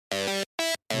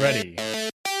Ready,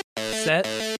 set,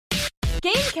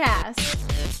 Gamecast.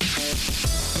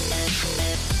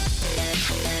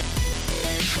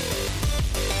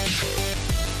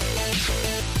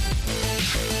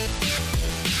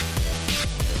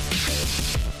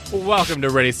 welcome to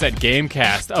Ready, Set,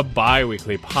 Gamecast, a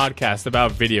bi-weekly podcast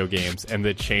about video games and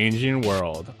the changing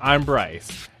world. I'm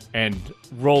Bryce, and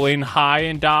rolling high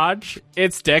in dodge,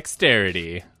 it's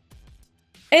dexterity.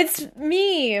 It's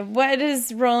me. What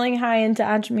does rolling high in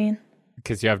dodge mean?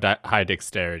 Because you have high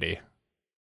dexterity.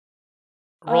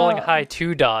 Rolling high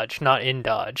to dodge, not in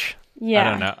dodge. Yeah. I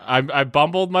don't know. I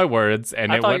bumbled my words,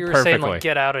 and I it thought went you were perfectly. saying like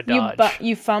get out of dodge.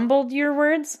 You fumbled your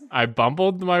words? I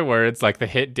bumbled my words like the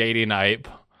hit dating app.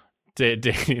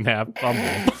 Dating app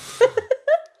Bumble.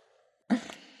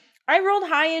 I rolled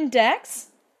high in dex?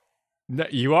 No,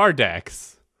 you are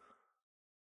Dex.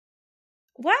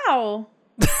 Wow.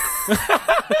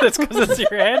 That's because it's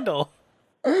your handle.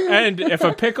 And if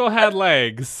a pickle had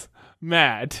legs,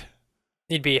 Matt.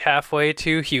 You'd be halfway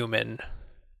to human.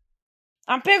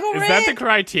 I'm pickle Is Rick. that the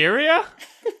criteria?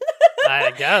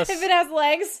 I guess. If it has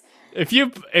legs.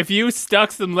 If you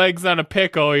stuck some legs on a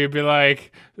pickle, you'd be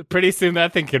like, pretty soon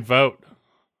that thing could vote.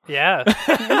 Yeah.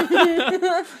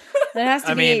 It has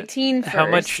to be 18 first. How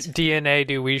much DNA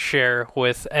do we share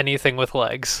with anything with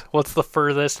legs? What's the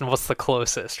furthest and what's the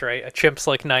closest, right? A chimp's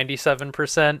like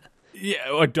 97%.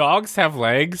 Yeah, dogs have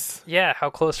legs. Yeah, how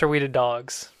close are we to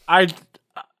dogs? I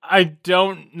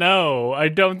don't know. I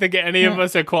don't think any of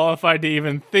us are qualified to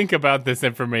even think about this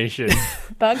information.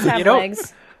 Bugs have You know-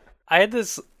 legs. I had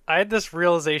this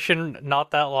realization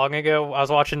not that long ago. I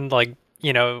was watching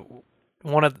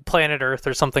one of Planet Earth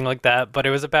or something like that, but it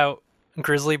was about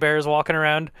grizzly bears walking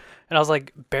around, and I was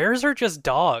like, bears are just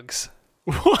dogs.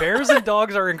 Bears and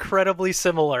dogs are incredibly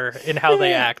similar in how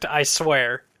they act, I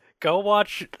swear. Go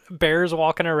watch bears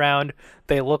walking around.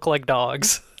 They look like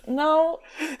dogs. No,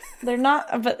 they're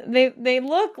not. But they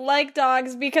look like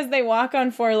dogs because they walk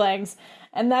on four legs.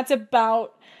 And that's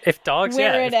about If dogs,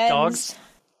 where it ends. dogs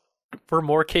were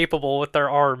more capable with their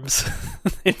arms,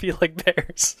 they'd be like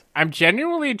bears. I'm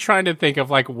genuinely trying to think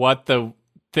of like what the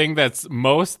thing that's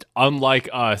most unlike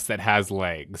us that has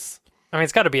legs. I mean,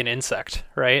 it's got to be an insect,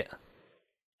 right?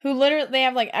 Who literally, they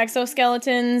have like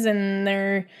exoskeletons and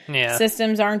their Yeah.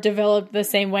 systems aren't developed the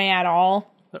same way at all.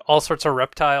 All sorts of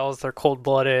reptiles. They're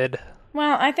cold-blooded.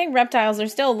 Well, I think reptiles are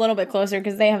still a little bit closer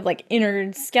because they have like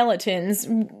inner skeletons.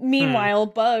 Meanwhile,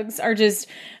 bugs are just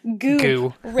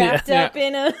goo. Wrapped Yeah. up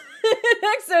in an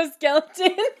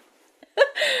exoskeleton.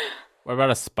 What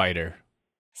about a spider?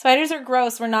 Spiders are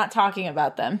gross. We're not talking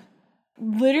about them.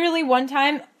 Literally, one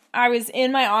time I was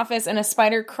in my office and a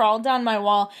spider crawled down my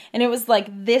wall and it was like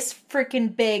this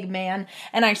freaking big, man.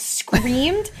 And I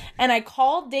screamed and I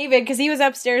called David because he was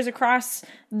upstairs across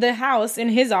the house in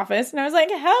his office. And I was like,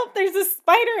 help, there's a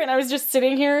spider. And I was just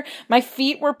sitting here. My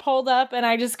feet were pulled up and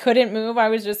I just couldn't move. I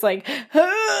was just like,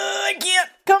 I can't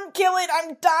come kill it.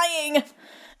 I'm dying.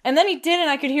 And then he did, and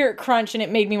I could hear it crunch, and it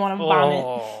made me want to vomit.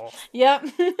 Oh. Yep.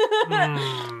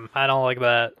 I don't like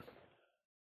that.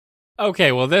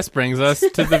 Okay, well, this brings us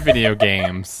to the video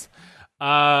games.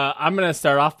 I'm going to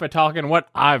start off by talking what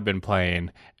I've been playing,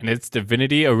 and it's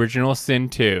Divinity Original Sin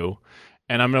 2.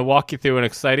 And I'm going to walk you through an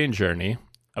exciting journey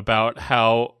about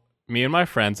how me and my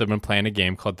friends have been playing a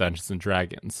game called Dungeons &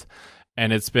 Dragons.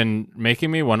 And it's been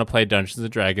making me want to play Dungeons &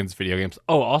 Dragons video games.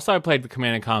 Oh, also I played the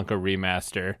Command & Conquer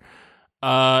Remaster.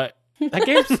 That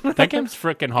game's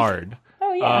freaking hard.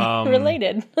 Oh, yeah.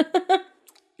 Related.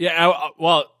 Yeah,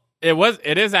 well,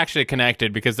 it is actually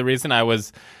connected because the reason I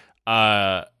was,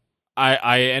 I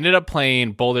ended up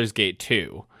playing Baldur's Gate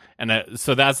 2, and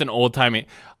so that's an old timey.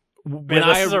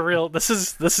 This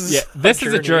is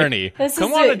a journey.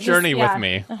 Come on a journey with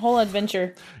me. A whole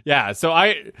adventure. Yeah, so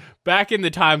back in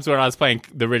the times when I was playing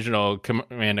the original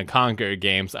Command and Conquer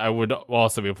games, I would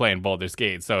also be playing Baldur's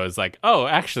Gate. So it's like, oh,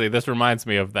 actually, this reminds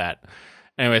me of that.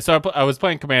 Anyway, so I was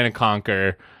playing Command and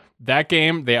Conquer. That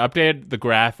game, they updated the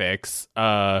graphics.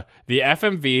 The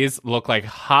FMVs look like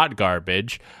hot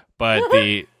garbage, but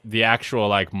the actual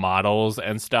like models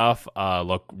and stuff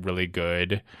look really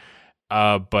good.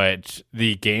 But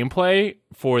the gameplay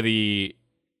for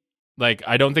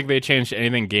I don't think they changed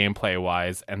anything gameplay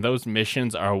wise, and those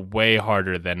missions are way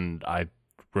harder than I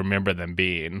remember them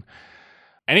being.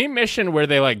 Any mission where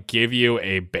they like give you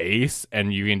a base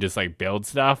and you can just like build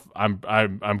stuff,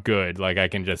 I'm good. Like I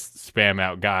can just spam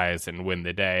out guys and win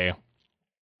the day.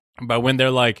 But when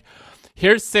they're like,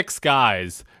 here's 6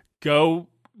 guys, go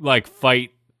like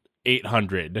fight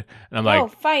 800, and I'm Oh,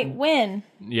 like, fight, win.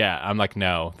 yeah, I'm like,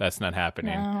 no, that's not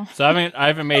happening. No. So I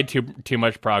haven't made too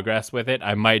much progress with it.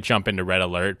 I might jump into Red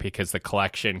Alert because the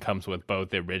collection comes with both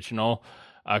the original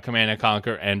Command and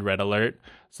Conquer and Red Alert.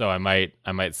 So I might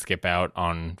skip out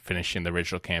on finishing the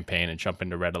original campaign and jump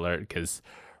into Red Alert because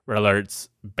Red Alert's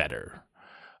better.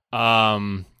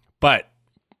 But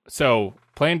so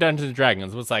playing Dungeons and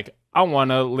Dragons was like, I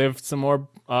want to live some more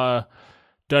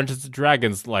Dungeons and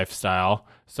Dragons lifestyle.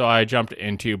 So I jumped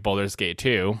into Baldur's Gate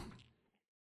 2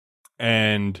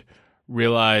 and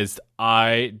realized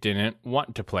I didn't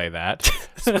want to play that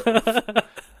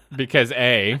because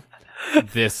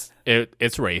it's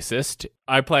racist.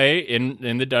 I play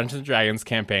in the Dungeons and Dragons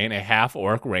campaign a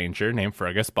half-orc ranger named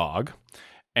Fergus Bog.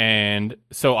 And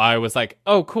so I was like,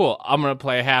 oh, cool. I'm going to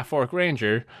play a half-orc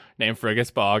ranger named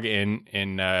Fergus Bog in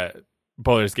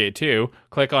Baldur's Gate 2.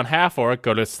 Click on half-orc,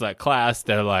 go to select class.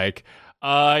 They're like,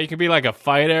 you can be like a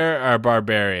fighter or a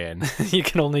barbarian. You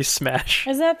can only smash.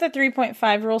 Is that the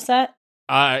 3.5 rule set?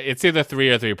 It's either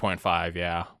 3 or 3.5,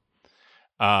 yeah.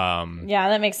 Yeah,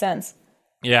 that makes sense.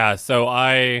 Yeah, so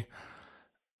I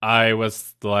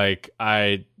was like,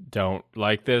 I don't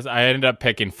like this. I ended up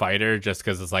picking fighter just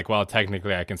because it's like, well,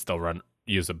 technically I can still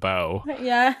use a bow.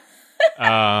 Yeah.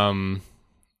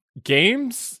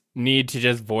 Games need to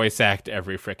just voice act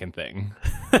every freaking thing.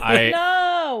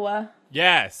 No.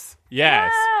 Yes.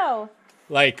 No.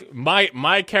 Like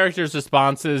my character's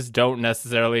responses don't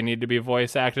necessarily need to be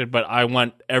voice acted, but I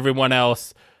want everyone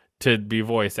else to be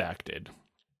voice acted.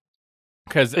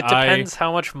 Because it depends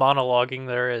how much monologuing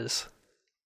there is.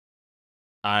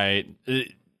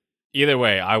 Either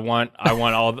way, I want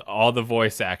all the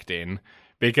voice acting,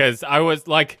 because I was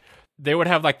like, they would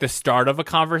have like the start of a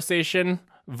conversation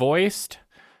voiced,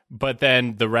 but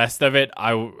then the rest of it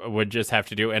I would just have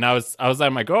to do. And I was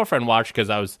letting my girlfriend watch because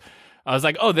I was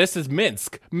like, oh, this is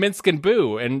Minsk and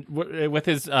Boo, and with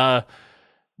his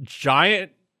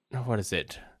giant, what is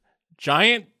it?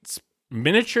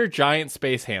 Miniature giant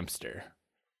space hamster.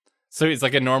 So he's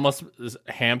like a normal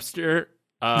hamster,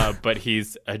 but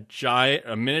he's a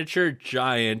miniature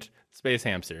giant space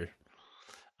hamster.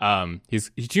 Do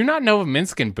you not know of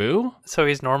Minsk and Boo? So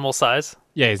he's normal size?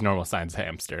 Yeah, he's normal size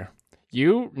hamster.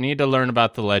 You need to learn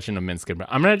about the legend of Minsk and Boo.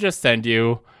 I'm going to just send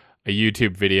you a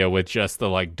YouTube video with just the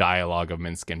like dialogue of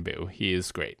Minsk and Boo. He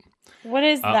is great. What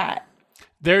is that?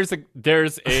 There's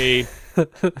a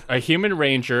human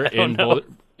ranger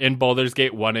in Baldur's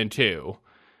Gate 1 and 2,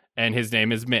 and his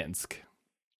name is Minsk.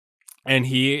 And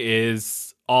he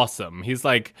is awesome.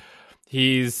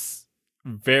 He's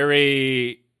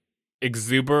very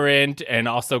exuberant and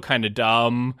also kind of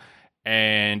dumb,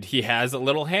 and he has a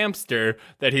little hamster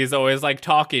that he's always like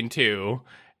talking to.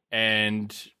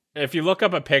 And if you look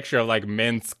up a picture of like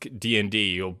Minsk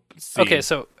D&D, you'll see. Okay,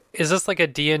 so is this like a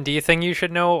D&D thing you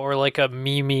should know, or like a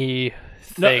meme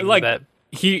thing? No, like, that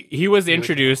he was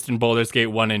introduced in Baldur's Gate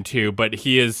 1 and 2, but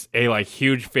he is a like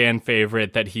huge fan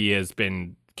favorite that he has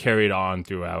been carried on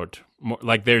throughout.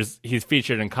 Like he's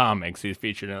featured in comics, he's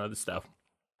featured in other stuff.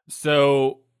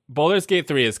 So Baldur's Gate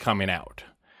 3 is coming out.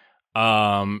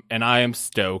 And I am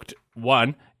stoked.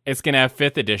 One, it's going to have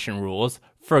 5th edition rules.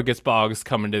 Fergus Bog's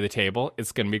coming to the table.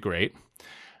 It's going to be great.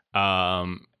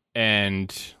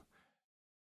 And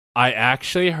I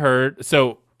actually heard,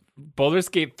 so Baldur's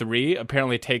Gate 3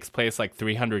 apparently takes place like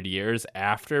 300 years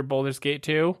after Baldur's Gate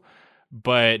 2,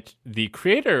 but the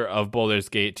creator of Baldur's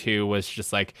Gate 2 was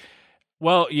just like,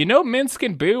 well, Minsk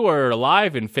and Boo are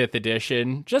alive in 5th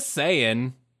edition. Just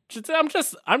saying. I'm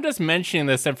just mentioning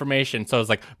this information. So it's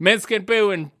like Minsk and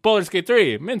Boo and Baldur's Gate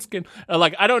 3. Minsk and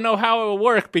like, I don't know how it will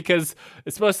work because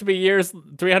it's supposed to be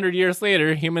 300 years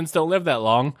later. Humans don't live that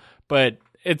long, but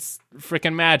it's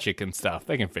freaking magic and stuff.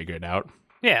 They can figure it out.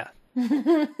 Yeah.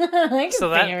 So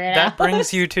that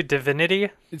brings you to Divinity.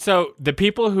 So the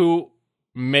people who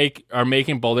are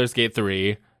making Baldur's Gate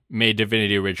 3 made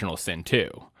Divinity Original Sin 2.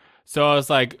 So I was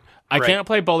like, I can't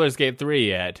play Baldur's Gate 3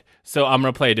 yet, so I'm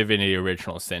going to play Divinity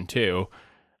Original Sin 2.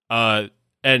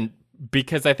 And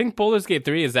because I think Baldur's Gate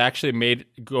 3 is actually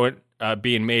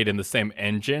being made in the same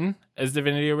engine as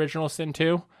Divinity Original Sin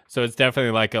 2. So it's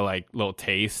definitely like a little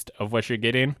taste of what you're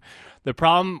getting. The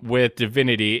problem with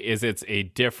Divinity is it's a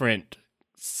different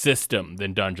system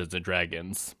than Dungeons and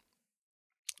Dragons.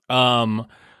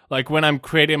 Like when I'm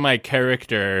creating my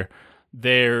character,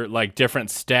 they're like different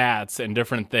stats and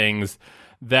different things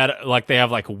that like they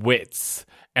have like wits,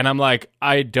 and I'm like,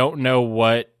 I don't know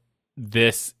what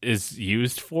this is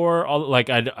used for. Like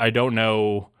I don't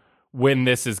know when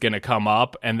this is going to come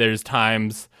up, and there's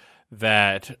times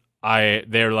that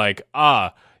they're like,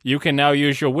 you can now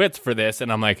use your wits for this,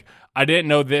 and I'm like, I didn't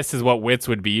know this is what wits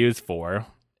would be used for.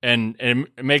 and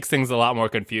it makes things a lot more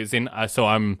confusing. So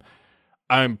I'm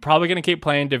probably gonna keep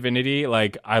playing Divinity.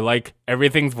 Like, I like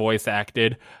everything's voice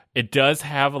acted. It does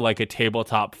have like a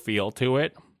tabletop feel to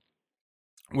it,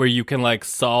 where you can like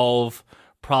solve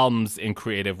problems in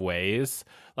creative ways.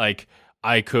 Like,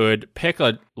 I could pick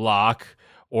a lock,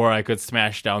 or I could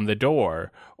smash down the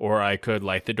door, or I could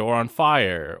light the door on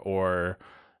fire, or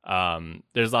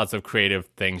there's lots of creative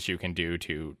things you can do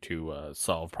to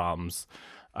solve problems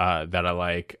that I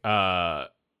like.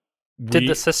 Did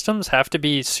the systems have to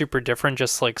be super different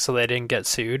just like so they didn't get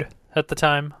sued at the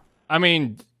time? I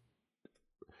mean,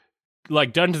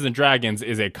 like Dungeons and Dragons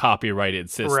is a copyrighted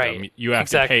system. Right. You have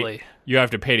exactly. to pay. You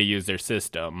have to pay to use their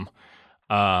system.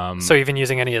 So even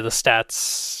using any of the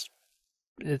stats,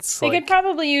 it's They like could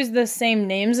probably use the same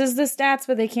names as the stats,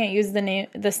 but they can't use the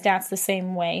stats the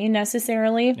same way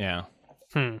necessarily. Yeah.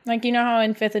 Like, you know how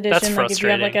in 5th edition, like if you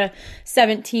have like a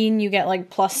 17, you get like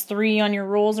 +3 on your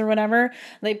rolls or whatever.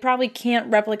 They probably can't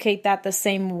replicate that the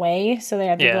same way, so they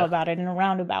have to go about it in a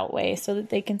roundabout way so that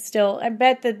they can still. I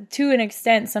bet that to an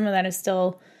extent, some of that is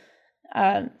still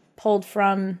pulled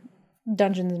from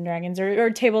Dungeons and Dragons or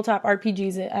tabletop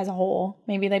RPGs as a whole.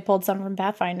 Maybe they pulled some from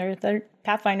Pathfinder.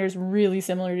 Pathfinder is really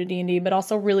similar to D&D, but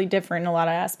also really different in a lot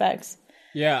of aspects.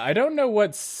 Yeah, I don't know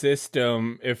what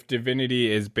system, if Divinity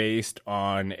is based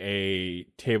on a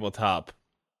tabletop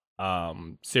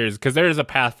series, because there is a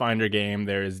Pathfinder game,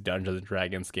 there is Dungeons and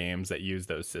Dragons games that use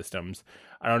those systems.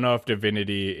 I don't know if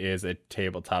Divinity is a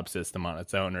tabletop system on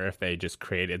its own, or if they just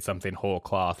created something whole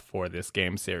cloth for this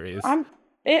game series. I'm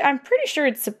pretty sure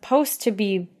it's supposed to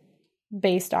be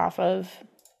based off of.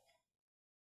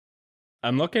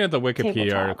 I'm looking at the Wikipedia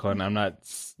Tabletop. article, and I'm not.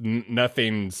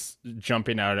 Nothing's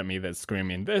jumping out at me that's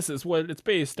screaming, "This is what it's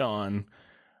based on."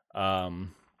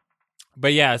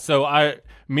 But yeah, so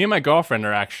me and my girlfriend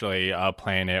are actually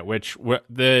playing it.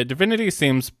 The Divinity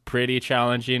seems pretty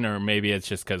challenging, or maybe it's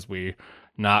just because we're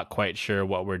not quite sure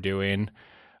what we're doing.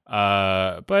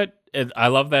 But I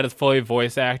love that it's fully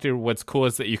voice acted. What's cool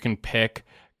is that you can pick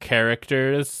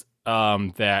characters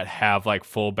that have like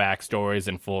full backstories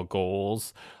and full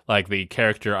goals. Like the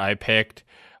character I picked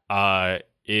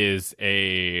is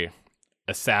a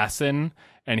assassin,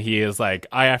 and he is like,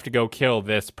 I have to go kill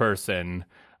this person.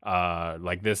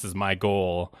 Like, this is my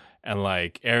goal. And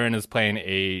like Erin is playing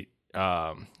a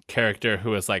character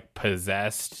who is like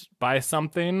possessed by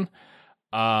something.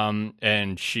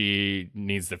 And she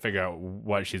needs to figure out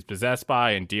what she's possessed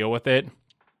by and deal with it.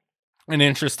 And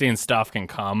interesting stuff can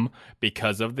come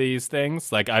because of these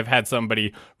things. Like, I've had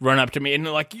somebody run up to me and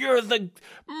they're like, "You're the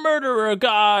murderer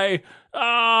guy."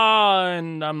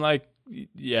 And I'm like,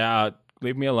 "Yeah,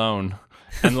 leave me alone."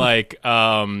 And like,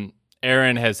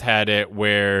 Erin has had it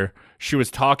where she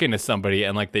was talking to somebody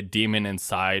and like the demon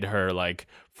inside her like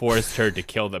forced her to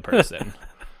kill the person.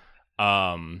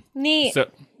 Neat. So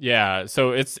yeah,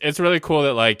 so it's really cool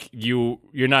that like you're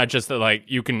not just that, like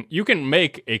you can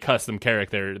make a custom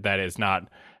character that is not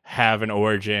have an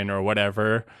origin or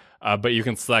whatever, but you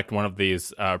can select one of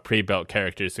these pre-built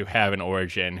characters who have an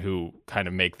origin, who kind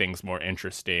of make things more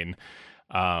interesting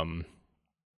about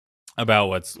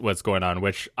what's going on,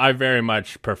 which I very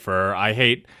much prefer. I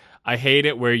hate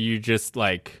it where you just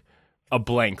like a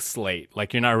blank slate,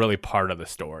 like you're not really part of the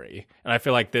story. And I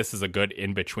feel like this is a good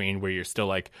in between where you're still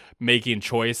like making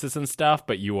choices and stuff,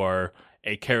 but you are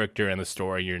a character in the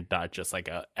story. You're not just like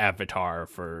a avatar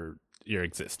for your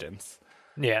existence.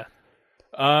 Yeah.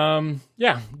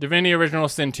 Yeah, Divinity Original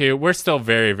Sin 2. We're still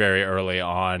very, very early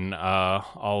on.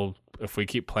 If we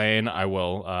keep playing, I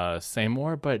will say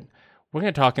more, but we're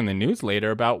going to talk in the news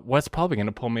later about what's probably going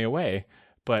to pull me away.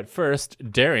 But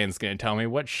first, Darian's going to tell me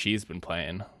what she's been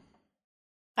playing.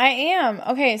 I am.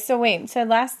 Okay, so wait. So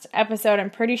last episode, I'm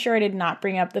pretty sure I did not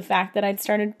bring up the fact that I'd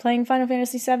started playing Final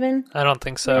Fantasy VII. I don't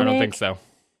think so. I don't think so.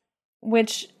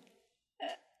 Which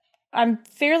I'm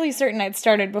fairly certain I'd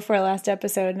started before last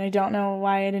episode, and I don't know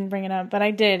why I didn't bring it up, but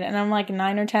I did. And I'm like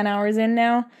 9 or 10 hours in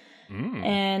now,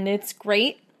 and it's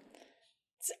great.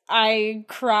 I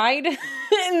cried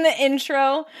in the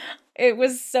intro. It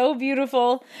was so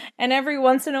beautiful, and every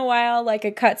once in a while, like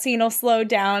a cutscene will slow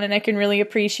down, and I can really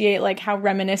appreciate like how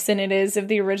reminiscent it is of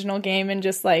the original game, and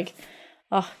just like,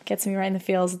 oh, gets me right in the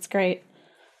feels. It's great.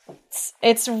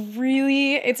 It's a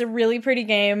really pretty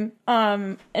game.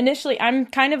 Initially, I'm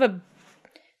kind of a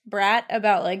brat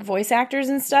about like voice actors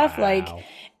and stuff. Wow. Like,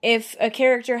 if a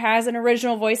character has an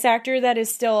original voice actor that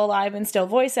is still alive and still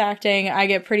voice acting, I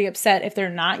get pretty upset if they're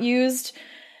not used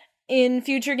in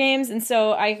future games. And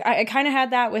so I kind of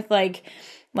had that with like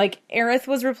Like, Aerith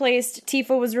was replaced,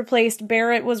 Tifa was replaced,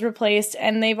 Barrett was replaced,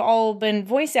 and they've all been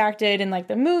voice acted in, like,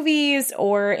 the movies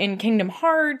or in Kingdom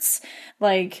Hearts.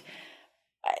 Like,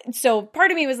 so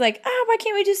part of me was like, why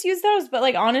can't we just use those? But,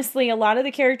 like, honestly, a lot of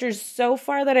the characters so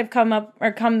far that I've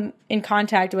come in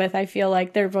contact with, I feel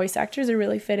like their voice actors are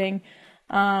really fitting.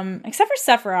 Except for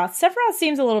Sephiroth. Sephiroth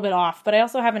seems a little bit off, but I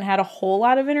also haven't had a whole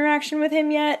lot of interaction with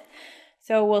him yet.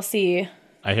 So we'll see.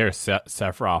 I hear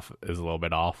Sephiroth is a little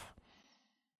bit off.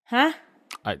 Huh?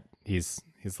 He's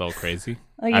a little crazy.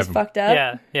 Like he's fucked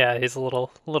up? Yeah, he's a little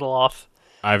off.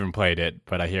 I haven't played it,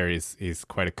 but I hear he's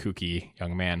quite a kooky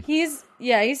young man. He's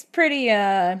pretty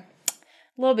a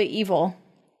little bit evil.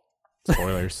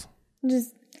 Spoilers.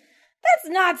 That's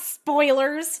not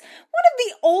spoilers. One of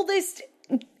the oldest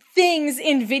things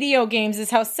in video games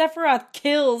is how Sephiroth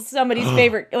kills somebody's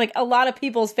favorite, like a lot of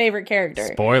people's favorite character.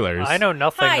 Spoilers. I know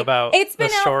nothing about it's been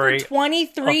the out story for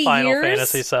 23 of Final years.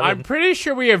 Fantasy VII. I'm pretty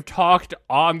sure we have talked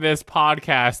on this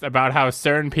podcast about how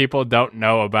certain people don't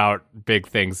know about big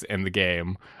things in the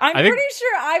game. I'm pretty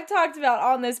sure I've talked about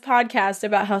on this podcast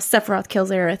about how Sephiroth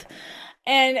kills Aerith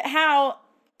and how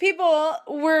people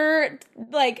were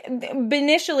like,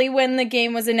 initially when the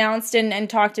game was announced and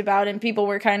talked about, and people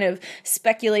were kind of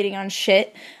speculating on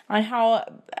shit on how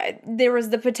there was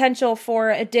the potential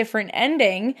for a different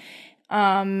ending,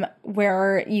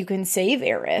 where you can save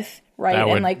Aerith, right?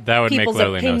 That would people's make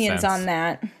literally opinions no sense. on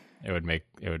that. It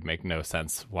would make no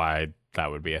sense why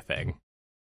that would be a thing.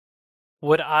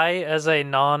 Would I, as a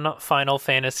non-Final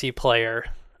Fantasy player,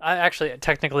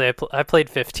 technically I played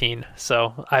 15,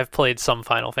 so I've played some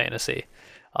Final Fantasy.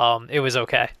 It was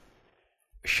okay.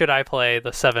 Should I play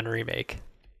the 7 remake?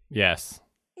 Yes.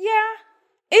 Yeah.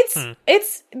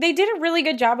 They did a really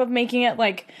good job of making it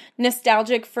like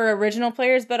nostalgic for original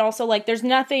players, but also like there's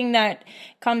nothing that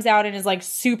comes out and is like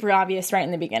super obvious right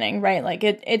in the beginning, right? Like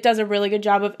it does a really good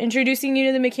job of introducing you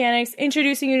to the mechanics,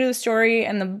 introducing you to the story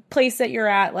and the place that you're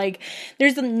at. Like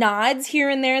there's some nods here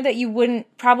and there that you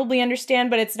wouldn't probably understand,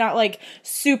 but it's not like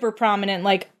super prominent,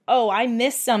 like, oh, I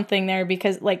missed something there,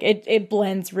 because like it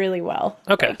blends really well.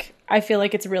 Okay. Like, I feel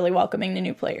like it's really welcoming to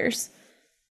new players.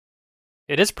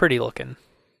 It is pretty looking.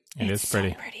 It's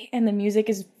pretty. So pretty. And the music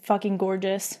is fucking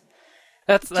gorgeous.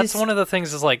 That's one of the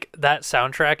things, is like that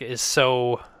soundtrack is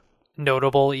so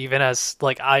notable, even as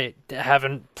like I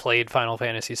haven't played Final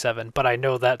Fantasy VII, but I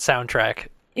know that soundtrack.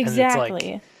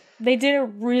 Exactly. They did a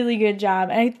really good job.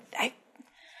 I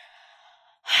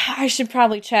should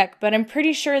probably check, but I'm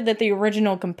pretty sure that the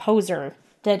original composer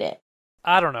did it.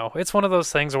 I don't know. It's one of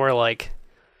those things where like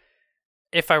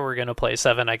if I were going to play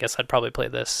 7, I guess I'd probably play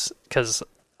this, because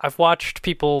I've watched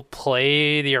people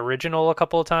play the original a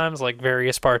couple of times, like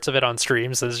various parts of it on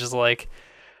streams. It's just like,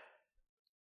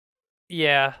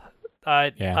 I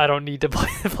don't need to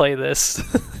play this.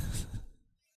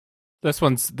 This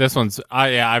one's.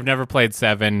 I've never played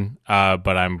 7,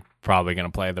 but I'm probably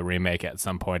gonna play the remake at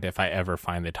some point if I ever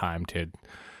find the time to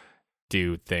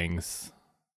do things.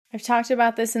 I've talked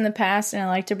about this in the past, and I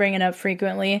like to bring it up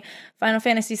frequently. Final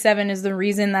Fantasy VII is the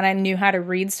reason that I knew how to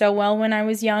read so well when I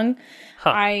was young.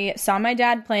 Huh. I saw my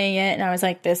dad playing it, and I was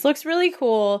like, this looks really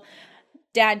cool.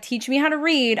 Dad, teach me how to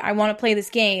read. I want to play this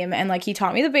game. And, like, he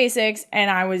taught me the basics,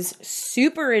 and I was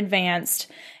super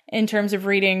advanced in terms of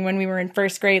reading when we were in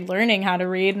first grade learning how to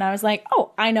read. And I was like,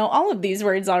 oh, I know all of these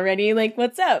words already. Like,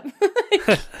 what's up?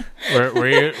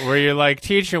 were you like,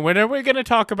 teacher, when are we going to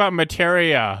talk about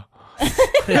materia?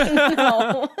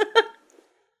 No.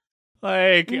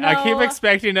 Like, no. I keep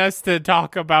expecting us to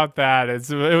talk about that.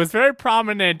 It was very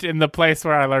prominent in the place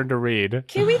where I learned to read.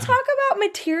 Can we talk about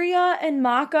materia and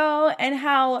Mako and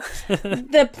how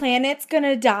the planet's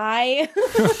gonna die?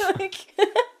 Like,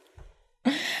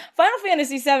 Final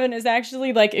Fantasy VII is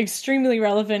actually like extremely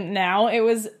relevant now. It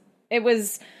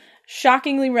was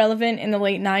shockingly relevant in the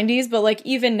late 90s, but like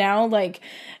even now, like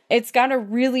it's got a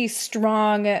really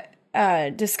strong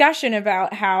discussion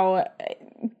about how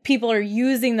people are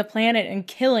using the planet and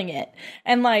killing it,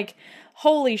 and like,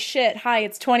 holy shit, hi,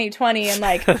 it's 2020, and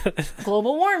like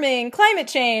global warming, climate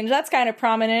change, that's kind of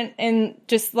prominent in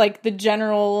just like the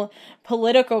general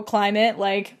political climate.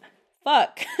 Like,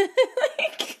 fuck.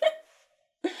 Like,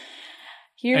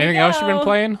 here anything else you've been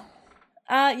playing?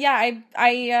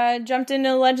 I jumped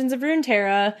into Legends of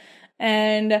Runeterra,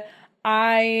 and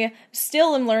I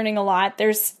still am learning a lot.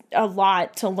 There's a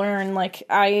lot to learn. Like,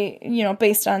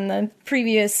 based on the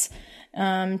previous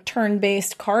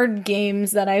turn-based card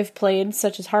games that I've played,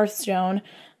 such as Hearthstone,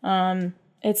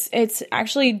 it's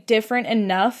actually different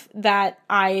enough that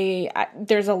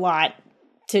there's a lot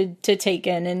to take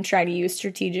in and try to use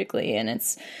strategically, and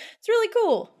it's really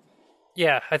cool.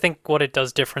 Yeah, I think what it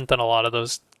does different than a lot of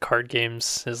those card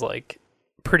games is like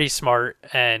pretty smart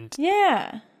and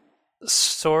Yeah.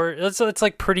 it's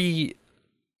like pretty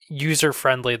user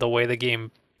friendly the way the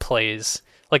game plays.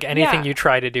 Like anything Yeah. you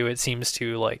try to do, it seems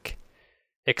to like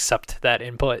accept that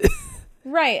input.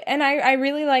 Right. And I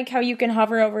really like how you can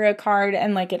hover over a card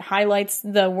and like it highlights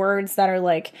the words that are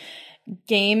like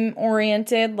game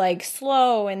oriented, like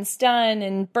slow and stun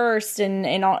and burst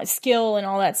and all skill and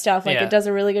all that stuff. Like Yeah. it does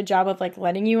a really good job of like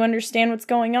letting you understand what's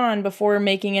going on before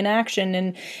making an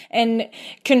action, and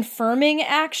confirming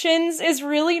actions is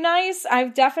really nice.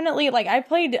 I've definitely like I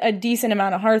played a decent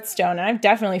amount of Hearthstone and I've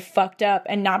definitely fucked up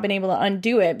and not been able to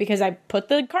undo it because I put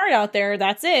the card out there,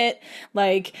 that's it.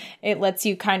 Like it lets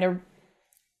you kind of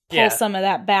pull some of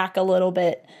that back a little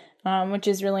bit, which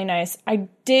is really nice. I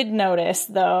did notice,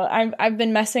 though, I've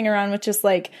been messing around with just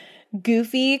like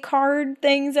goofy card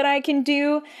things that I can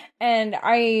do, and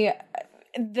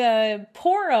the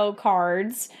Poro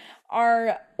cards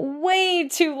are way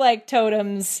too like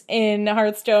totems in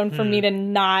Hearthstone for me to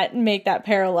not make that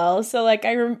parallel. So like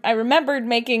I remembered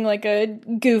making like a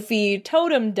goofy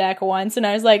totem deck once, and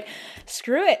I was like,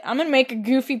 screw it, I'm gonna make a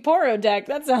goofy Poro deck.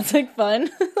 That sounds like fun.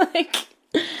 Like,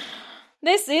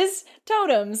 this is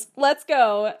totems. Let's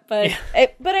go. But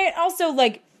it also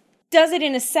like does it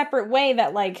in a separate way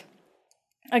that like,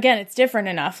 again, it's different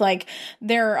enough. Like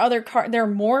there are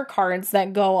more cards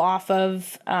that go off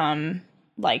of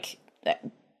like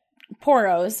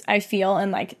Poros, I feel,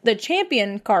 and like the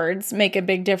champion cards make a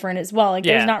big difference as well. Like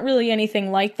there's not really anything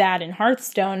like that in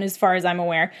Hearthstone as far as I'm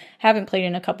aware. Haven't played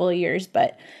in a couple of years,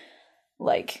 but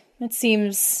like it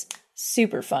seems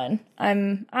super fun.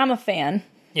 I'm a fan.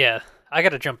 Yeah, I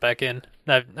gotta jump back in.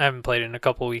 I haven't played in a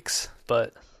couple weeks,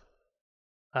 but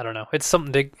I don't know. It's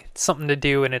something to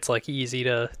do, and it's like easy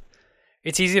to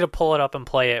pull it up and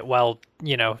play it while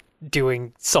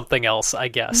doing something else. I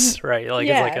guess, right? Like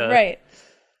Yeah, it's like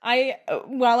right.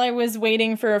 While I was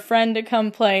waiting for a friend to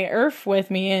come play Earth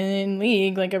with me in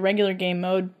League, like a regular game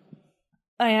mode,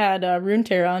 I had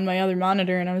Runeterra on my other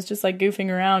monitor, and I was just like goofing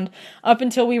around up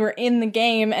until we were in the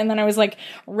game, and then I was like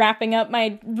wrapping up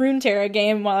my Runeterra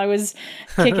game while I was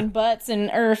kicking butts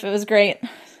in Earth. It was great.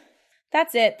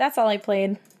 That's it. That's all I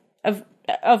played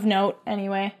of note,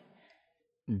 anyway.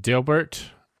 Dilbert,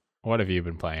 what have you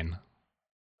been playing?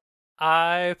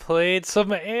 I played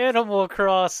some Animal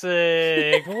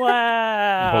Crossing.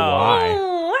 Wow! But why?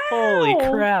 Oh, wow. Holy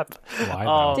crap! Why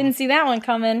though? Didn't see that one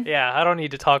coming. Yeah, I don't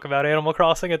need to talk about Animal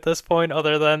Crossing at this point,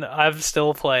 other than I'm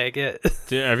still playing it.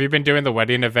 Have you been doing the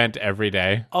wedding event every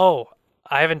day? Oh,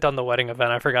 I haven't done the wedding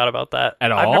event. I forgot about that.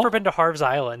 At I've all? never been to Harv's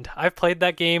Island. I've played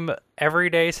that game every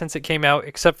day since it came out,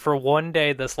 except for one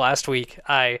day this last week.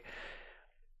 I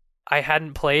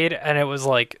hadn't played, and it was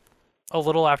like a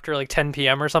little after like 10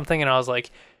 p.m. or something, and I was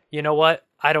like, you know what?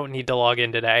 I don't need to log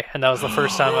in today. And that was the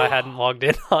first time I hadn't logged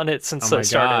in on it since it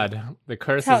started. God, the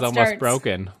curse How is it almost starts.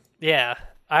 broken. Yeah.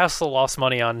 I also lost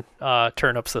money on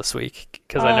turnips this week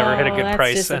because I never hit a good that's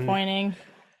price, and disappointing.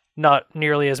 not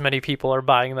nearly as many people are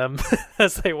buying them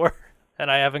as they were.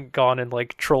 And I haven't gone and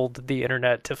like trolled the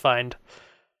internet to find,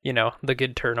 the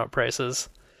good turnip prices.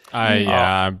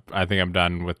 I think I'm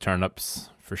done with turnips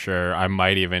for sure. I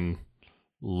might even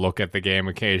look at the game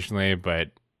occasionally,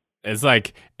 but it's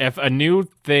like if a new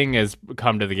thing has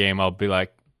come to the game, I'll be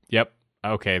like, yep,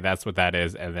 okay, that's what that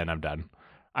is, and then I'm done.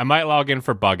 I might log in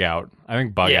for Bug Out. I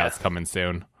think Bug Out's coming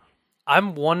soon.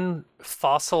 I'm one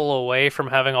fossil away from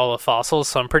having all the fossils,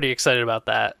 so I'm pretty excited about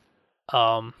that.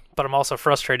 But I'm also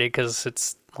frustrated because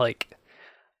it's like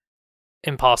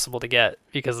impossible to get,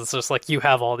 because it's just like you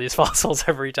have all these fossils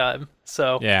every time.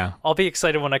 So Yeah. I'll be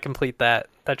excited when I complete that.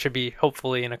 That should be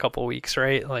hopefully in a couple weeks,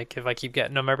 right? Like if I keep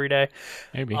getting them every day.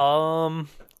 Maybe.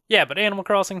 Yeah, but Animal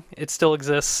Crossing, it still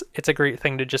exists. It's a great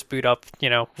thing to just boot up,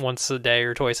 once a day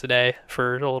or twice a day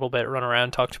for a little bit, run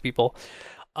around, talk to people.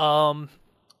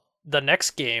 The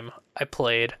next game I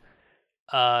played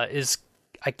is,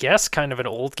 I guess, kind of an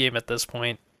old game at this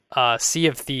point, Sea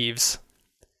of Thieves.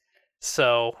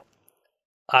 So,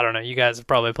 I don't know, you guys have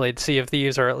probably played Sea of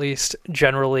Thieves, or at least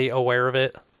generally aware of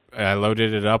it. I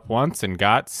loaded it up once and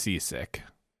got seasick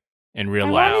in real I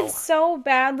life. wanted so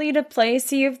badly to play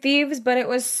Sea of Thieves, but it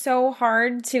was so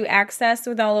hard to access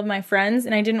with all of my friends,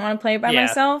 and I didn't want to play it by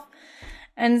myself.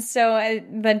 And so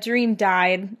the dream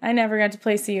died. I never got to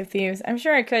play Sea of Thieves. I'm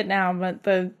sure I could now, but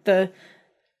the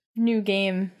new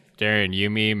game Darian,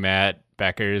 Yumi, Matt,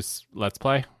 Becker's Let's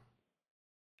Play?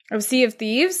 of Sea of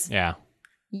Thieves? Yeah.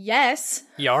 Yes.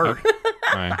 Yar.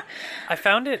 Right. I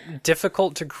found it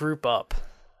difficult to group up,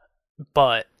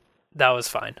 but that was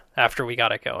fine after we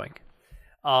got it going.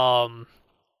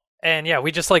 And yeah,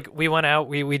 we just like we went out,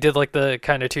 we did like the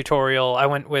kind of tutorial. I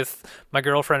went with my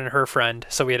girlfriend and her friend,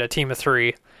 so we had a team of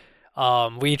 3.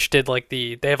 We each did like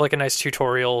they have like a nice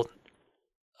tutorial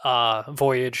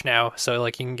voyage now, so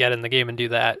like you can get in the game and do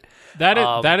that.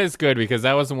 That is good, because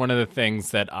that was one of the things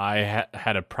that I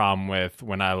had a problem with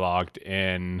when I logged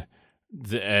in,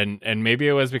 and maybe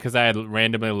it was because I had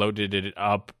randomly loaded it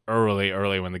up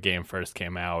early when the game first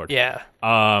came out. Yeah.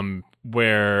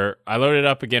 Where I loaded it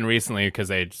up again recently because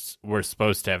they were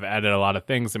supposed to have added a lot of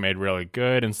things that made really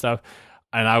good and stuff,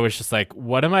 and I was just like,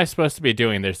 what am I supposed to be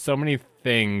doing? There's so many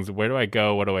things. Where do I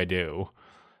go? What do I do?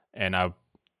 And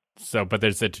but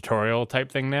there's a tutorial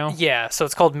type thing now? Yeah, so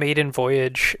it's called Maiden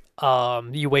Voyage.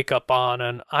 You wake up on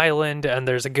an island, and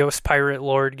there's a ghost pirate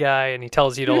lord guy, and he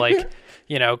tells you to, like,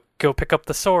 go pick up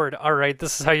the sword. All right,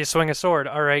 this is how you swing a sword.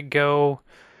 All right, go,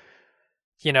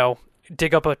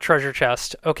 dig up a treasure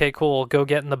chest. Okay, cool, go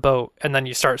get in the boat. And then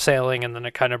you start sailing, and then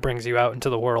it kind of brings you out into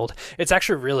the world. It's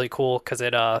actually really cool, because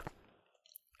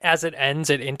as it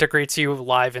ends, it integrates you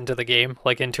live into the game,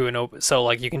 like into an open, so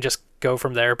like you can just go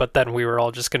from there. But then we were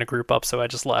all just going to group up, so I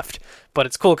just left. But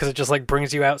it's cool because it just like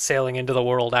brings you out sailing into the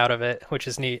world out of it, which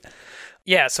is neat.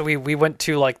 Yeah, so we went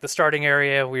to like the starting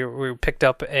area. We picked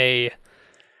up I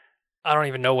don't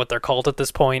even know what they're called at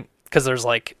this point, because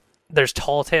there's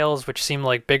tall tales, which seem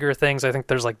like bigger things. I think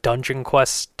there's like dungeon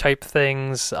quest type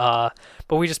things. But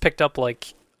we just picked up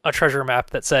like a treasure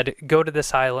map that said, go to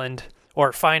this island,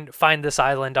 or find this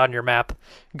island on your map,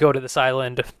 go to this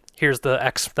island, here's the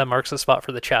X that marks the spot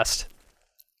for the chest.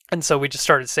 And so we just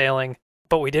started sailing,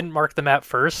 but we didn't mark the map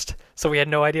first, so we had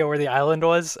no idea where the island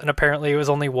was, and apparently it was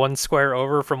only 1 square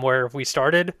over from where we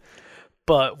started,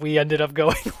 but we ended up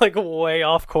going like way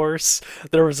off course.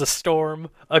 There was a storm,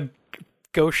 a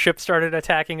ghost ship started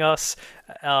attacking us,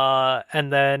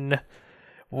 and then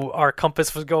our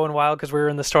compass was going wild because we were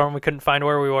in the storm, we couldn't find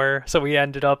where we were, so we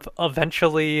ended up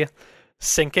eventually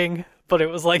sinking. But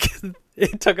it was like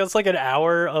it took us like an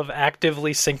hour of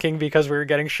actively sinking because we were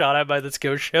getting shot at by this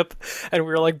ghost ship, and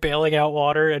we were like bailing out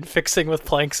water and fixing with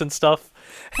planks and stuff.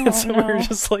 And so we were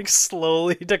just like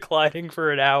slowly declining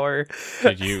for an hour.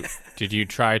 Did you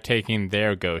try taking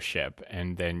their ghost ship,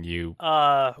 and then you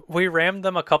we rammed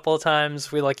them a couple of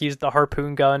times. We like used the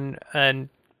harpoon gun and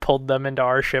pulled them into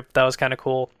our ship. That was kind of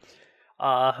cool.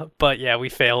 But yeah, we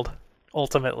failed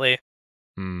ultimately.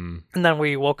 And then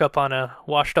we woke up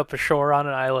washed up ashore on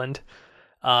an island.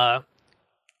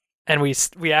 And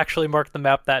we actually marked the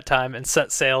map that time and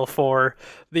set sail for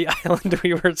the island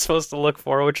we were supposed to look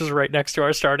for, which is right next to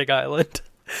our starting island.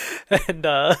 And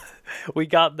we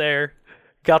got there,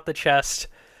 got the chest,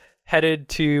 headed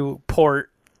to port,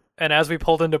 and as we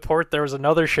pulled into port, there was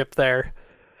another ship there.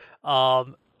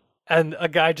 And a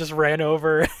guy just ran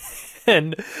over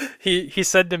and he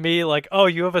said to me, like, oh,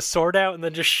 you have a sword out, and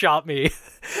then just shot me.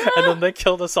 And then they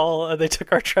killed us all, and they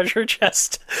took our treasure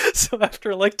chest. So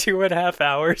after like 2.5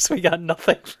 hours, we got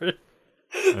nothing for it.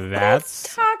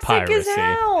 That's toxic piracy. as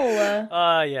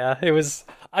hell. Yeah, it was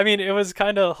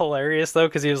kind of hilarious though,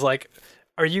 because he was like,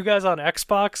 are you guys on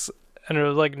Xbox? And it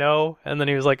was like, no. And then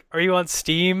he was like, are you on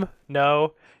Steam?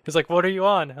 No. He was like, what are you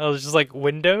on? I was just like,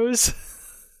 Windows.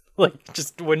 Like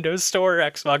just Windows Store,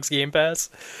 Xbox Game Pass.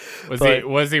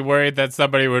 Was he worried that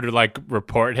somebody would like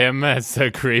report him as a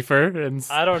griefer? And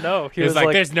I don't know. He was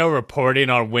like, "There's no reporting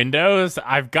on Windows.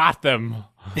 I've got them."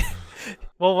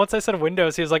 Well, once I said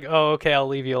Windows, he was like, "Oh, okay, I'll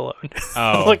leave you alone."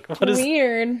 Oh, like what is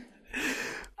weird?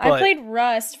 I played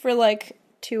Rust for like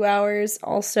 2 hours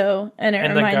also, and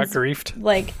then got griefed.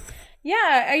 Like,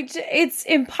 yeah, it's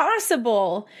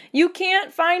impossible. You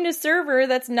can't find a server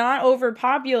that's not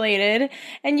overpopulated,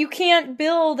 and you can't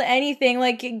build anything.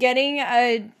 Like, getting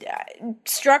a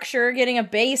structure, getting a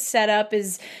base set up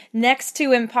is next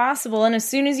to impossible, and as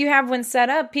soon as you have one set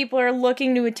up, people are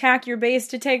looking to attack your base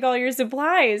to take all your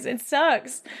supplies. It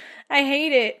sucks. I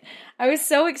hate it. I was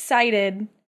so excited.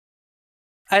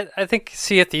 I think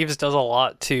Sea of Thieves does a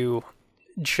lot to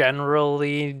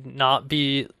generally not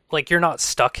be like, you're not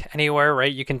stuck anywhere,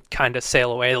 right? You can kind of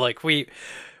sail away. Like we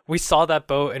saw that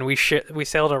boat and we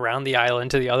sailed around the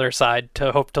island to the other side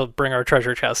to hope to bring our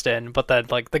treasure chest in, but then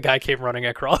like the guy came running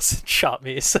across and shot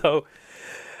me. So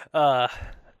I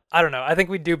don't know. I think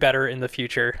we'd do better in the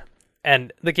future.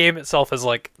 And the game itself is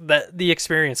like that. The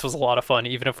experience was a lot of fun,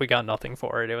 even if we got nothing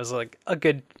for it. It was like a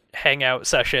good hangout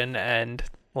session, and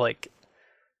like,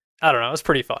 I don't know, it was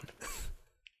pretty fun.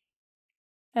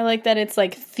 I like that it's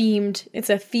like themed. It's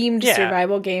a themed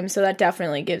survival game, so that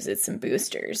definitely gives it some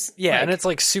boosters. Yeah, and it's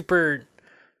like super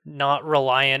not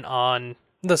reliant on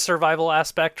the survival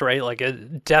aspect, right?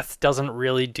 Like death doesn't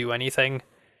really do anything.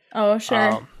 Oh,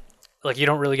 sure. Like you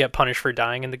don't really get punished for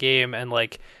dying in the game, and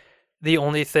like the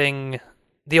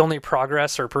only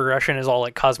progress or progression is all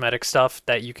like cosmetic stuff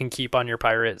that you can keep on your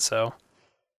pirate. So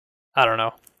I don't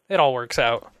know. It all works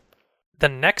out. The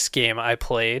next game I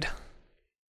played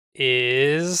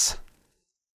is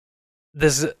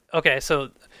this. Okay, so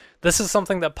this is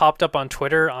something that popped up on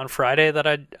Twitter on Friday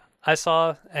that I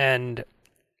saw, and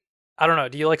I don't know.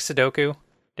 Do you like Sudoku,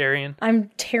 Darian? I'm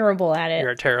terrible at it.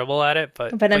 You're terrible at it,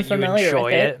 but I'm familiar you enjoy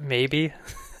with it. maybe.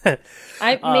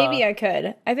 Maybe I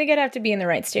could. I think I'd have to be in the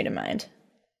right state of mind.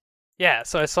 Yeah,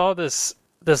 so I saw this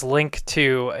link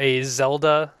to a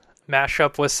Zelda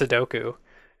mashup with Sudoku,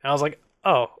 and I was like,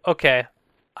 oh, okay.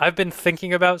 I've been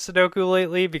thinking about Sudoku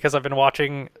lately because I've been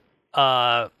watching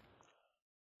Giant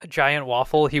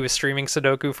Waffle. He was streaming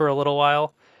Sudoku for a little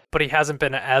while, but he hasn't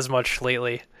been as much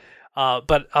lately.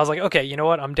 But I was like, okay, you know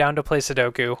what? I'm down to play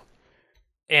Sudoku,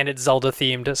 and it's Zelda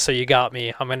themed, so you got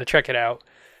me. I'm gonna check it out.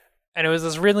 And it was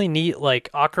this really neat, like,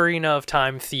 Ocarina of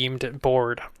Time themed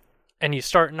board. And you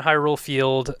start in Hyrule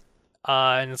Field,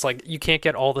 and it's like, you can't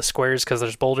get all the squares because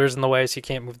there's boulders in the way, so you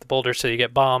can't move the boulders, so you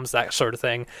get bombs, that sort of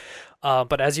thing.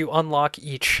 But as you unlock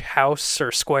each house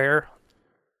or square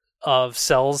of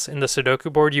cells in the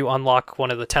Sudoku board, you unlock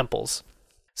one of the temples.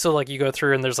 So, like, you go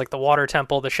through, and there's, like, the Water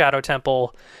Temple, the Shadow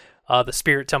Temple, the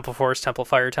Spirit Temple, Forest Temple,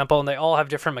 Fire Temple, and they all have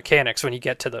different mechanics when you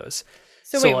get to those.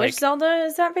 So wait, which Zelda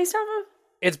is that based off of?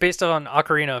 It's based on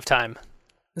Ocarina of Time,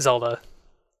 Zelda,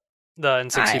 the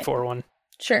N64 one.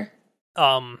 Sure.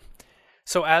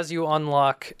 So as you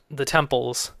unlock the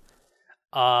temples,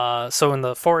 so in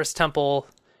the Forest Temple,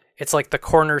 it's like the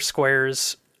corner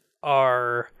squares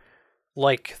are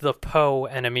like the Poe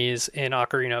enemies in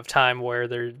Ocarina of Time, where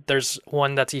there's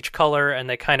one that's each color and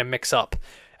they kind of mix up.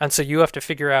 And so you have to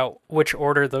figure out which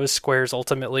order those squares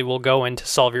ultimately will go in to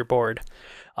solve your board.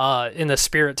 In the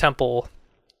Spirit Temple,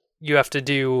 you have to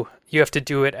do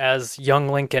it as young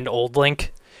Link and old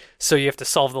Link. So you have to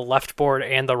solve the left board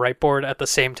and the right board at the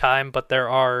same time, but there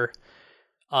are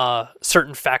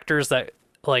certain factors that,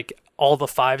 like, all the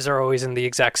fives are always in the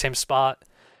exact same spot.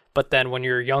 But then when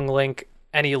you're young Link,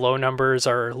 any low numbers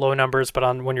are low numbers,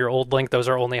 but when you're old Link, those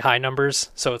are only high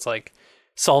numbers. So it's like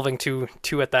solving two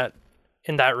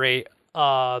in that rate.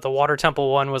 The Water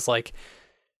Temple one was like,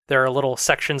 there are little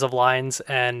sections of lines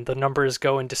and the numbers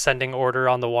go in descending order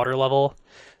on the water level.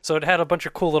 So it had a bunch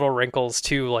of cool little wrinkles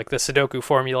to, like, the Sudoku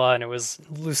formula, and it was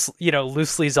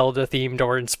loosely Zelda themed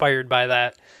or inspired by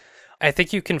that. I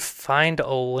think you can find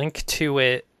a link to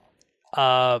it.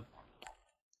 I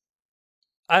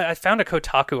found a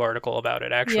Kotaku article about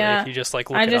it, actually. Yeah, if you just, like,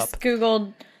 look it up. I just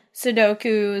Googled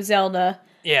Sudoku Zelda.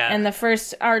 Yeah. And the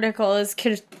first article is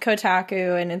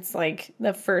Kotaku, and it's like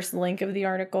the first link of the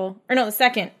article. Or no, the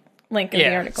second link of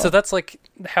the article. So that's like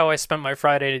how I spent my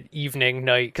Friday evening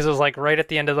night, because it was like right at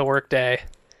the end of the workday.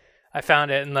 I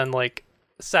found it and then like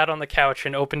sat on the couch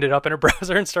and opened it up in a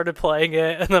browser and started playing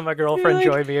it. And then my girlfriend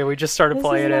joined me and we just started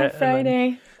playing it.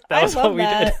 Friday. That was what we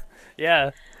did.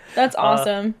 Yeah. That's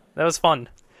awesome. That was fun.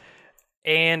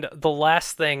 And the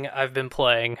last thing I've been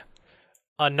playing,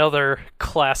 another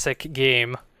classic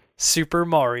game, Super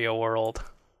Mario World.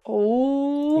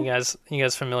 Oh. You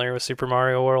guys familiar with Super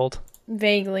Mario World?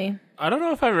 Vaguely. I don't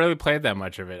know if I really played that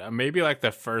much of it. Maybe like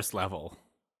the first level.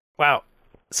 Wow.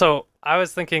 So I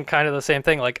was thinking kind of the same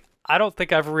thing. Like, I don't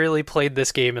think I've really played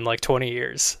this game in like 20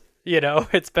 years. You know,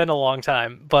 it's been a long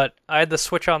time. But I had the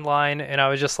Switch online and I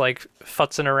was just like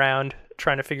futzing around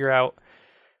trying to figure out.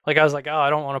 Like, I was like, oh,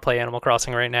 I don't want to play Animal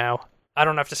Crossing right now. I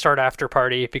don't have to start After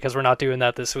Party because we're not doing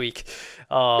that this week.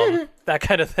 That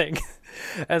kind of thing.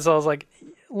 And so I was like,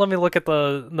 let me look at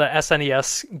the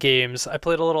SNES games. I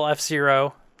played a little F-Zero.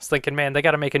 I was thinking, man, they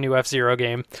got to make a new F-Zero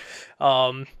game.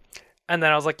 And then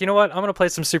I was like, you know what? I'm going to play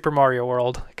some Super Mario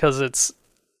World because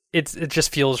it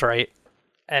just feels right.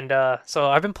 And so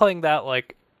I've been playing that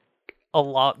like a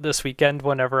lot this weekend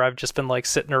whenever I've just been like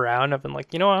sitting around. I've been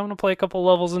like, you know what? I'm going to play a couple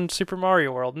levels in Super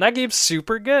Mario World. And that game's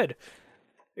super good.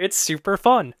 It's super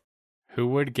fun. Who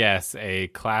would guess a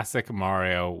classic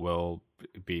Mario will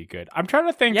be good? I'm trying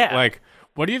to think, like,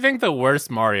 what do you think the worst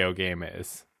Mario game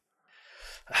is?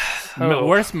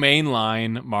 Worst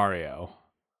mainline Mario.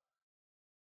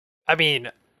 I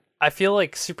mean, I feel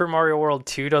like Super Mario World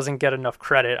 2 doesn't get enough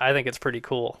credit. I think it's pretty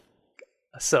cool.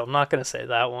 So I'm not going to say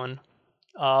that one.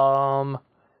 I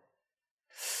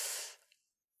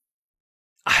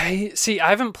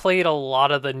haven't played a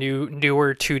lot of the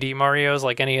newer 2D Marios,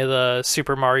 like any of the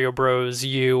Super Mario Bros.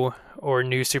 U or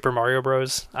New Super Mario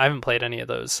Bros. I haven't played any of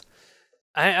those.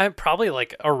 I probably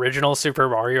like original Super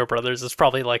Mario Brothers is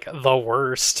probably like the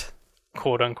worst,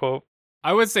 quote unquote.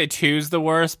 I would say 2's the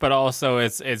worst, but also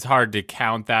it's hard to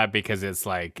count that because it's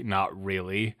like not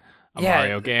really a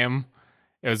Mario game.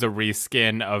 it was a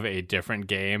reskin of a different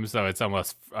game, so it's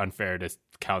almost unfair to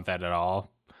count that at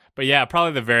all. But yeah,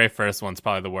 probably the very first one's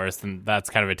probably the worst, and that's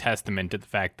kind of a testament to the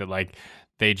fact that like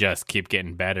they just keep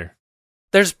getting better.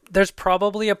 There's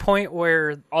probably a point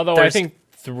where, although I think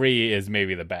 3 is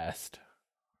maybe the best.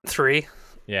 3?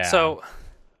 Yeah. So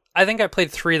I think I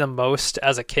played 3 the most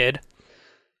as a kid.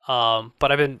 But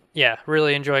I've been,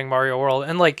 really enjoying Mario World.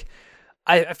 And like,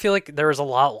 I feel like there was a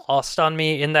lot lost on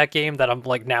me in that game that I'm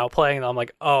like now playing. And I'm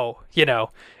like, oh,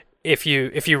 if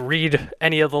you read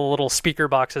any of the little speaker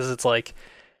boxes, it's like,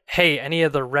 hey, any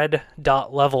of the red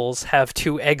dot levels have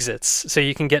 2 exits, so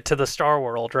you can get to the Star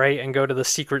World, right? And go to the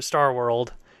secret Star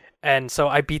World. And so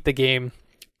I beat the game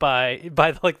by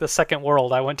like the second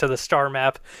world. I went to the star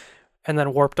map and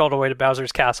then warped all the way to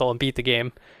Bowser's Castle and beat the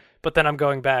game. But then I'm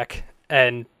going back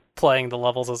and playing the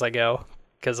levels as I go,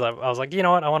 because I was like, you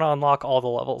know what, I want to unlock all the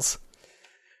levels.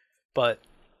 But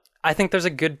I think there's a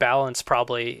good balance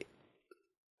probably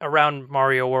around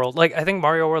Mario World. Like, I think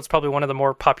Mario World's probably one of the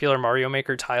more popular Mario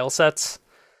Maker tile sets.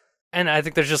 And I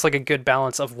think there's just like a good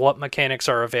balance of what mechanics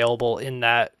are available in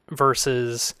that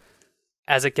versus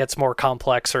as it gets more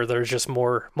complex, or there's just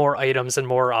more items and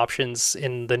more options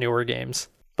in the newer games.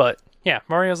 But yeah,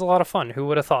 Mario's a lot of fun. Who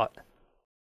would have thought?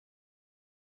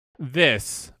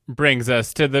 This brings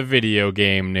us to the video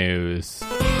game news.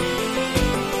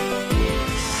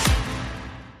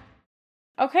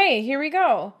 Okay, here we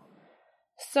go.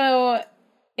 So,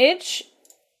 Itch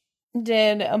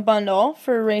did a bundle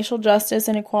for racial justice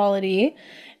and equality,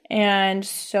 and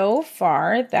so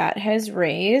far that has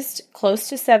raised close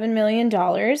to $7 million.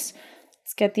 Let's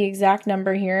get the exact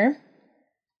number here.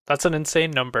 That's an insane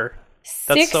number.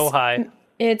 That's so high.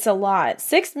 It's a lot.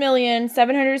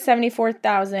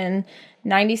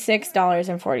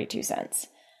 $6,774,096.42.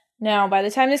 Now, by the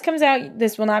time this comes out,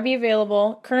 this will not be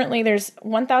available. Currently, there's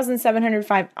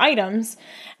 1,705 items,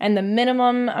 and the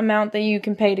minimum amount that you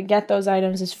can pay to get those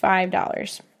items is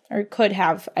 $5. Or could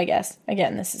have, I guess.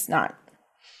 Again, this is not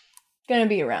going to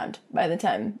be around by the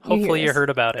time Hopefully you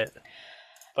heard about it.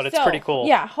 But it's pretty cool.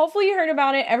 Yeah, hopefully you heard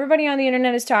about it. Everybody on the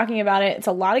internet is talking about it. It's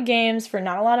a lot of games for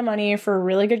not a lot of money for a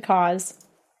really good cause.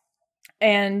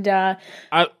 And I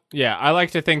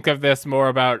like to think of this more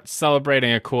about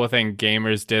celebrating a cool thing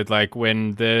gamers did, like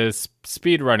when the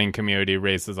speedrunning community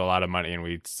raises a lot of money and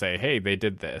we say, hey, they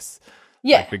did this.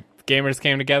 Yeah. Like the gamers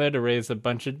came together to raise a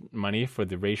bunch of money for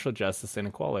the racial justice and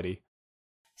equality.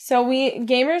 So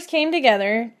gamers came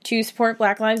together to support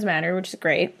Black Lives Matter, which is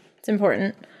great. It's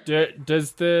important. Do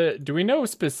we know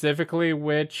specifically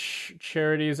which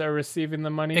charities are receiving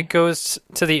the money? It goes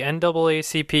to the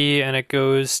NAACP and it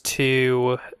goes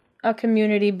to a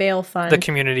community bail fund. The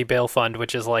community bail fund,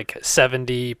 which is like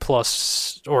 70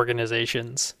 plus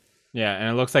organizations. Yeah, and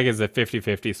it looks like it's a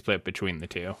 50-50 split between the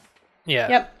two. Yeah.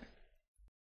 Yep.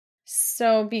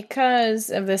 So because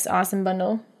of this awesome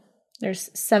bundle, there's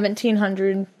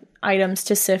 1,700 items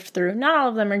to sift through. Not all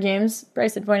of them are games.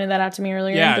 Bryce had pointed that out to me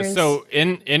earlier. Yeah, so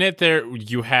in it there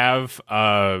you have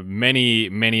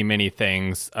many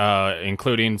things,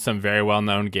 including some very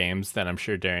well-known games that I'm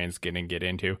sure Darian's going to get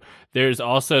into. There's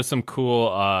also some cool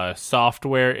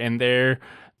software in there.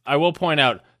 I will point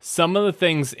out, some of the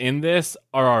things in this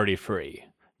are already free.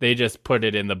 They just put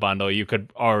it in the bundle. You could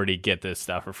already get this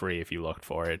stuff for free if you looked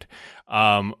for it.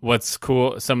 What's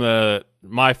cool, some of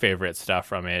my favorite stuff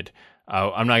from it,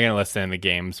 I'm not going to list any of the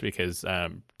games because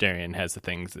Darian has the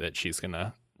things that she's going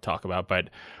to talk about. But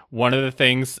one of the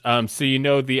things, so you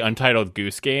know the Untitled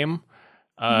Goose Game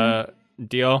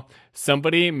deal?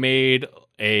 Somebody made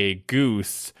a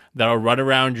goose that'll run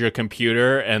around your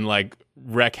computer and like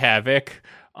wreak havoc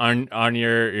on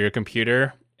your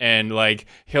computer. And like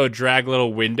he'll drag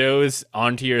little windows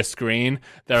onto your screen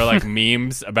that are like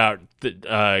memes about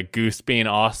the goose being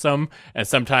awesome, and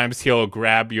sometimes he'll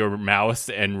grab your mouse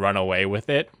and run away with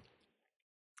it.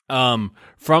 From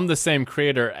the same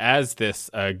creator as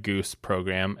this goose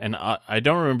program, and I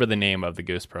don't remember the name of the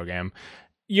goose program.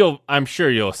 I'm sure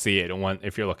you'll see it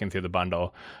if you're looking through the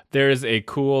bundle. There's a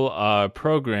cool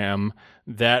program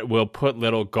that will put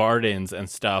little gardens and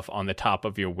stuff on the top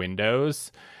of your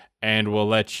windows, and will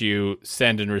let you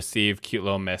send and receive cute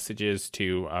little messages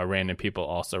to random people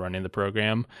also running the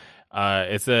program.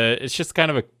 It's just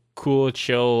kind of a cool,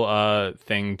 chill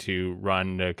thing to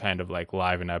run to kind of like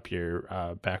liven up your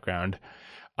background.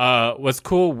 What's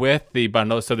cool with the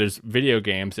bundle, so there's video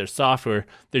games, there's software,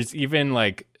 there's even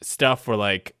like stuff for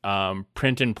like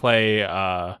print and play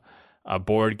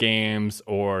board games,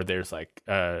 or there's like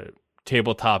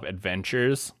tabletop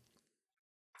adventures.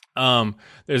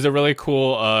 There's a really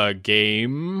cool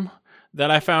game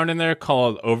that I found in there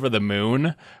called Over the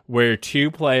Moon, where two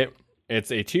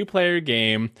It's a 2-player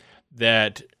game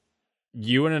that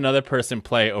you and another person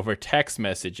play over text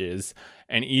messages,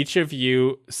 and each of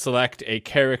you select a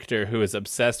character who is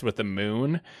obsessed with the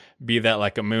moon, be that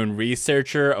like a moon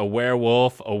researcher, a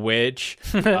werewolf, a witch,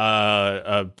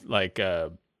 someone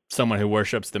who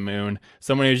worships the moon,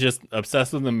 someone who's just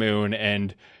obsessed with the moon,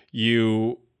 and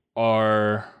you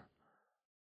are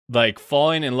like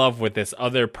falling in love with this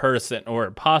other person, or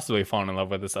possibly falling in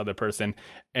love with this other person.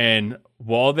 And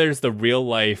while there's the real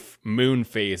life moon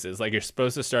phases, like you're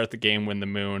supposed to start the game when the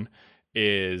moon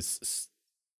is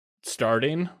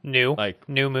starting, New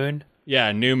moon.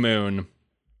 Yeah, new moon.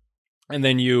 And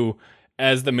then you,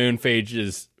 as the moon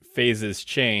phases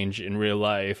change in real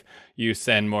life, you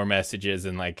send more messages,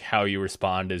 and like how you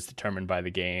respond is determined by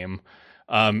the game.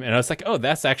 And I was like, oh,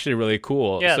 that's actually really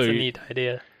cool. Yeah, it's a neat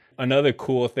idea. Another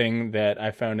cool thing that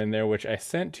I found in there, which I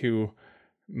sent to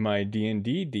my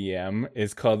D&D DM,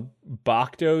 is called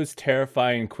Bacto's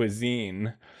Terrifying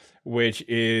Cuisine, which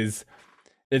is,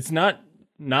 it's not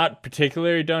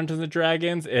particularly Dungeons and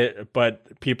Dragons,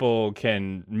 but people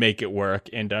can make it work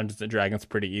in Dungeons and Dragons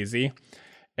pretty easy.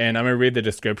 And I'm going to read the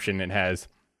description. It has,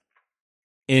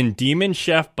 in Demon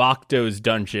Chef Bacto's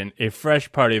dungeon, a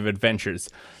fresh party of adventurers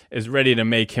is ready to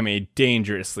make him a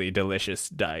dangerously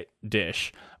delicious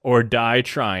dish, or die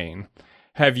trying.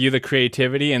 Have you the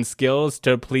creativity and skills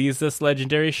to please this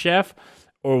legendary chef,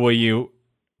 or will you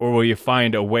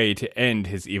find a way to end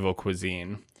his evil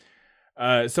cuisine?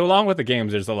 So along with the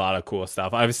games, there's a lot of cool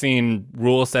stuff. I've seen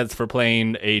rule sets for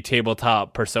playing a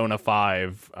tabletop Persona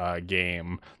 5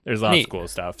 game. There's lots of cool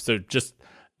stuff. So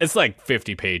it's like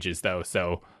 50 pages though,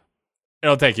 so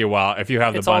it'll take you a while if you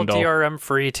have the bundle. It's all DRM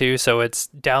free too, so it's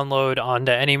download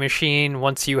onto any machine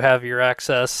once you have your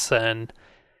access, and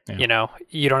you know,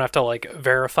 you don't have to like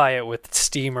verify it with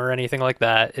Steam or anything like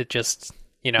that. It just,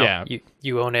 you know,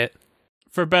 you own it.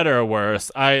 For better or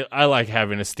worse, I like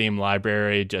having a Steam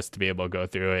library just to be able to go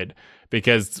through it,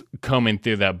 because combing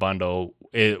through that bundle,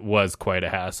 it was quite a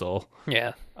hassle.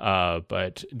 Yeah.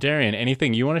 But Darian,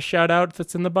 anything you want to shout out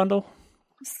that's in the bundle?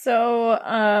 So,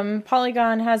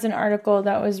 Polygon has an article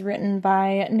that was written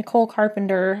by Nicole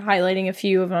Carpenter highlighting a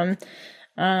few of them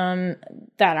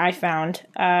that I found.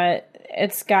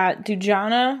 It's got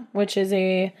Dujana, which is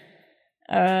a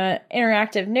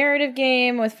interactive narrative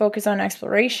game with focus on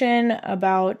exploration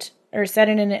set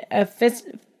in a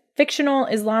fictional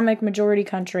Islamic majority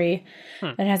country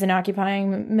that has an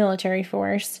occupying military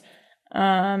force.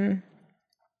 So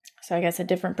I guess a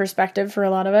different perspective for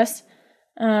a lot of us.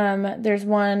 There's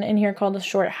one in here called A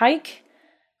Short Hike,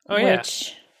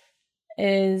 which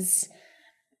looks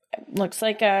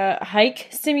like a hike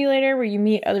simulator where you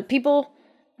meet other people.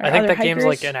 I think that game's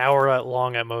like an hour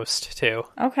long at most, too.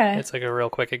 Okay. It's like a real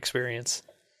quick experience.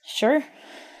 Sure.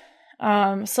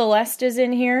 Celeste is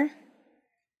in here,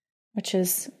 which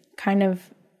is kind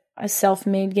of a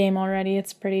self-made game already.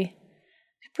 It's pretty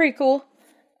cool.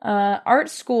 Art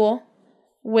School,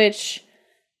 which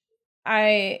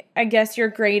I guess you're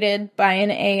graded by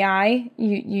an AI.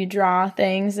 You draw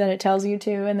things that it tells you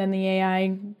to, and then the AI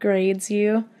grades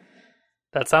you.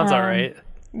 That sounds all right.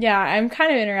 Yeah, I'm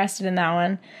kind of interested in that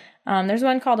one. There's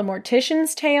one called A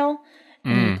Mortician's Tale.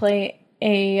 And you play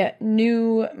a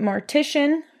new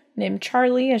mortician named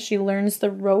Charlie as she learns the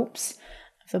ropes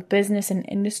of the business and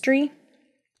industry.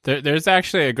 There's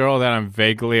actually a girl that I'm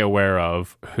vaguely aware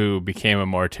of who became a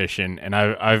mortician, and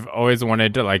I've always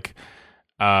wanted to like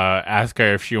ask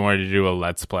her if she wanted to do a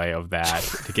let's play of that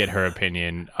to get her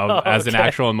opinion as an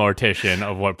actual mortician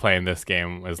of what playing this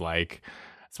game was like.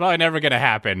 It's probably never going to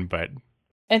happen, but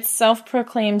it's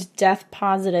self-proclaimed death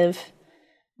positive,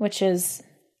 which is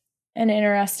an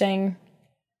interesting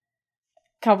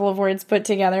couple of words put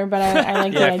together, but I like the idea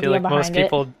behind it. I feel like most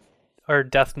people are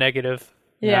death negative.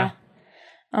 Yeah.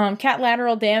 Cat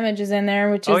Lateral Damage is in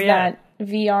there, which is that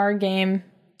VR game.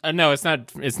 No, it's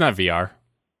not. It's not VR.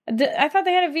 I thought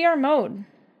they had a VR mode.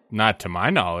 Not to my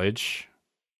knowledge.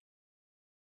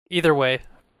 Either way,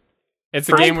 it's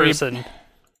a game where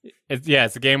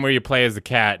it's a game where you play as a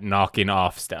cat knocking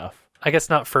off stuff. I guess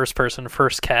not first person,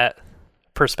 first cat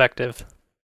perspective.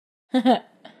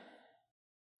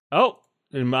 Oh,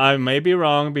 I may be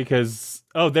wrong because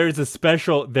there is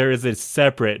a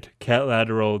separate Cat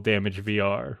Lateral Damage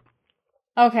VR.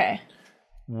 Okay.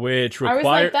 Which I was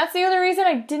like, that's the other reason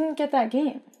I didn't get that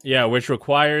game. Yeah, which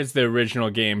requires the original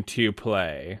game to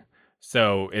play.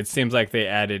 So it seems like they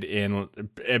added in,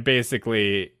 it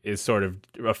basically is sort of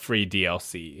a free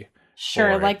DLC.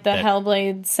 Sure, like the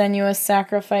Hellblade Senua's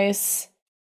Sacrifice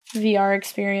VR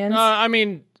experience. I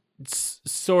mean,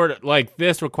 sort of like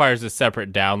this requires a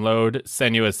separate download.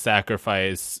 Senua's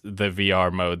Sacrifice, the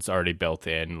VR mode's already built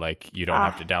in. Like you don't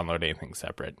have to download anything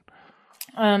separate.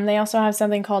 They also have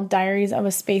something called Diaries of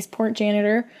a Spaceport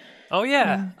Janitor. Oh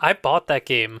yeah, I bought that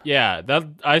game. Yeah, that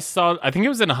I saw. I think it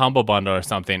was in a Humble Bundle or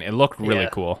something. It looked really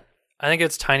cool. I think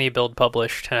it's Tiny Build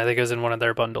published, and I think it was in one of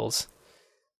their bundles.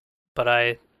 But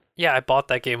I bought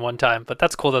that game one time. But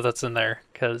that's cool that that's in there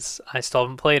because I still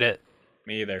haven't played it.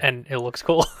 Me either. And it looks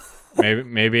cool.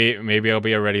 maybe it'll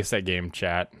be a Ready Set Game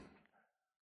chat.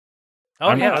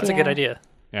 Oh yeah, that's a good idea.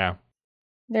 Yeah.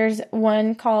 There's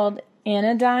one called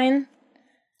Anodyne.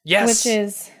 Yes. Which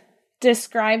is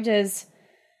described as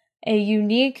a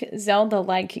unique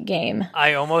Zelda-like game.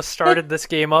 I almost started this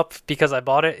game up because I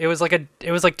bought it. It was like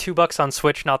 $2 on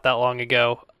Switch not that long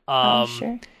ago.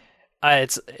 Sure.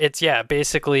 It's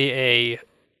basically a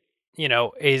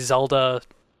Zelda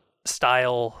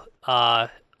style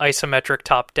isometric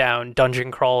top-down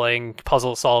dungeon crawling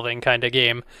puzzle solving kind of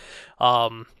game.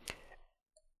 And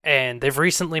they've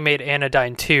recently made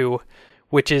Anodyne 2,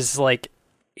 which is like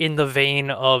in the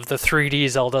vein of the 3D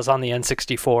Zeldas on the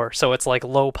N64. So it's like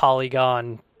low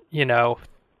polygon,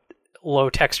 low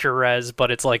texture res,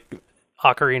 but it's like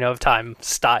Ocarina of Time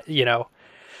style,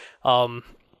 and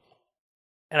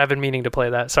I've been meaning to play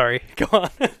that. Sorry. Go on.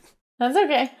 That's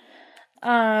okay.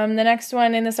 The next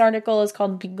one in this article is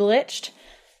called Beglitched.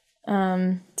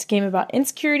 It's a game about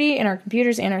insecurity in our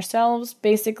computers and ourselves.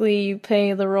 Basically, you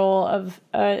play the role of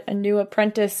a new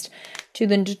apprentice to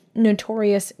the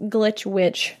notorious Glitch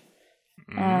Witch.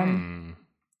 Hashtag.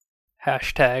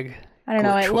 I don't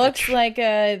know. It Glitch looks Witch. like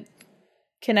a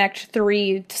Connect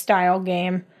 3 style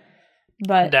game,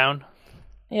 but Down.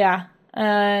 yeah.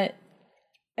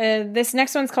 This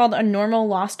next one's called A Normal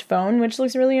Lost Phone, which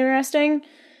looks really interesting.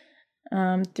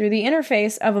 Through the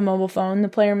interface of a mobile phone, the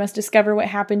player must discover what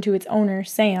happened to its owner,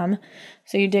 Sam.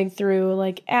 So you dig through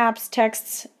like apps,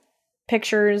 texts,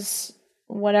 pictures,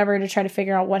 whatever to try to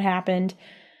figure out what happened.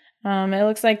 It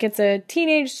looks like it's a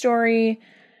teenage story,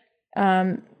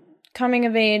 coming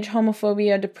of age,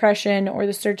 homophobia, depression, or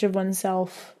the search of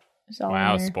oneself.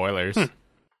 Wow, spoilers.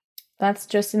 That's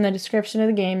just in the description of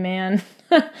the game, man.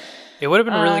 It would have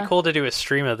been really cool to do a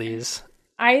stream of these,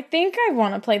 I think I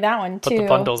want to play that one too. but the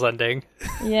bundle's ending.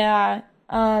 Yeah.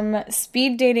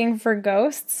 Speed dating for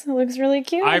ghosts looks really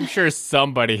cute. I'm sure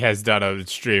somebody has done a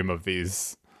stream of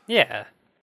these. Yeah.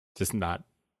 Just not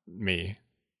me.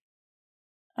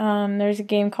 There's a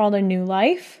game called A New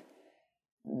Life.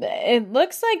 It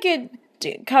looks like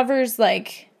it covers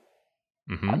like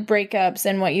breakups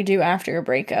and what you do after a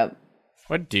breakup.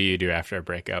 What do you do after a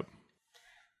breakup?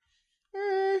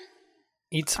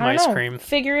 Eat some I ice don't know. cream.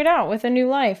 Figure it out with A New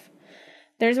Life.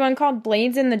 There's one called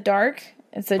Blades in the Dark.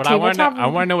 It's a But I want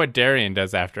tabletop. to know what Darian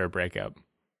does after a breakup.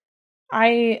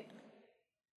 So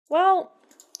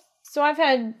I've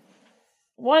had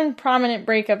one prominent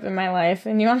breakup in my life,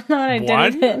 and you want to know what I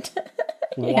One? did with it?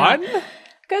 One?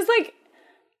 Because like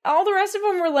all the rest of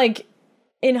them were like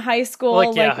in high school,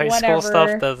 Like, yeah, like high whatever. school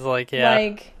stuff that's like, yeah.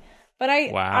 Like, but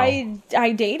Wow.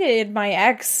 I dated my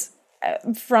ex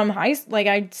from I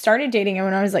started dating him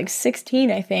when I was like 16,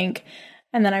 I think.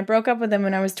 And then I broke up with him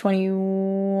when I was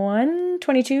 21,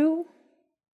 22.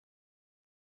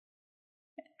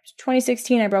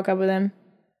 2016, I broke up with him.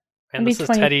 And Maybe this is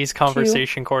 22. Teddy's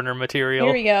conversation corner material.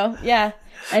 Here we go. Yeah.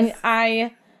 And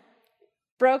I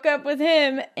broke up with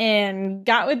him and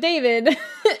got with David.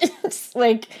 It's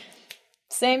like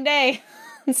same day.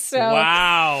 So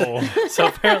Wow. So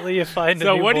apparently you find a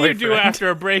So new what do you do boyfriend. after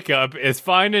a breakup is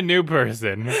find a new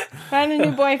person. found a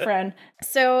new boyfriend.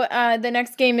 So the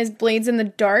next game is Blades in the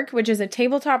Dark, which is a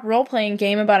tabletop role-playing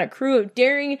game about a crew of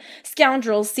daring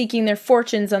scoundrels seeking their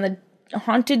fortunes on the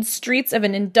haunted streets of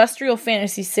an industrial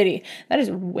fantasy city. That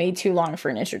is way too long for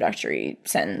an introductory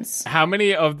sentence. How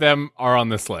many of them are on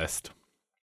this list?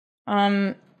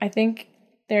 I think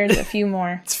there's a few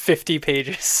more. It's 50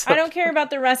 pages. I don't care about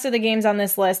the rest of the games on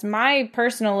this list. My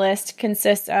personal list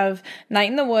consists of Night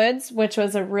in the Woods, which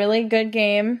was a really good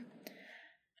game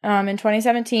in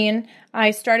 2017.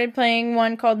 I started playing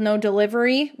one called No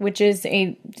Delivery, which is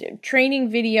a training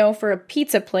video for a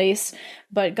pizza place,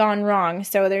 but gone wrong.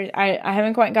 So I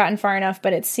haven't quite gotten far enough,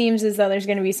 but it seems as though there's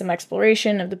going to be some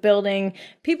exploration of the building.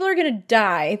 People are going to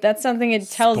die. That's something it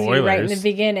tells you right in the Spoilers.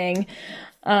 beginning.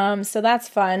 So that's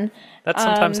fun. That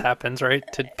sometimes happens, right?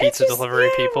 To It's pizza just, delivery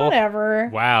yeah, people. Whatever.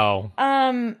 Wow.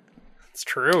 It's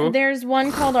true. There's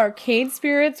one called Arcade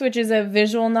Spirits, which is a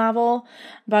visual novel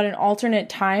about an alternate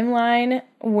timeline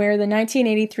where the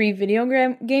 1983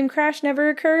 video game crash never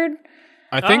occurred.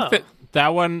 I think that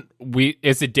one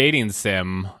is a dating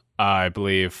sim, I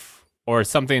believe, or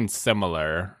something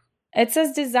similar. It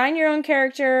says design your own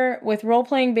character with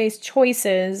role-playing based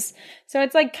choices. So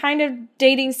it's like kind of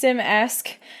dating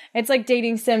sim-esque. It's like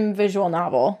dating sim visual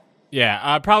novel.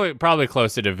 Yeah, probably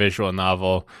closer to visual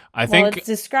novel. I Well, think it's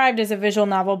described as a visual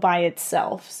novel by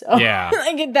itself. So Yeah.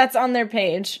 like that's on their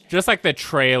page. just like the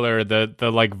trailer,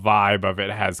 the like vibe of it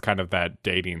has kind of that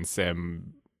dating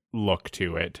sim look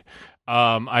to it.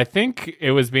 I think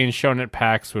it was being shown at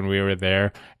PAX when we were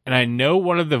there, and I know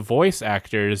one of the voice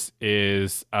actors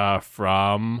is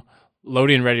from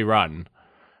Loading Ready Run.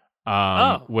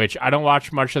 Which I don't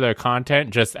watch much of their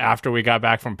content. Just after we got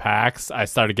back from PAX, I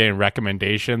started getting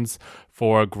recommendations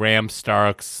for Graham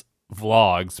Stark's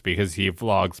vlogs because he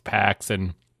vlogs PAX,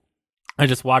 and I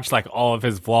just watched like all of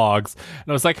his vlogs, and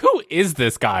I was like, "Who is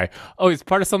this guy? Oh, he's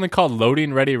part of something called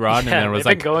Loading Ready Run." Yeah, and then it was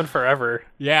they've like, been going forever.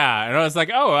 yeah, and I was like,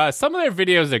 "Oh, some of their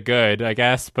videos are good, I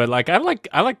guess." But like, I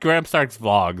like Graham Stark's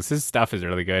vlogs. His stuff is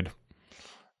really good.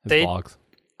 His vlogs.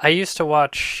 I used to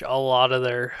watch a lot of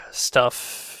their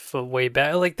stuff way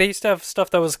back. Like they used to have stuff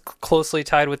that was closely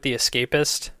tied with the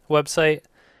Escapist website.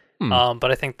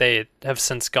 But I think they have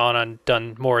since gone and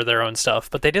done more of their own stuff.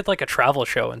 But they did like a travel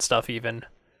show and stuff even.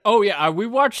 Oh yeah, we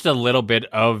watched a little bit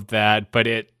of that, but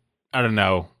I don't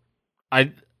know.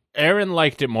 Aaron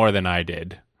liked it more than I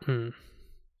did.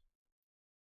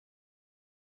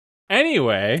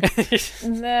 Anyway,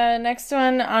 The next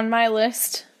one on my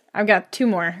list, I've got two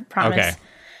more, promise. Okay.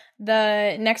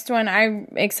 The next one I'm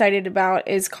excited about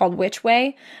is called Witch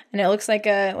Way, and it looks like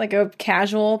a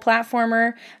casual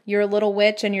platformer. You're a little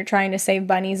witch and you're trying to save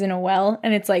bunnies in a well,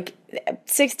 and it's like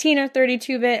 16 or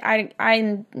 32-bit.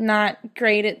 I'm not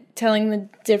great at telling the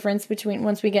difference between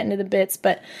once we get into the bits,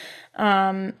 but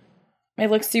it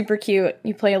looks super cute.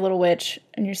 You play a little witch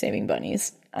and you're saving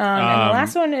bunnies. And the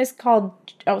last one is called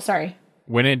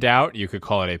when in doubt, you could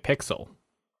call it a pixel.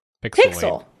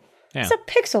 Pixel. Yeah. It's a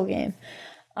pixel game.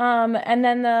 And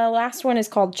then the last one is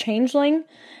called Changeling.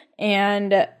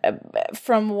 And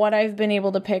from what I've been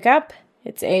able to pick up,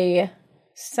 it's a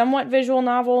somewhat visual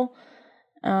novel.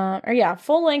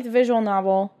 Full-length visual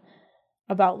novel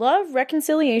about love,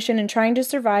 reconciliation, and trying to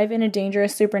survive in a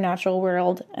dangerous supernatural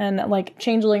world. And like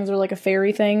changelings are like a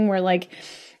fairy thing where like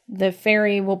the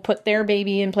fairy will put their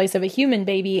baby in place of a human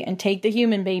baby and take the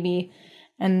human baby,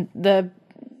 and the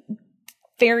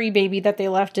fairy baby that they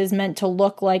left is meant to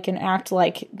look like and act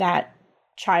like that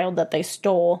child that they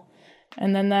stole.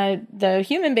 And then the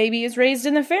human baby is raised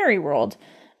in the fairy world.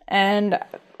 And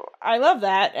I love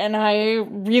that, and I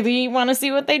really want to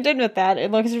see what they did with that.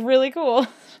 It looks really cool.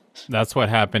 That's what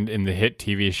happened in the hit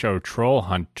TV show Troll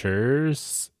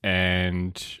Hunters,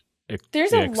 and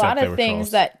there's a lot of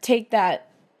things that take that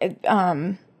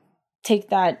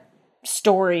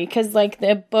story, because like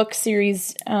the book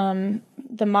series,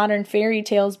 The Modern Fairy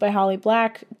Tales by Holly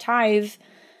Black, Tithe,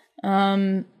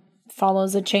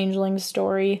 follows a changeling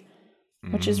story,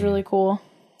 which is really cool.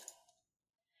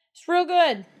 It's real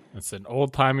good. It's an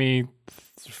old-timey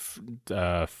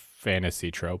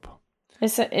fantasy trope.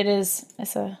 It's a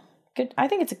good. I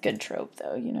think it's a good trope,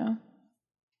 though. You know.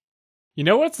 You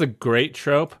know what's a great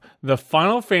trope? The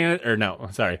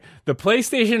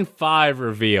PlayStation 5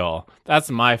 reveal.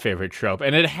 That's my favorite trope,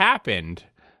 and it happened.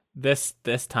 This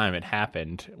time it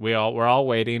happened. We're all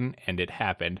waiting, and it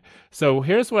happened. So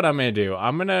here's what I'm gonna do.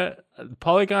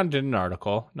 Polygon did an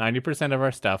article. 90% of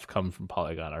our stuff comes from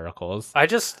Polygon articles. I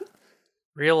just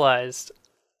realized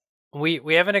we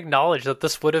haven't acknowledged that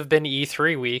this would have been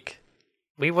E3 week.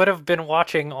 We would have been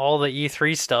watching all the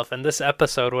E3 stuff, and this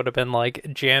episode would have been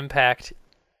like jam-packed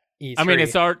E3. I mean,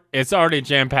 it's already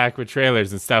jam-packed with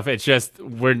trailers and stuff. It's just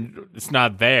it's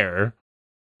not there.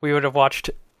 We would have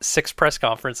watched 6 press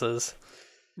conferences.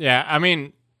 Yeah, I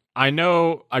mean, I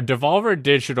know Devolver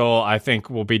Digital, I think,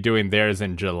 will be doing theirs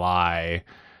in July.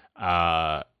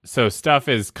 So stuff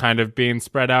is kind of being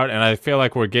spread out, and I feel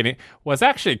like we're getting... What's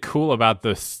actually cool about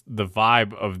the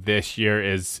vibe of this year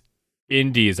is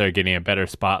indies are getting a better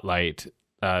spotlight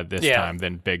this time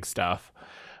than big stuff.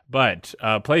 But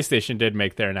PlayStation did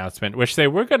make their announcement, which they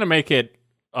were going to make it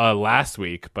last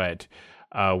week, but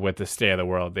with the state of the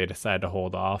world, they decided to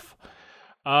hold off.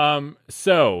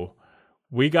 So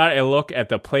we got a look at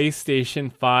the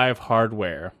PlayStation 5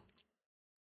 hardware.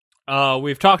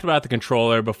 We've talked about the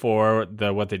controller before,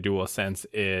 what the DualSense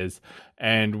is,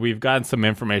 and we've gotten some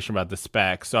information about the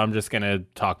specs, so I'm just going to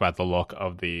talk about the look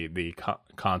of the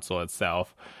console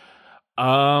itself.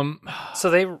 So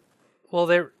they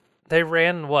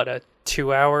ran, what, a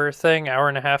 2-hour thing, hour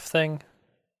and a half thing?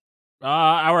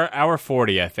 Hour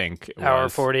 40, I think. Hour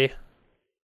 40.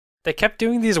 They kept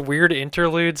doing these weird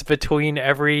interludes between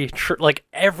every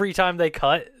time they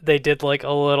cut, they did like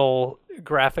a little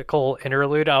graphical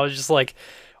interlude. I was just like,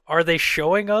 are they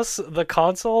showing us the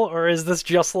console, or is this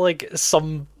just like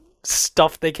some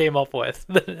stuff they came up with?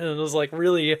 And it was like,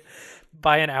 really,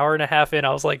 by an hour and a half in,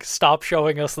 I was like, stop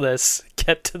showing us this,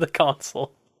 get to the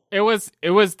console. It was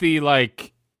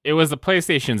the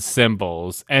PlayStation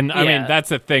symbols, and I mean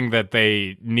that's a thing that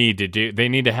they need to do. They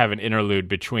need to have an interlude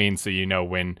between, so you know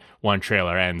when one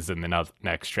trailer ends and the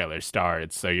next trailer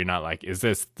starts. So you're not like, is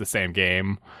this the same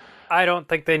game? I don't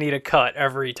think they need a cut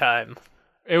every time.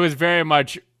 It was very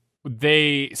much,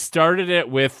 they started it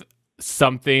with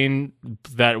something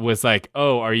that was like,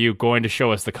 oh, are you going to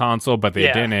show us the console? But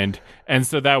they didn't, and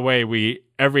so that way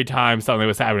every time something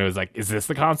was happening, it was like, is this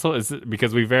the console? Is it?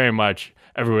 Because we very much,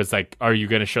 everyone's like, are you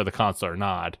going to show the console or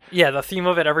not? Yeah, the theme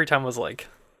of it every time was like,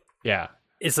 yeah,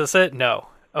 is this it? No.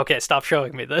 Okay, stop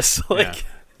showing me this. Like, yeah.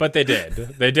 But they did.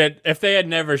 They did. If they had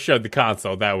never showed the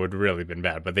console, that would really been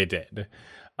bad. But they did.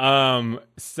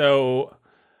 So,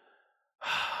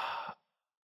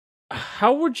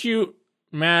 how would you,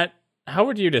 Matt? How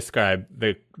would you describe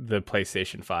the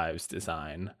PlayStation 5's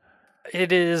design?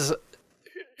 it is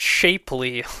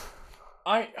shapely.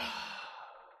 A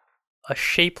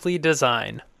shapely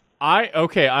design. I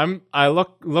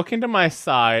look into my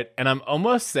side, and I'm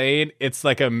almost saying it's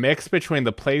like a mix between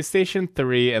the PlayStation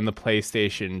 3 and the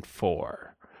PlayStation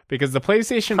 4. Because the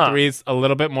PlayStation 3 is a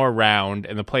little bit more round,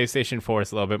 and the PlayStation 4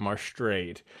 is a little bit more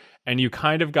straight. And you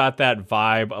kind of got that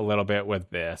vibe a little bit with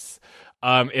this.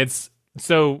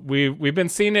 We've been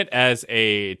seeing it as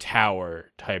a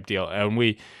tower type deal,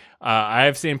 and I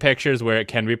have seen pictures where it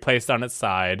can be placed on its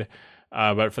side.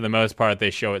 But for the most part, they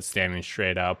show it standing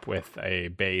straight up with a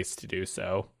base to do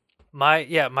so.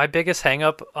 My biggest hang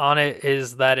up on it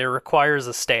is that it requires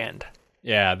a stand.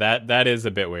 Yeah, that is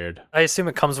a bit weird. I assume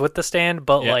it comes with the stand,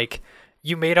 but like,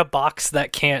 you made a box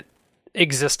that can't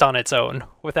exist on its own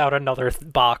without another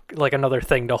box, like another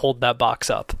thing to hold that box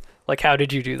up. Like, how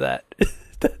did you do that?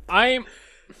 I'm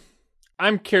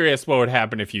curious what would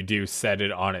happen if you do set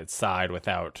it on its side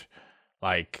without,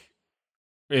 like,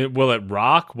 will it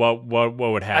rock? What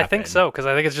would happen? I think so, because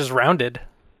I think it's just rounded.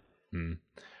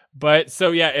 But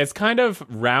so yeah, it's kind of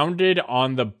rounded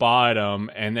on the bottom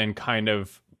and then kind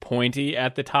of pointy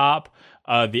at the top.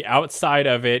 The outside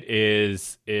of it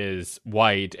is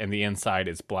white and the inside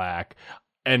is black.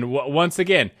 And once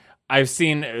again, I've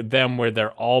seen them where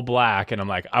they're all black, and I'm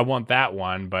like, I want that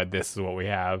one, but this is what we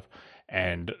have.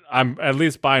 And I'm at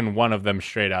least buying one of them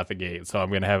straight out the gate, so I'm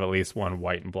going to have at least one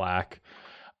white and black.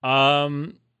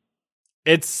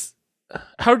 It's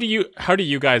how do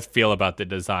you guys feel about the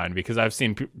design? Because I've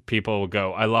seen people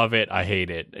go, I love it, I hate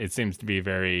it. It seems to be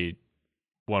very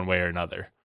one way or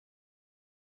another.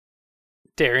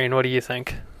 Darian, what do you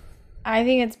think? I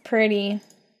think it's pretty.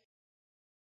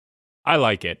 I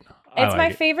like it. It's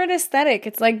my favorite aesthetic.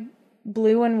 It's like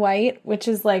blue and white, which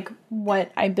is like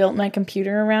what I built my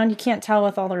computer around. You can't tell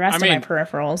with all the rest of my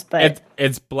peripherals, but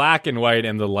it's black and white,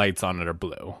 and the lights on it are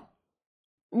blue.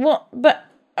 Well, but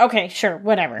okay, sure,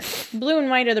 whatever. Blue and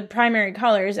white are the primary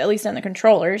colors, at least on the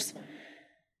controllers.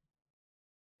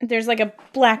 There's like a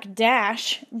black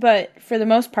dash, but for the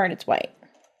most part, it's white.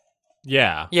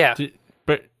 Yeah.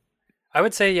 But I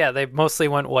would say, they mostly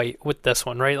went white with this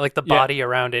one, right? Like the body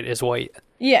around it is white.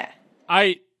 Yeah.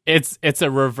 It's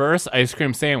a reverse ice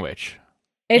cream sandwich.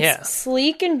 It's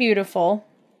sleek and beautiful.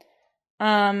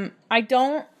 I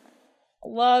don't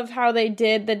love how they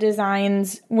did the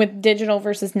designs with digital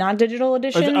versus not digital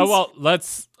editions.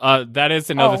 That is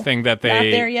another thing that they not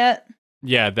there yet.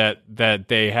 Yeah, that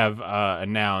they have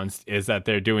announced is that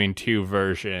they're doing two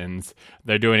versions.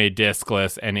 They're doing a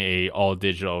discless and a all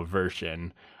digital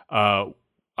version. I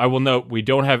will note we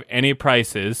don't have any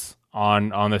prices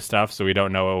on this stuff, so we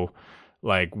don't know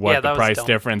like what the price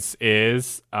difference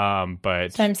is. But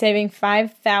so I'm saving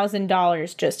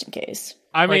 $5,000 just in case.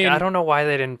 I mean, I don't know why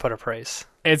they didn't put a price.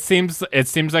 It seems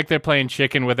like they're playing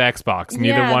chicken with Xbox.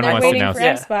 Neither one wants to announce it.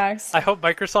 Xbox. I hope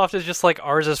Microsoft is just like,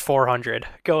 ours is $400.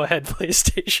 Go ahead,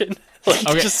 PlayStation. Like,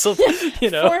 okay. Just so,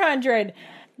 $400.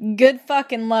 Good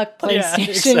fucking luck, PlayStation. Yeah,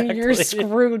 exactly. You're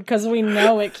screwed because we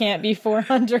know it can't be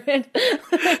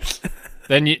 $400.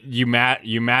 Then you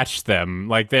match them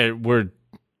like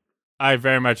I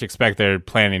very much expect they're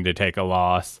planning to take a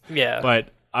loss. Yeah,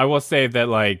 but I will say that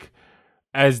like,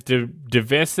 as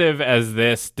divisive as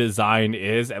this design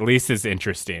is, at least it's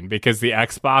interesting because the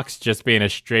Xbox just being a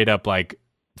straight up like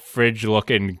fridge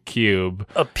looking cube,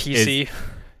 a PC.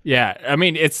 I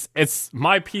mean it's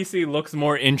my PC looks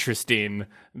more interesting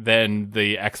than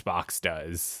the Xbox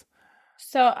does.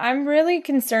 So I'm really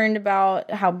concerned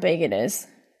about how big it is.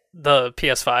 The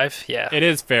PS5, it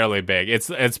is fairly big. It's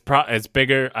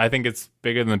bigger. I think it's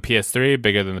bigger than the PS3,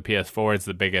 bigger than the PS4. It's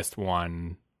the biggest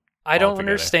one I don't altogether.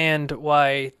 understand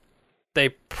why they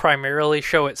primarily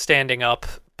show it standing up,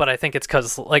 but I think it's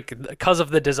because of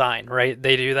the design, right?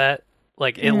 They do that.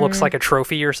 Like, it looks like a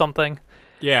trophy or something.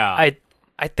 Yeah.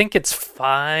 I think it's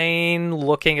fine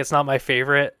looking. It's not my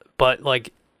favorite, but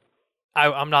like,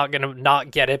 I'm not gonna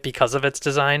not get it because of its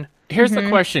design. Here's the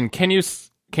question: Can you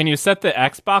set the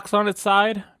Xbox on its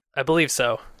side? I believe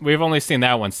so. We've only seen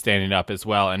that one standing up as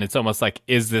well, and it's almost like,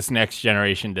 is this next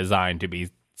generation designed to be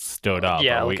stood up?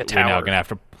 Yeah, are like a we now tower. gonna have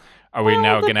to? Are we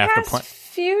now gonna have to past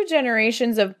few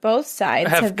generations of both sides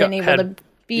have been able to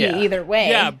be yeah. either way.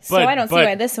 Yeah, so I don't see but-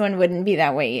 why this one wouldn't be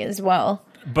that way as well.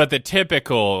 But the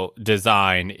typical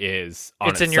design is on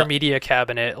It's in your si- media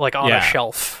cabinet, like on Yeah. a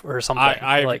shelf or something.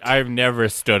 I've never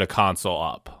stood a console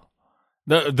up.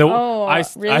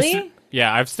 Really?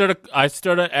 I stood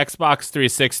an Xbox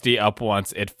 360 up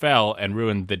once. It fell and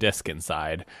ruined the disc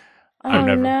inside. Oh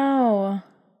no.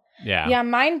 Yeah. Yeah,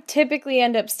 mine typically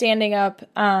end up standing up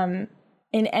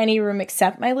in any room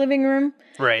except my living room.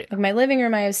 right, Like my living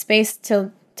room, I have space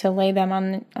to lay them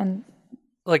on.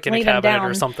 like in lay a them cabinet or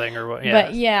down. something, or what?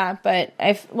 Yeah, But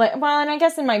I've and I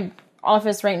guess in my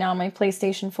office right now, my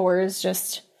PlayStation 4 is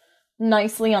just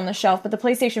nicely on the shelf, but the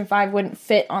PlayStation 5 wouldn't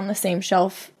fit on the same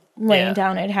shelf laying Yeah.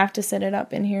 down. I'd have to sit it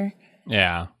up in here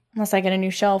Yeah. unless I get a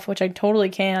new shelf, which I totally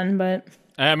can. But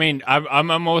I mean, I'm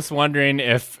almost wondering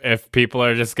if people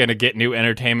are just going to get new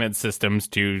entertainment systems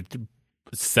to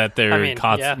set their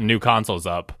new consoles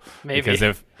up. Maybe. Because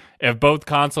if both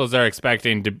consoles are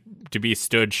expecting to be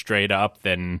stood straight up,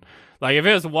 then like if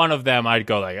it was one of them, I'd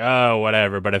go like, oh,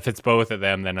 whatever. But if it's both of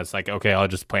them, then it's like, okay, I'll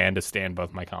just plan to stand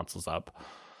both my consoles up.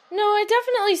 no, it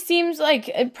definitely seems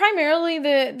like primarily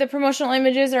the promotional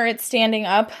images are it standing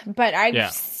up, but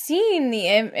I've seen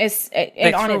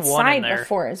it on threw its one in side there.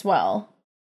 before as well.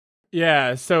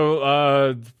 Yeah,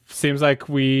 so seems like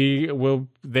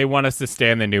they want us to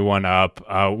stand the new one up.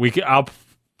 I'll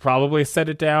probably set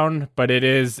it down, but it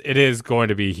is going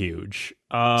to be huge.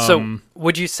 So,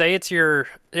 would you say it's your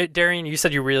Darian? You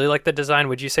said you really like the design.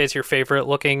 Would you say it's your favorite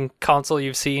looking console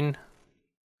you've seen?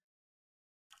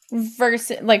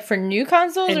 Versus like for new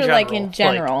consoles or like in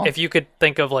general? Like, if you could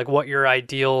think of like what your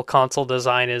ideal console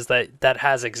design is that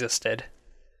has existed.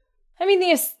 I mean,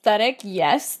 the aesthetic,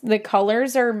 yes. The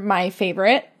colors are my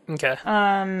favorite. Okay.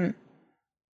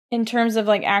 In terms of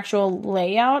like actual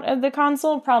layout of the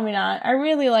console, probably not. I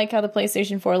really like how the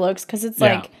PlayStation 4 looks because it's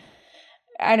like,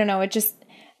 I don't know, it just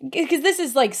because this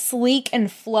is like sleek and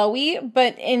flowy,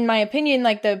 but in my opinion,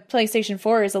 like the PlayStation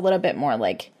 4 is a little bit more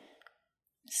like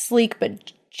sleek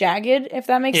but jagged, if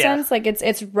that makes sense. Like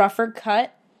it's rougher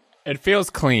cut. It feels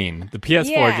clean. The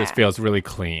PS4 just feels really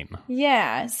clean.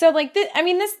 Yeah. So like this,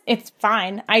 it's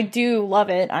fine. I do love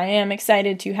it. I am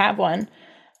excited to have one.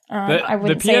 I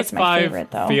wouldn't say it's my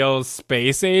favorite though. Feels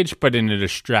space age, but in a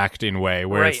distracting way,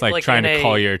 where it's like trying to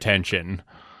call your attention.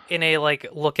 In a like,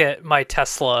 look at my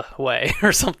Tesla way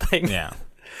or something. Yeah.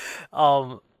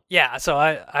 Yeah, so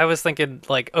I was thinking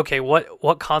like, okay,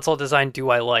 what console design do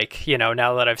I like,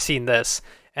 now that I've seen this?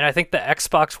 And I think the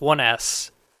Xbox One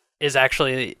S is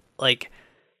actually like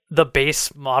the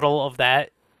base model of that.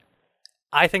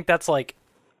 I think that's like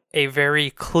a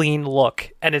very clean look,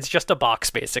 and it's just a box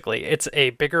basically. It's a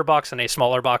bigger box and a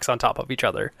smaller box on top of each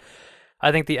other.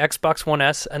 I think the Xbox One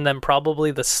S and then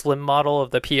probably the slim model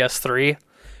of the PS3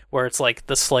 where it's like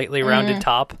the slightly rounded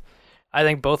top. I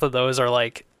think both of those are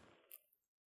like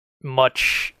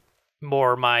much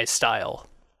more my style,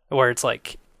 where it's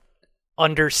like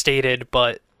understated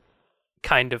but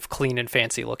kind of clean and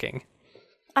fancy looking.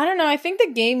 I don't know. I think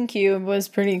the GameCube was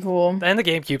pretty cool. And the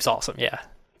GameCube's awesome. Yeah,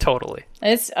 totally.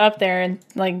 It's up there in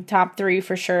like top 3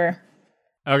 for sure.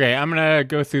 Okay, I'm gonna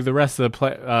go through the rest of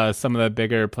the some of the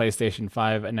bigger PlayStation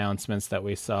 5 announcements that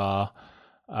we saw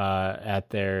at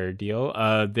their deal.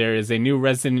 There is a new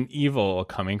Resident Evil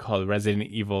coming called Resident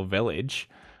Evil Village,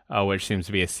 which seems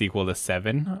to be a sequel to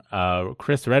 7.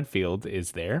 Chris Redfield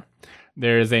is there.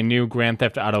 There is a new Grand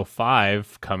Theft Auto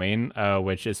 5 coming,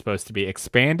 which is supposed to be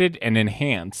expanded and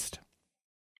enhanced.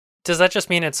 Does that just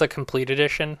mean it's a complete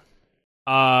edition?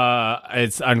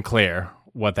 It's unclear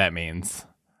what that means.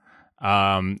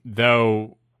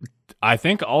 Though I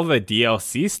think all the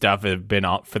DLC stuff have been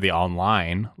for the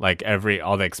online, like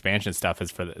all the expansion stuff is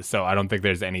for this. So I don't think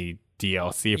there's any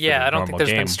DLC for the I don't normal think there's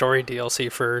game. been story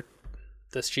DLC for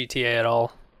this GTA at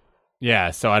all.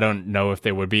 Yeah, so I don't know if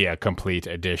there would be a complete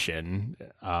edition.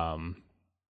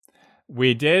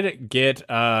 We did get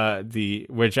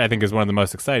which I think is one of the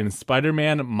most exciting,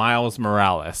 Spider-Man Miles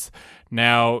Morales.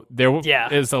 Now, there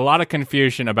is a lot of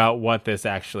confusion about what this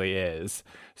actually is.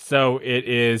 So it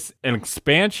is an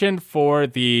expansion for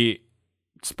the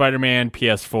Spider-Man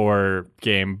PS4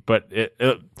 game, but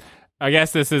I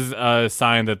guess this is a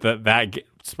sign that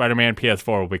Spider-Man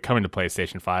PS4 will be coming to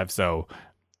PlayStation 5. So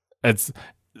it's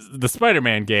the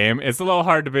Spider-Man game. It's a little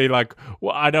hard to be like,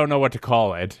 well, I don't know what to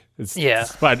call it. It's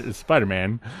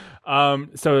Spider-Man.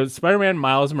 So Spider-Man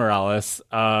Miles Morales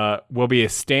will be a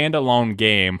standalone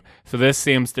game. So this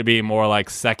seems to be more like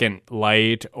Second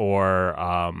Light or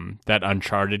that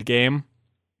Uncharted game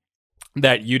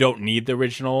that you don't need the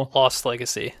original. Lost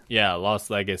Legacy. Yeah, Lost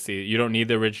Legacy. You don't need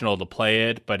the original to play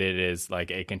it, but it is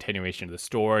like a continuation of the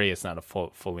story. It's not a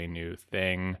fully new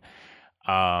thing.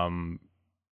 And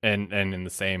in the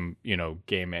same,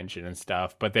 game engine and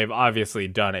stuff. But they've obviously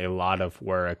done a lot of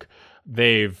work.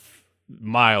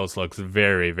 Miles looks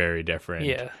very, very different.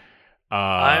 Yeah.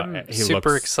 I'm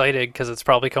super excited because it's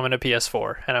probably coming to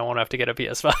PS4 and I won't have to get a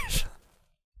PS5.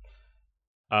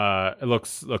 It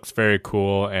looks very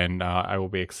cool, and I will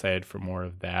be excited for more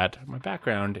of that. My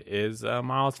background is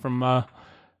Miles from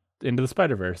Into the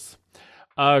Spider-Verse.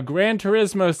 Gran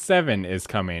Turismo 7 is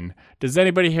coming. Does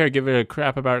anybody here give a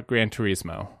crap about Gran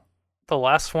Turismo? The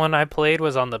last one I played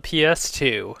was on the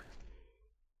PS2.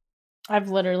 I've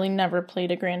literally never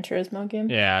played a Gran Turismo game.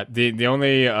 Yeah, the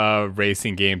only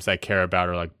racing games I care about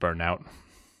are like Burnout.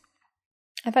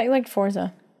 I thought you liked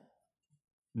Forza.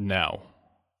 No.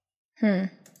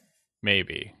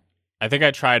 Maybe. I think I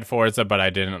tried Forza, but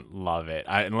I didn't love it.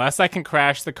 Unless I can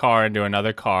crash the car into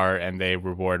another car and they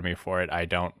reward me for it, I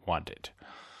don't want it.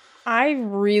 I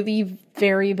really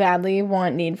very badly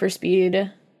want Need for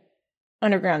Speed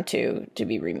Underground 2 to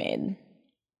be remade.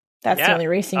 That's the only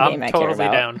racing game I care about.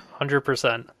 I'm totally down.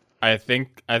 100%. I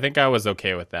think I was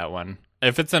okay with that one.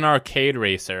 If it's an arcade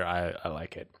racer, I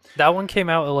like it. That one came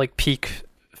out at like peak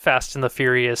Fast and the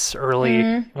Furious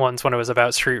early ones when it was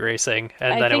about street racing,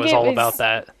 and then it was all about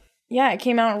that. Yeah, it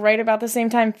came out right about the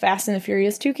same time Fast and the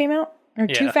Furious 2 came out. Or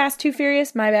Too Fast, Too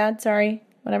Furious. My bad. Sorry.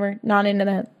 Whatever. Not into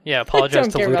that. Yeah, apologize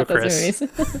to Ludacris.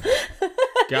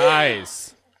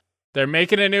 Guys, they're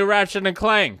making a new Ratchet and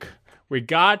Clank. We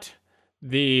got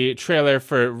the trailer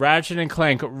for Ratchet and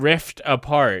Clank Rift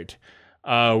Apart,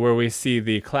 where we see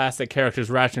the classic characters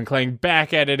Ratchet and Clank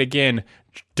back at it again,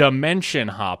 dimension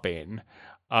hopping.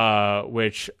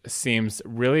 Which seems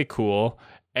really cool.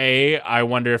 I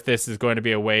wonder if this is going to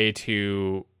be a way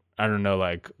to, I don't know,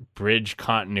 like bridge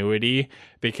continuity,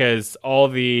 because all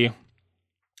the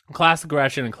classic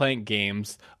Ratchet and Clank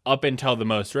games up until the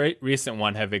most recent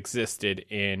one have existed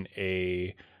in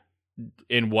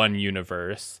one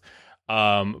universe.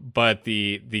 But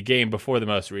the game before the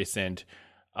most recent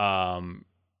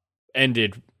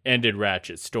ended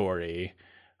Ratchet's story.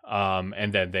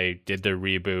 And then they did the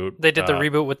reboot. They did the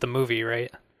reboot with the movie,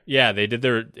 right? Yeah, they did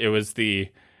it was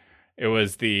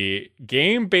the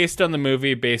game based on the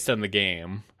movie based on the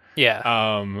game.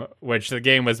 Yeah. Which the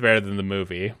game was better than the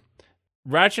movie.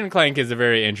 Ratchet and Clank is a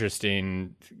very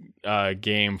interesting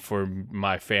game for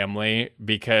my family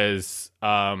because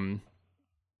Ratchet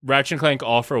and Clank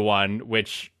All for One,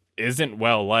 which isn't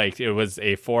well liked. It was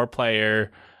a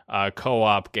 4-player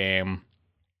co-op game.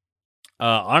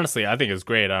 Honestly, I think it's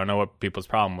great. I don't know what people's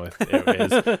problem with it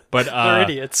is, but they're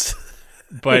idiots.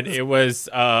 But it was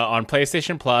on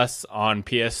PlayStation Plus on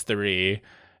PS3,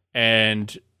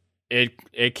 and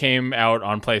it came out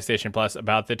on PlayStation Plus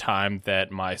about the time that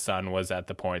my son was at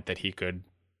the point that he could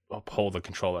hold the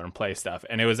controller and play stuff.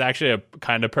 And it was actually a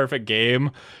kind of perfect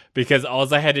game because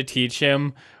all I had to teach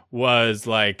him was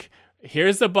like,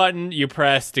 here's the button you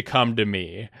press to come to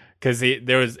me. Because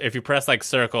if you press like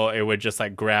circle, it would just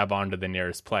like grab onto the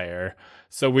nearest player.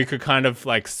 So we could kind of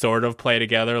like sort of play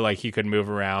together. Like he could move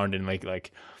around and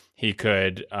like he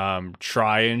could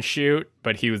try and shoot,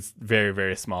 but he was very,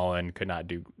 very small and could not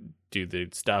do the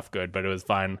stuff good. But it was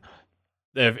fine.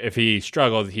 If he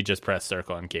struggled, he just pressed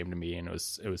circle and came to me, and it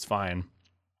was fine.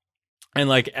 And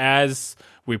like as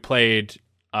we played,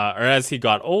 or as he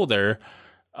got older,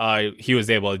 he was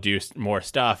able to do more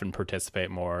stuff and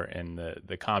participate more in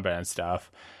the combat and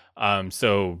stuff.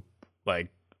 So like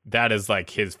that is like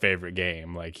his favorite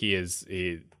game. Like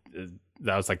that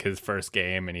was like his first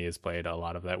game, and he has played a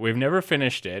lot of that. We've never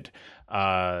finished it.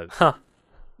 Yeah,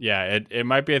 it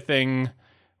might be a thing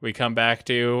we come back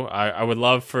to. I would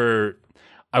love for.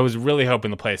 I was really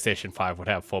hoping the PlayStation 5 would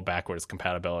have full backwards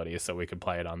compatibility so we could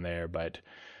play it on there, but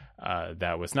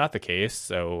that was not the case.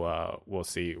 So we'll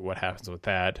see what happens with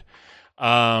that.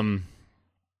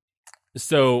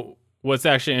 So what's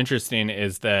actually interesting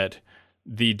is that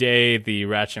the day the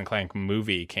Ratchet and Clank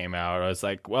movie came out, I was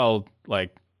like, well,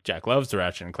 like Jack loves the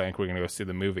Ratchet and Clank. We're going to go see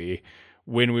the movie.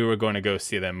 When we were going to go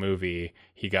see that movie,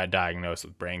 he got diagnosed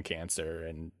with brain cancer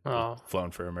and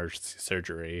flown for emergency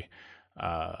surgery.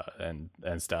 and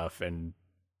stuff, and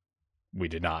we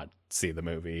did not see the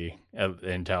movie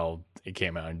until it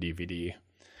came out on DVD.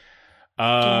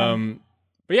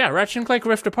 But yeah, Ratchet and Clank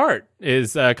Rift Apart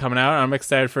is coming out. I'm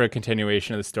excited for a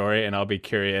continuation of the story, and I'll be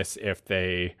curious if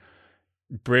they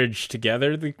bridge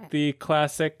together the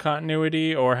classic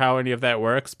continuity or how any of that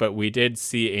works. But we did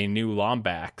see a new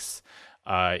Lombax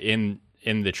in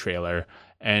the trailer,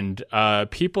 and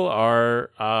people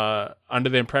are under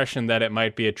the impression that it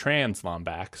might be a trans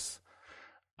Lombax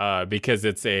because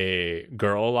it's a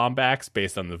girl Lombax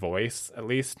based on the voice, at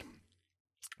least,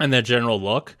 and the general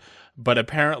look. But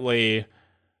apparently,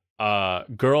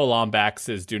 girl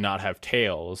Lombaxes do not have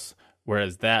tails,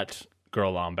 whereas that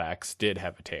girl Lombax did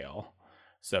have a tail.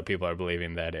 So people are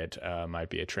believing that it might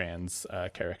be a trans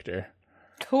character.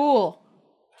 Cool.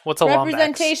 What's a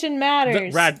Representation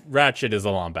matters. Ratchet is a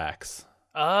Lombax.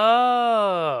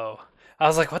 Oh. I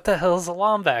was like, what the hell is a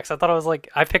Lombax? I thought it was like,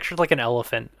 I pictured like an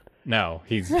elephant. No,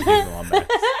 he's a Lombax.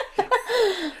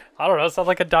 I don't know. It sounds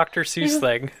like a Dr. Seuss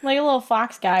thing. Like a little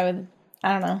fox guy with,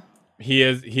 I don't know. He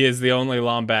is the only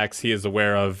Lombax he is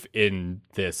aware of in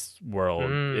this world.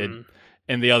 In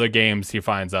the other games, he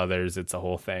finds others. It's a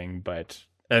whole thing. But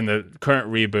in the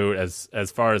current reboot,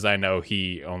 as far as I know,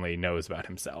 he only knows about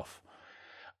himself.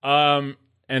 And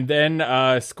then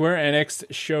Square Enix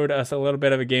showed us a little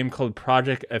bit of a game called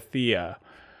Project Athia.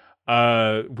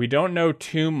 We don't know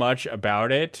too much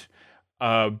about it,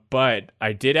 but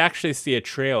I did actually see a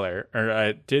trailer, or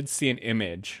I did see an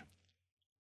image.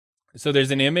 So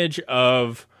there's an image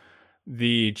of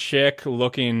the chick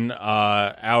looking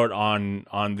out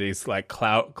on this like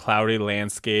cloudy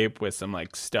landscape with some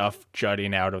like stuff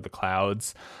jutting out of the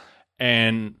clouds,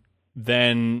 and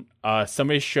then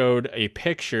somebody showed a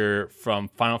picture from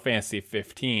Final Fantasy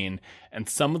 15, and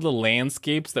some of the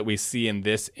landscapes that we see in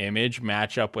this image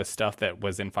match up with stuff that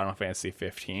was in Final Fantasy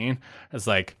 15. It's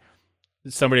like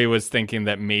somebody was thinking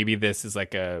that maybe this is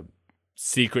like a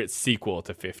secret sequel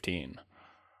to 15.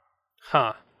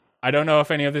 Huh. I don't know if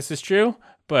any of this is true,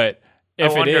 but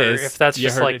if it is, if that's you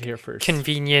just heard like it here first.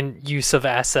 Convenient use of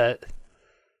asset.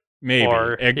 Maybe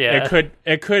or,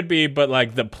 it could be, but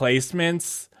like the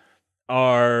placements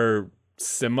are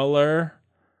similar.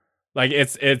 Like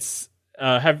it's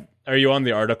are you on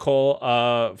the article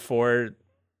for?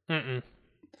 Mm-mm.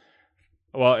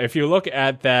 Well, if you look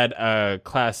at that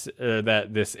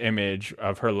this image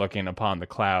of her looking upon the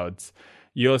clouds,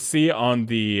 you'll see on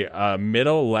the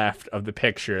middle left of the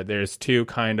picture, there's two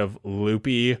kind of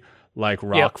loopy like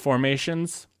rock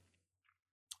formations.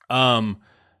 In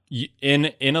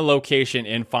a location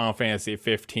in Final Fantasy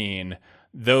 15,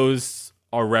 those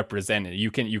are represented. You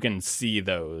can see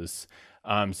those.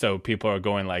 So people are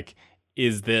going like,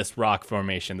 is this rock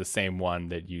formation the same one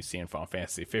that you see in Final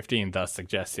Fantasy 15, thus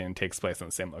suggesting it takes place in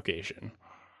the same location?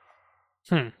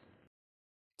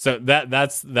 So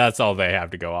that's all they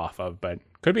have to go off of, but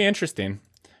could be interesting.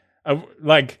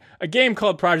 Like a game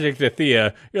called Project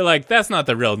Athia, you're like, that's not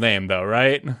the real name though,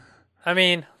 right? I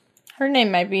mean, her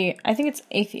name might be, I think it's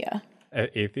Athia.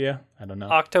 Athia? I don't know.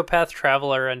 Octopath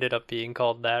Traveler ended up being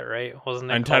called that, right?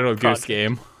 Wasn't it? Untitled Goose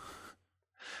Game.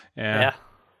 Yeah.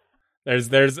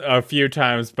 There's a few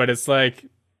times, but it's like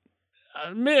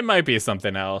it might be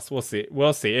something else. We'll see.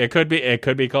 It could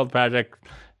be called Project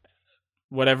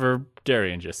whatever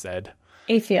Darian just said.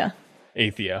 Athia.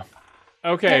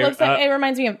 Okay. It looks like it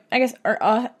reminds me of, I guess, or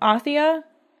Athia.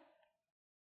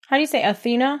 How do you say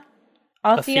Athena?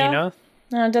 Athena?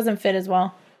 No, it doesn't fit as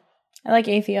well. I like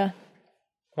Athia.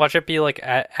 Watch it be like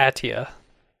Atia,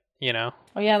 you know?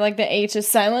 Oh yeah, like the H is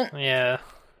silent. Yeah.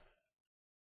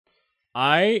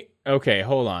 Okay,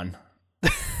 hold on.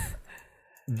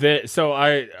 So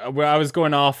I was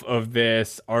going off of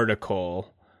this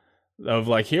article of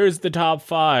like, here's the top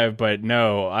 5, but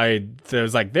no,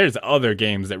 there's other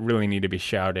games that really need to be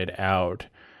shouted out.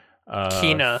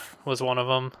 Kena was one of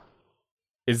them.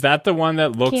 Is that the one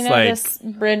that looks Kena, like this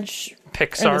bridge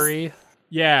Pixar-y?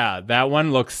 Yeah, that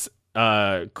one looks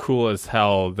cool as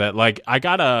hell. That like I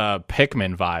got a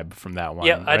Pikmin vibe from that one.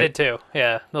 Yeah, right? I did too.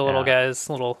 Yeah, the little guys,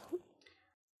 little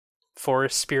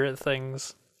forest spirit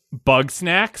things. Bug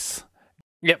Snacks?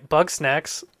 Yep, Bug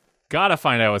Snacks. Gotta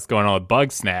find out what's going on with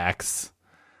Bug Snacks.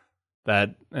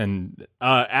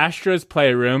 Astra's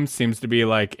Playroom seems to be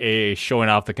like a showing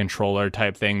off the controller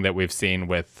type thing that we've seen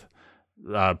with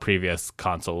previous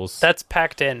consoles. That's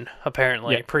packed in,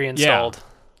 apparently, pre-installed. Yeah.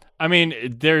 I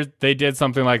mean, they did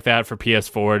something like that for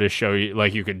PS4 to show you,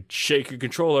 like you could shake your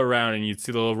controller around and you'd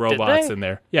see the little robots in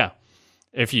there. Yeah,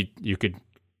 if you could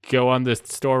go on the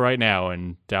store right now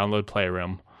and download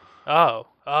Playroom. Oh,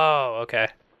 okay.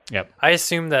 Yep. I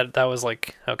assumed that was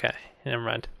like, okay, never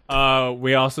mind.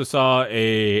 We also saw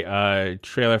a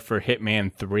trailer for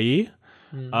Hitman 3.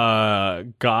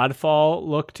 Godfall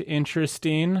looked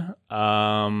interesting.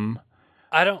 I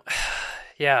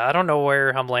don't know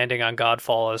where I'm landing on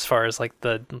Godfall as far as like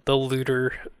the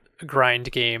looter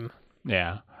grind game.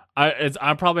 Yeah.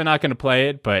 I'm probably not going to play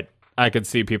it, but I could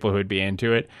see people who would be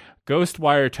into it.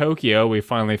 Ghostwire Tokyo, we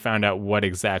finally found out what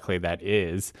exactly that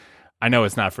is. I know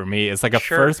it's not for me. It's like a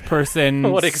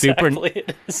first-person what exactly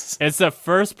it is. It's a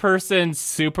first-person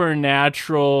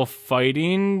supernatural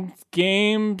fighting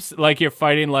games. Like you're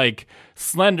fighting like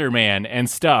Slender Man and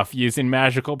stuff using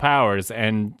magical powers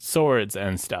and swords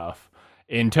and stuff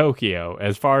in Tokyo,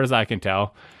 as far as I can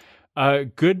tell.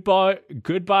 Goodbye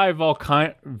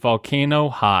Volcano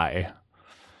High.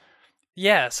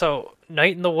 Yeah, so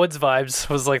Night in the Woods vibes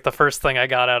was like the first thing I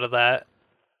got out of that.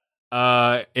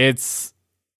 It's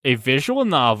a visual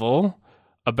novel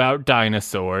about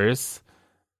dinosaurs,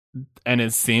 and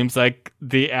it seems like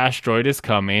the asteroid is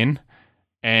coming,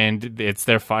 and it's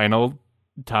their final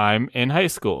time in high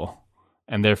school,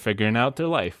 and they're figuring out their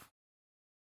life.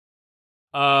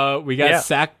 We got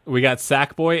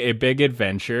Sackboy: A Big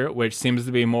Adventure, which seems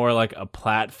to be more like a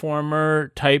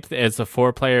platformer type. It's a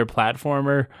 4-player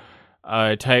platformer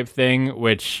type thing,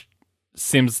 which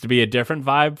seems to be a different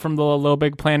vibe from the Little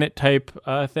Big Planet type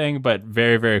thing, but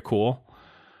very, very cool.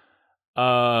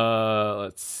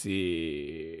 Let's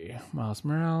see. Miles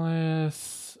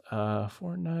Morales,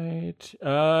 Fortnite.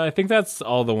 I think that's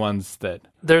all the ones that...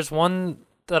 There's one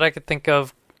that I could think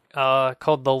of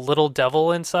called The Little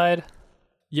Devil Inside.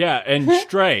 Yeah, and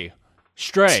Stray.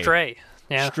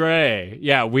 Yeah. Stray.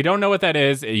 Yeah, we don't know what that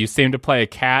is. You seem to play a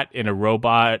cat in a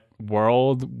robot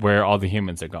world where all the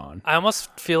humans are gone. I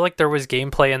almost feel like there was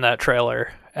gameplay in that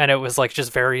trailer, and it was like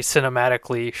just very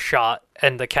cinematically shot,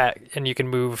 and the cat, and you can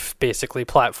move basically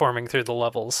platforming through the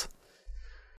levels.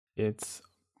 It's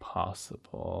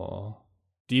possible.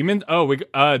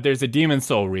 There's a Demon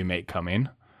Soul remake coming.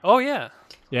 Oh yeah.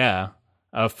 Yeah.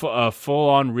 A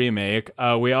full-on remake.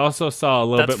 We also saw a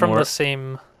little bit more... That's from the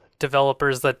same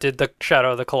developers that did the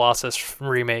Shadow of the Colossus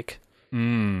remake.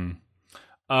 We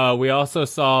also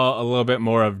saw a little bit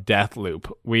more of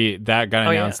Deathloop. That got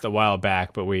announced a while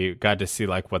back, but we got to see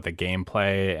like what the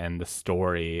gameplay and the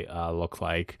story look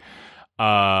like.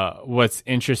 What's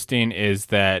interesting is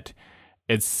that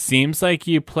it seems like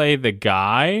you play the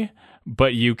guy,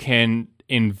 but you can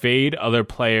invade other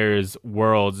players'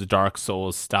 worlds, Dark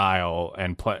Souls style,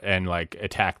 and like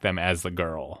attack them as the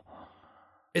girl.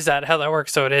 Is that how that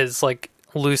works? So it is like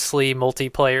loosely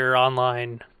multiplayer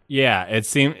online. Yeah,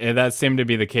 that seemed to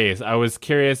be the case. I was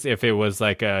curious if it was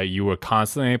like you were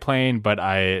constantly playing, but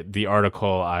the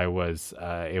article I was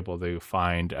able to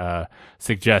find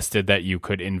suggested that you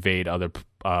could invade other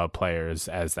players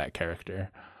as that character.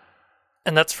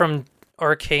 And that's from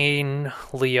Arcane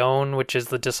Leon, which is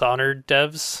the Dishonored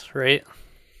devs, right?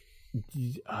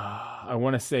 I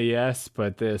want to say yes,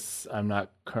 but I'm not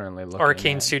currently looking.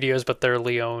 Arcane Studios, but their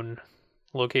Leon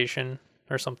location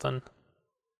or something.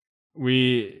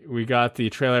 We got the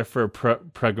trailer for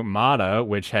Pragmata,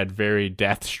 which had very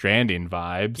Death Stranding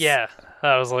vibes. Yeah,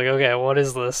 I was like, okay, what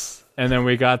is this? And then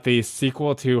we got the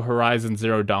sequel to Horizon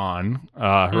Zero Dawn,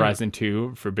 Horizon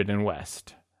 2 Forbidden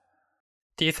West.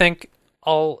 Do you think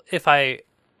if I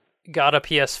got a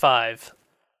PS5,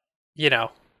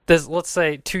 let's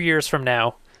say 2 years from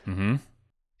now,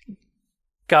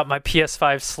 got my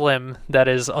PS5 Slim that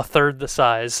is a third the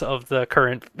size of the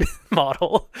current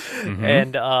model,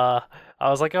 and I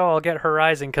was like, I'll get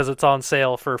Horizon because it's on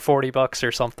sale for $40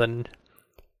 or something.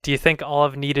 Do you think I'll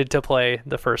have needed to play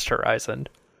the first Horizon?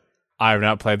 I have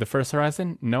not played the first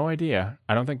Horizon. No idea.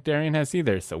 I don't think Darian has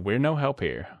either, so we're no help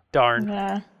here. Darn.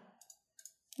 Yeah.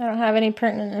 I don't have any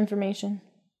pertinent information.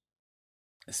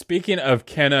 Speaking of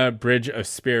Kena Bridge of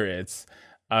Spirits,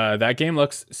 that game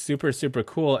looks super, super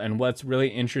cool. And what's really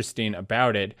interesting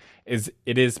about it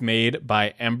is made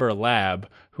by Ember Lab,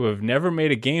 who have never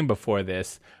made a game before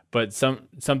this, but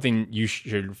something you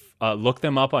should look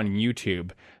them up on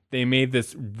YouTube. They made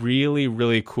this really,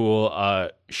 really cool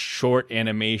short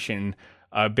animation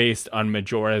based on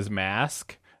Majora's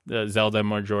Mask, the Zelda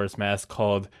Majora's Mask,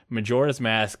 called Majora's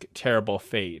Mask Terrible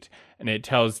Fate. And it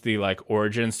tells the like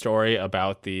origin story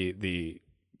about the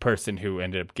person who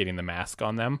ended up getting the mask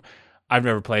on them. I've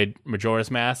never played Majora's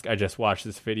Mask. I just watched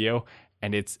this video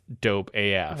and it's dope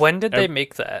AF. When did they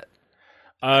make that?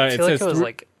 I feel like it was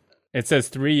it says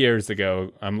 3 years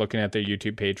ago. I'm looking at their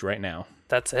YouTube page right now.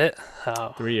 That's it?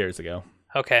 Oh. 3 years ago.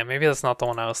 Okay, maybe that's not the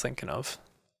one I was thinking of.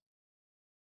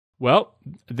 Well,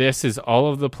 this is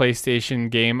all of the PlayStation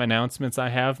game announcements I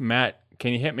have. Matt,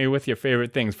 can you hit me with your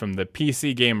favorite things from the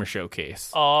PC Gamer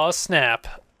Showcase? Oh, snap.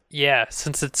 Yeah,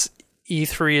 since it's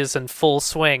E3 is in full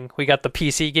swing, we got the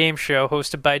PC Game Show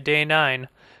hosted by Day9.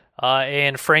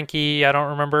 And Frankie, I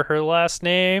don't remember her last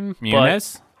name.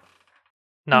 Muniz?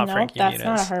 Not no, Frankie that's Muniz.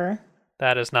 not her.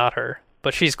 That is not her.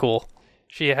 But she's cool.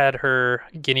 She had her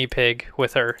guinea pig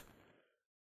with her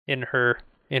in her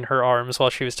arms while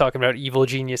she was talking about Evil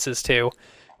Geniuses 2,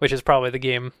 which is probably the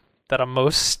game that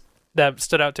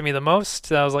stood out to me the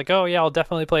most. I was like, oh yeah, I'll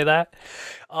definitely play that.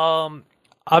 I'm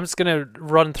just gonna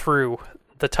run through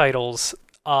the titles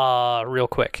real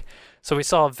quick. So we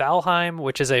saw Valheim,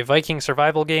 which is a Viking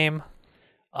survival game.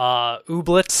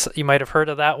 Ooblets, you might have heard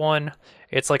of that one.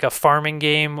 It's like a farming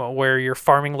game where you're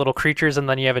farming little creatures and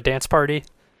then you have a dance party.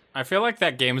 I feel like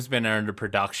that game's been under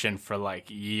production for like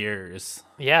years.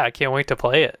 Yeah, I can't wait to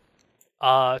play it.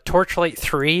 Torchlight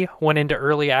 3 went into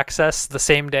early access the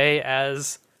same day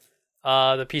as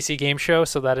the PC Game Show,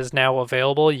 so that is now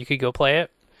available. You could go play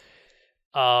it.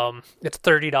 It's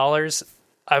 $30.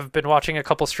 I've been watching a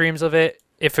couple streams of it.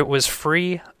 If it was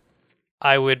free,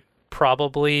 I would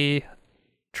probably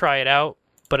try it out,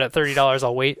 but at $30,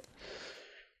 I'll wait.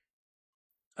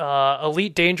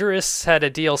 Elite Dangerous had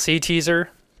a DLC teaser.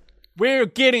 We're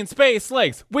getting space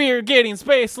legs. We're getting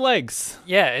space legs.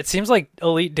 Yeah, it seems like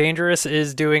Elite Dangerous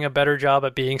is doing a better job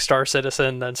at being Star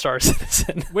Citizen than Star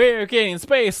Citizen. We're getting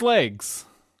space legs.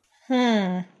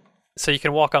 So you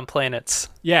can walk on planets.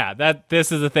 Yeah,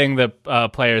 this is a thing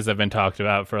that players have been talked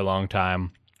about for a long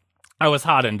time. I was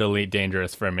hot into Elite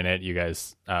Dangerous for a minute. You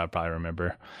guys probably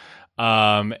remember.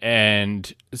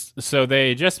 And so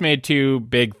they just made two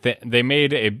big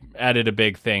added a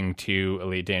big thing to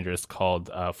Elite Dangerous called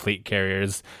fleet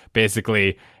carriers.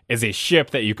 Basically is a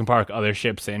ship that you can park other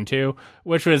ships into,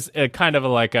 which was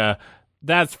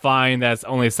that's fine. That's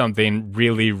only something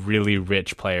really, really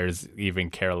rich players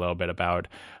even care a little bit about.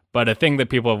 But a thing that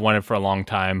people have wanted for a long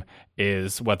time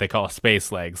is what they call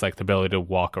space legs, like the ability to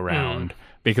walk around.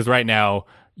 Because right now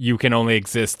you can only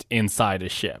exist inside a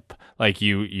ship. Like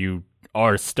you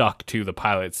are stuck to the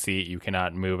pilot's seat. You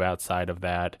cannot move outside of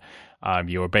that.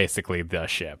 You are basically the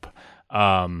ship.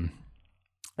 And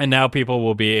now people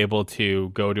will be able to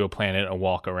go to a planet and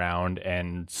walk around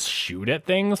and shoot at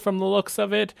things from the looks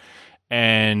of it.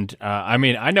 And I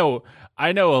know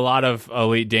a lot of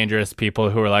Elite Dangerous people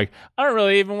who are like, I don't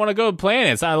really even want to go to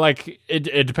planets.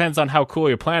 It depends on how cool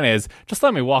your planet is. Just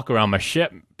let me walk around my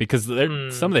ship, because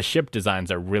some of the ship designs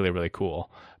are really, really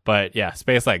cool. But yeah,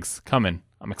 Space Legs coming.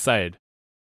 I'm excited.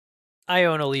 I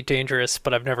own Elite Dangerous,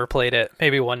 but I've never played it.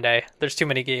 Maybe one day. There's too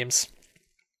many games.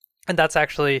 And that's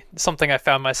actually something I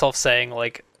found myself saying,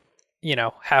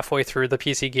 halfway through the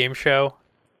PC Game Show.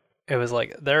 It was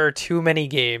like, there are too many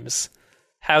games.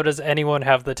 How does anyone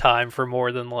have the time for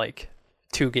more than,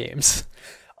 2 games?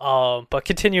 But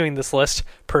continuing this list,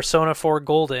 Persona 4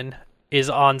 Golden is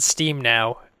on Steam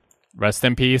now. Rest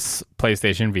in peace,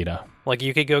 PlayStation Vita.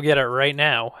 You could go get it right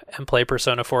now and play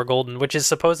Persona 4 Golden, which is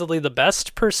supposedly the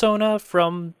best Persona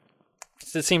from,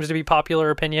 it seems to be popular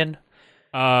opinion.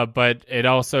 But it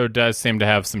also does seem to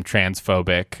have some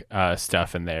transphobic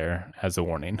stuff in there as a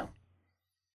warning.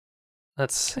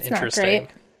 That's Not interesting. great.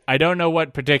 I don't know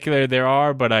what particular there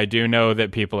are, but I do know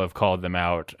that people have called them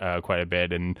out quite a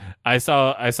bit. And I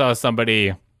saw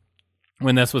somebody,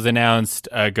 when this was announced,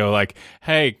 go like,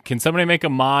 hey, can somebody make a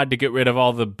mod to get rid of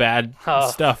all the bad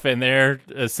stuff in there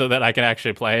so that I can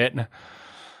actually play it?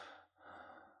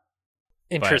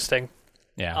 Interesting.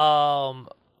 But, yeah.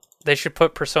 They should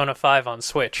put Persona 5 on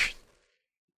Switch.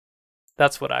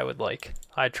 That's what I would like.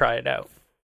 I'd try it out.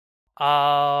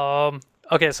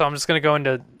 Okay, so I'm just going to go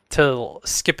into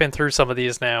skipping through some of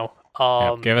these now.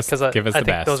 Give us the I think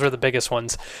best. those are the biggest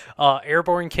ones.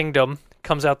 Airborne Kingdom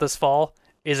comes out this fall.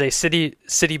 Is a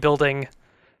city building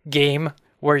game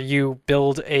where you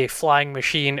build a flying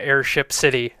machine airship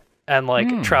city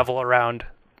and travel around.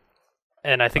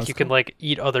 And I think you can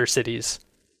eat other cities.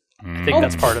 I think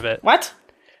that's part of it. What?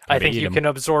 I think you can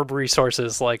absorb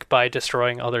resources by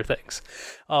destroying other things.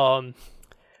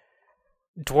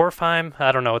 Dwarfheim,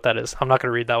 I don't know what that is. I'm not going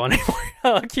to read that one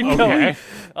anymore. Keep going.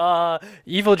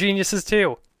 Evil Geniuses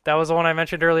 2. That was the one I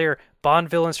mentioned earlier. Bond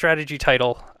villain strategy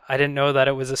title. I didn't know that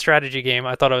it was a strategy game.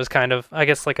 I thought it was kind of, I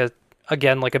guess, like a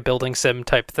building sim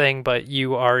type thing, but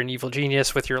you are an evil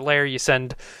genius with your lair. You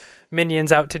send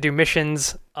minions out to do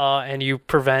missions, and you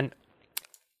prevent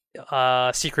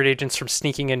secret agents from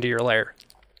sneaking into your lair.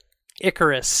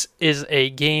 Icarus is a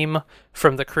game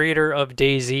from the creator of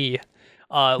DayZ.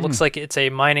 It looks like it's a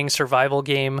mining survival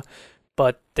game,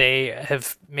 but they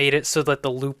have made it so that the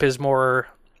loop is more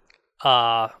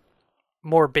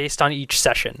based on each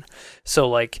session. So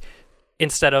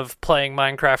instead of playing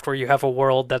Minecraft where you have a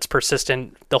world that's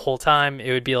persistent the whole time,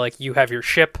 it would be like you have your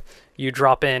ship, you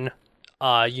drop in,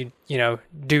 you know,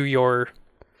 do your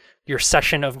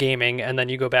session of gaming, and then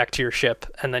you go back to your ship,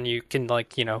 and then you can,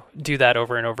 like, you know, do that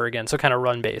over and over again. So kind of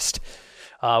run based,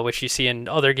 which you see in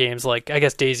other games. Like, I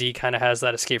guess DayZ kind of has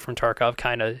that. Escape from Tarkov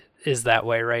kind of is that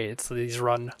way, right? It's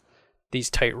these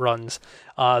tight runs.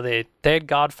 They had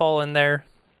Godfall in there,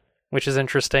 which is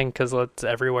interesting because it's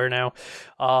everywhere now.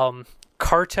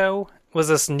 Carto was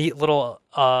this neat little,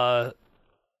 I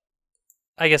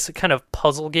guess, kind of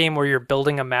puzzle game where you're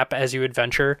building a map as you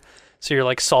adventure. So you're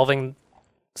like solving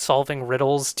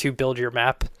riddles to build your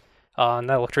map, and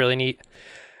that looked really neat.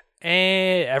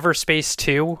 And Everspace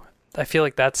 2, I feel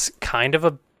like that's kind of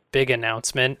a big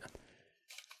announcement.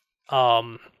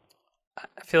 I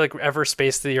feel like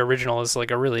Everspace, the original, is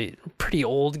like a really pretty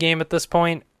old game at this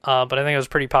point, but I think it was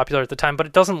pretty popular at the time. But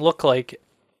it doesn't look like,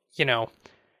 you know,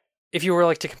 if you were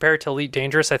like to compare it to Elite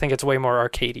Dangerous, I think it's way more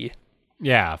arcadey.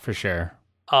 Yeah, for sure.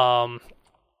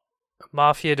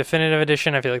 Mafia Definitive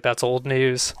Edition, I feel like that's old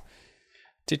news.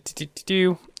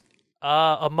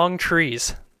 Among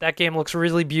Trees, that game looks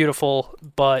really beautiful,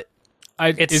 but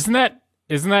isn't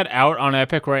that out on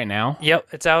Epic right now? Yep,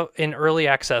 it's out in early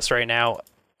access right now,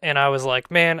 and I was like,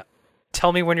 man,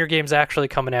 tell me when your game's actually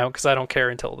coming out, because I don't care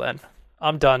until then.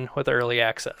 I'm done with early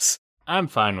access. I'm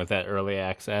fine with that early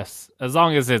access, as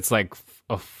long as it's like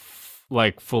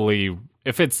fully,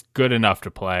 if it's good enough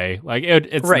to play. Like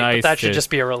it's right, nice. But that should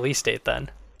just be a release date then.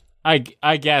 I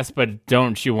guess, but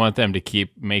don't you want them to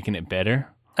keep making it better?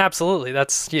 Absolutely.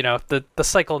 That's, you know, the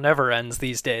cycle never ends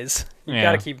these days. You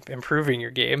got to keep improving your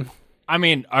game. I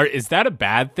mean, is that a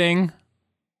bad thing?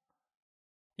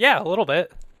 Yeah, a little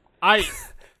bit. I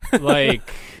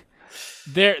like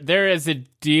there is a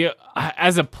deal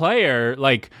as a player.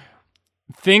 Like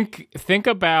think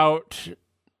about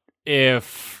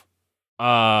if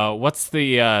what's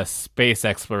the space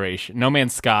exploration? No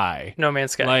Man's Sky. No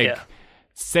Man's Sky. Like, yeah.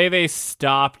 Say they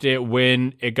stopped it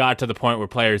when it got to the point where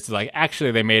players like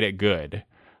actually they made it good.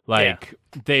 Like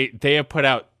they have put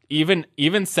out even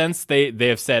since they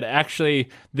have said actually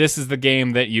this is the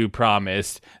game that you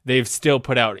promised, they've still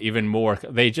put out even more.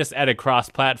 They just added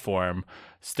cross-platform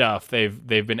stuff. They've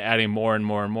been adding more and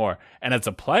more and more. And as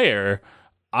a player,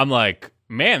 I'm like,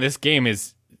 man, this game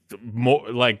is more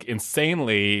like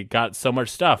insanely got so much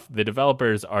stuff. The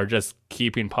developers are just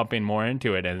keeping pumping more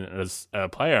into it, and as a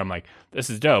player I'm like, this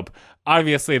is dope.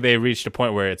 Obviously they reached a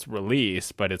point where it's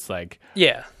released, but it's like,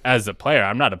 yeah, as a player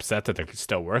I'm not upset that they're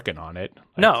still working on it.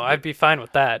 Like, no, I'd be fine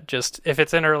with that. Just if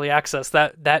it's in early access,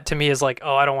 that to me is like,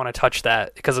 oh, I don't want to touch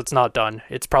that because it's not done.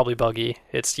 It's probably buggy.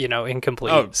 It's, you know,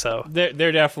 incomplete. So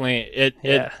they're definitely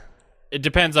it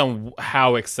depends on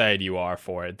how excited you are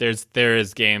for it. There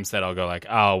is games that I'll go like,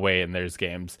 oh wait, and there's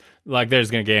games like there's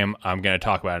a game I'm gonna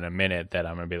talk about in a minute that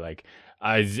I'm gonna be like,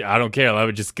 I don't care.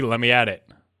 Let me at it.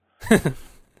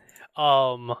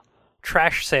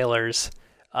 Trash Sailors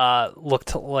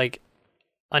looked like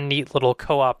a neat little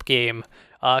co-op game.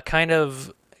 Kind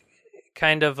of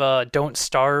Don't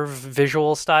Starve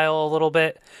visual style a little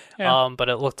bit. Yeah. But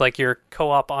it looked like you're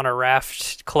co-op on a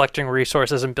raft, collecting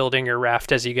resources and building your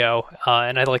raft as you go.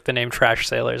 And I like the name Trash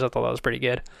Sailors. I thought that was pretty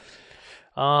good.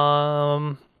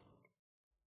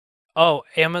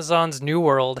 Amazon's New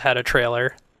World had a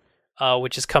trailer,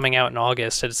 which is coming out in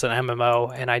August. It's an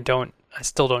MMO, and I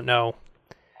still don't know.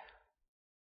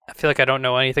 I feel like I don't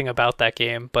know anything about that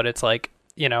game, but it's like,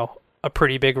 you know, a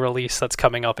pretty big release that's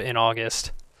coming up in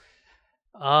August.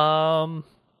 That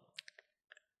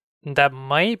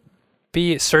might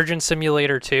be Surgeon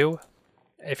Simulator 2.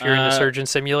 If you're into Surgeon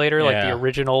Simulator, like the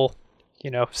original,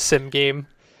 you know, sim game.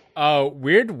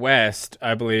 Weird West,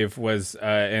 I believe, was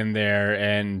in there,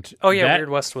 and Weird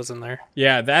West was in there.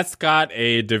 Yeah, that's got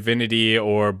a Divinity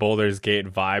or Baldur's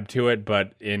Gate vibe to it,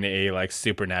 but in a like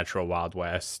supernatural Wild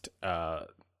West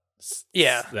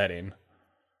setting.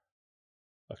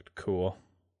 Looked cool.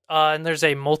 And there's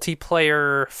a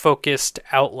multiplayer focused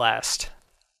Outlast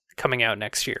coming out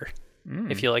next year.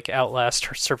 If you like Outlast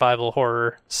survival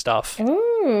horror stuff.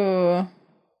 Ooh.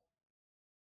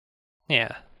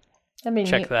 Yeah. Check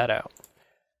neat. That out.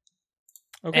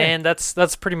 Okay. And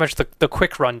that's pretty much the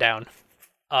quick rundown.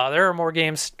 There are more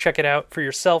games. Check it out for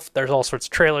yourself. There's all sorts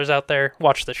of trailers out there.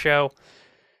 Watch the show.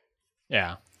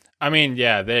 Yeah. I mean,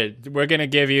 yeah, we're going to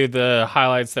give you the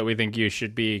highlights that we think you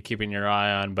should be keeping your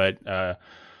eye on, but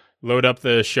load up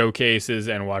the showcases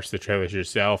and watch the trailers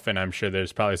yourself, and I'm sure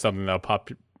there's probably something that'll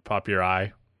pop your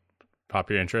eye, pop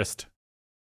your interest.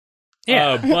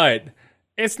 Yeah. But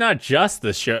It's not just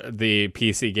the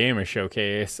PC Gamer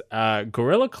Showcase.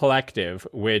 Guerrilla Collective,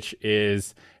 which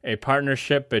is a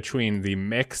partnership between The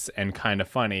Mix and Kinda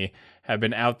Funny, have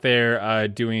been out there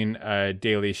doing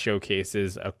daily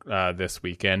showcases this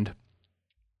weekend.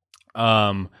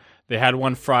 They had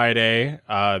one Friday,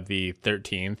 the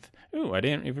 13th. Ooh, I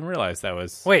didn't even realize that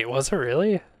was... Wait, was it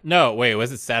really? No, wait,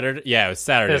 was it Saturday? Yeah, it was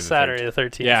Saturday. It was Saturday the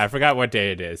 13th. Yeah, I forgot what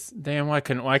day it is. Damn, why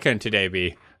couldn't today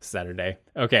be Saturday?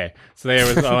 Okay, so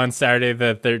there was on Saturday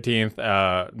the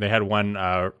 13th. They had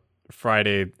one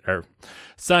Friday or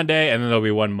Sunday, and then there'll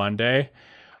be one Monday.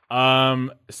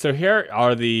 So here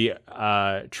are the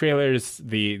trailers,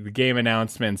 the game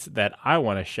announcements that I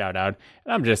want to shout out,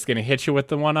 and I'm just gonna hit you with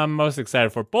the one I'm most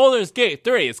excited for. Baldur's Gate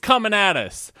 3 is coming at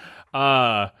us.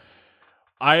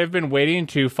 I have been waiting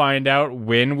to find out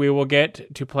when we will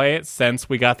get to play it since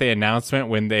we got the announcement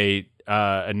when they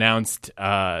announced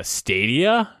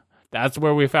Stadia. That's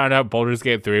where we found out Baldur's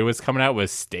Gate 3 was coming out,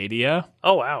 was Stadia.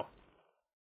 Oh, wow.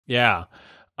 Yeah.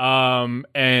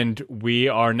 And we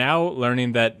are now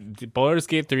learning that Baldur's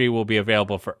Gate 3 will be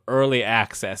available for early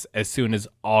access as soon as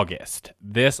August.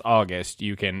 This August,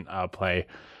 you can play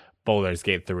Baldur's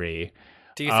Gate 3.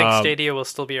 Do you think Stadia will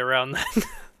still be around then?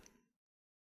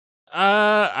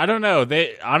 I don't know.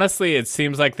 Honestly, it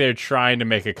seems like they're trying to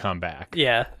make a comeback.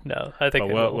 Yeah, no, I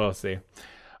think we'll see.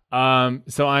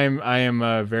 So I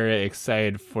am very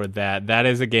excited for that. That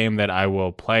is a game that I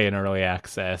will play in early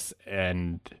access,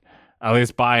 and at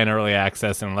least buy in early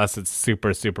access, unless it's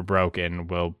super super broken.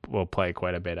 We'll play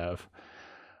quite a bit of.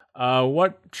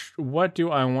 What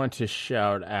do I want to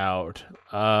shout out?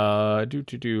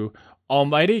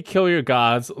 Almighty Kill Your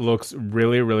Gods looks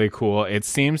really, really cool. It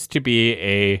seems to be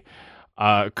a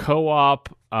co-op.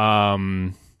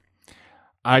 I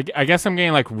guess I'm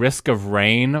getting like Risk of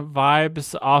Rain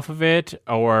vibes off of it,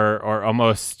 or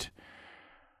almost.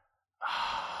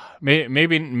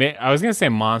 Maybe I was gonna say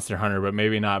Monster Hunter, but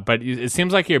maybe not. But it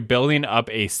seems like you're building up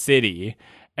a city,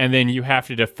 and then you have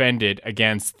to defend it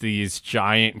against these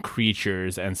giant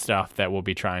creatures and stuff that will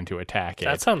be trying to attack it.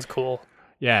 That sounds cool.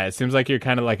 Yeah, it seems like you're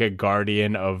kind of like a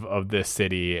guardian of this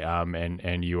city,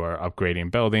 and you are upgrading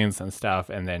buildings and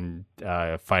stuff, and then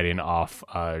fighting off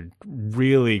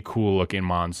really cool looking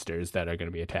monsters that are going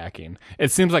to be attacking.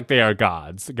 It seems like they are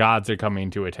gods. Gods are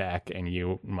coming to attack, and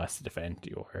you must defend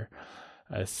your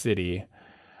city.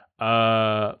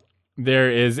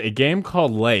 There is a game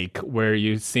called Lake where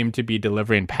you seem to be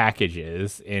delivering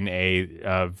packages in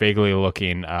a vaguely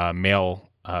looking mail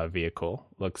vehicle.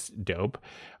 Looks dope.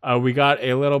 We got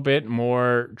a little bit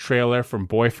more trailer from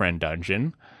Boyfriend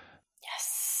Dungeon.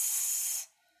 Yes.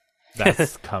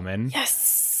 That's coming.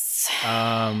 Yes.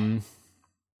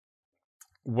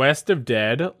 West of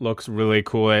Dead looks really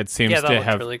cool. It seems to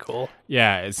have really cool.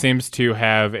 Yeah, it seems to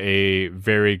have a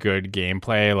very good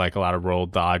gameplay, like a lot of roll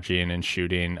dodging and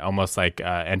shooting, almost like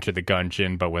Enter the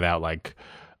Gungeon, but without like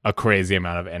a crazy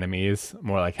amount of enemies.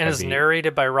 More like and heavy. It's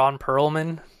narrated by Ron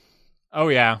Perlman. Oh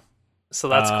yeah. So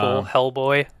that's cool.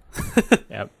 Hellboy.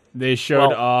 Yep. They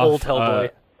showed off old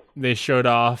Hellboy. They showed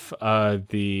off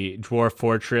the Dwarf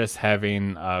Fortress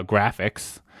having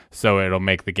graphics, so it'll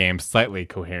make the game slightly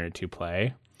coherent to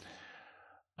play.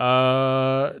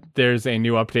 There's a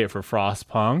new update for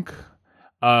Frostpunk.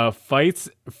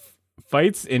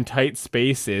 Fights in tight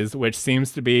spaces, which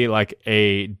seems to be like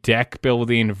a deck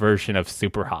building version of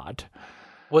Superhot.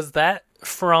 Was that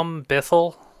from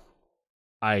Bithell?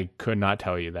 I could not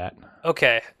tell you that.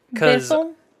 Okay, because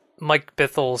Bithell? Mike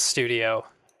Bithell's studio,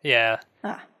 yeah.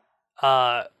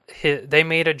 They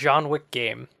made a John Wick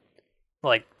game,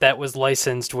 like that was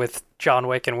licensed with John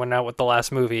Wick and went out with the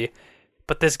last movie.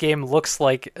 But this game looks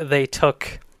like they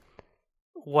took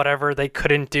whatever they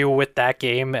couldn't do with that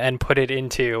game and put it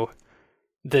into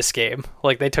this game.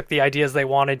 Like they took the ideas they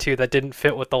wanted to that didn't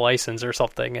fit with the license or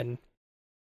something, and.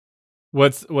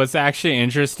 What's actually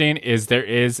interesting is there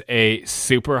is a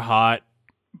super hot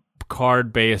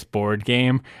card-based board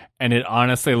game, and it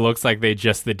honestly looks like they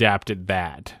just adapted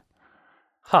that.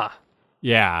 Huh.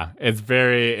 Yeah,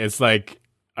 it's like,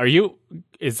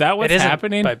 is that what's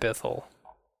happening? By Bithell.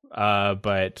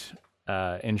 But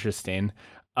interesting.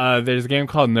 There's a game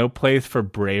called No Place for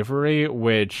Bravery,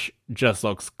 which just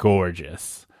looks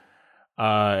gorgeous.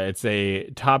 It's a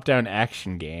top-down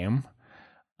action game.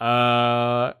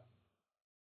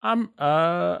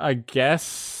 I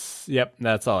guess, yep,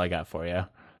 that's all I got for you.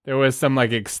 There was some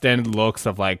like extended looks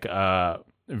of like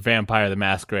Vampire the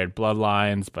Masquerade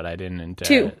Bloodlines, but I didn't.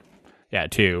 2. Yeah,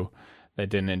 2. That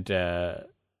didn't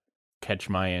catch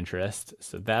my interest.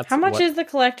 So that's how much is the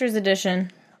collector's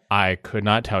edition? I could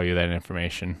not tell you that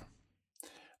information.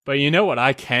 But you know what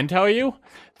I can tell you?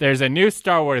 There's a new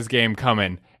Star Wars game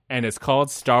coming, and it's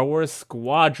called Star Wars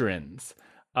Squadrons.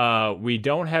 We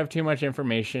don't have too much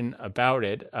information about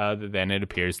it, other than it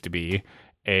appears to be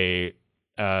a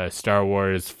Star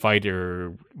Wars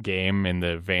fighter game in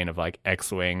the vein of like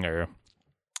X-Wing or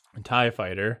TIE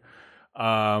Fighter.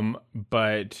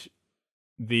 But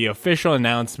the official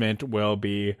announcement will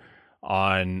be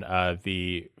on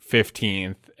the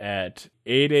 15th at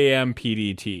 8 a.m.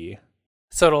 PDT.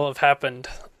 So it'll have happened.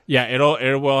 Yeah,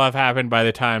 it will have happened by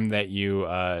the time that you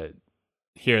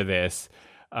hear this.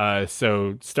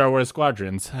 So Star Wars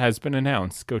Squadrons has been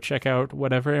announced. Go check out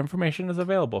whatever information is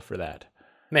available for that.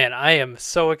 Man, I am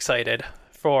so excited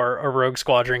for a Rogue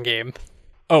Squadron game.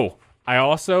 Oh,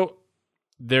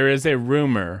 there is a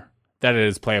rumor that it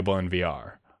is playable in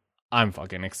VR. I'm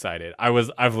fucking excited. I went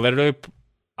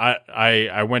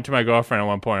to my girlfriend at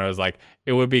one point. I was like,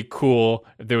 it would be cool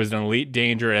if there was an Elite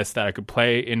Dangerous that I could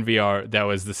play in VR that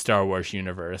was the Star Wars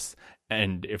universe.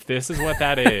 And if this is what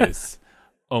that is,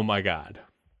 oh my God.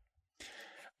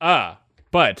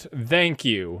 But thank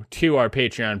you to our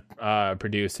Patreon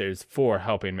producers for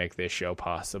helping make this show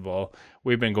possible.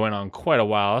 We've been going on quite a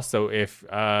while, so if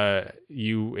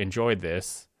you enjoyed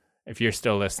this, if you're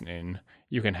still listening,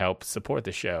 you can help support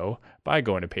the show by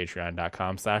going to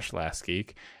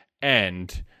patreon.com/lastgeek.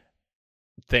 And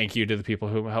thank you to the people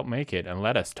who helped make it and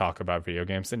let us talk about video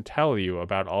games and tell you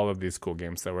about all of these cool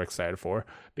games that we're excited for,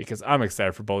 because I'm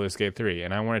excited for Baldur's Gate 3,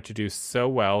 and I want it to do so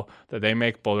well that they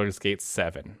make Baldur's Gate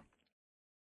 7.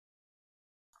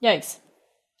 Yikes.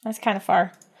 That's kind of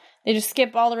far. They just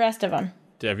skip all the rest of them.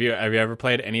 Have you ever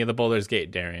played any of the Baldur's Gate,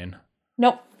 Darian?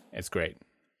 Nope. It's great.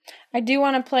 I do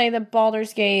want to play the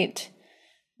Baldur's Gate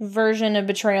version of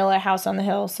Betrayal at House on the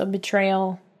Hill. So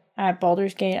Betrayal at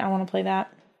Baldur's Gate, I want to play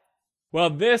that.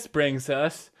 Well, this brings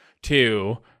us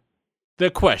to the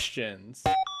questions.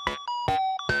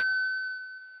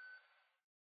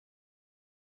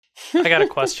 I got a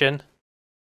question.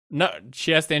 No,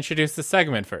 she has to introduce the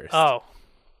segment first. Oh.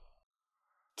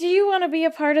 Do you want to be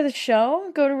a part of the show?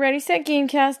 Go to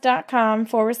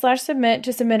readysetgamecast.com/submit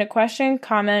to submit a question,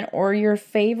 comment, or your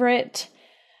favorite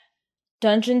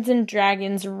Dungeons and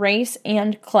Dragons race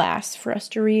and class for us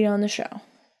to read on the show.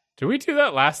 Did we do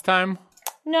that last time?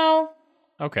 No.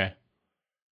 Okay.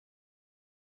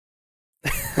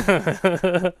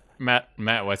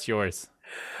 Matt, what's yours?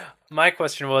 My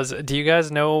question was, do you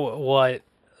guys know what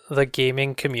the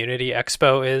Gaming Community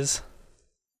Expo is?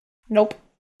 Nope.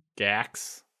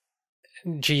 GAX?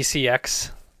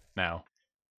 GCX? No.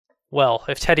 Well,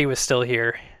 if Teddy was still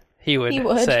here, he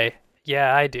would say,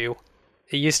 yeah, I do.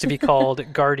 It used to be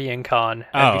called Guardian Con,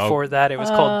 and before that it was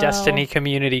called Destiny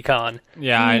Community Con.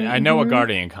 Yeah, I know what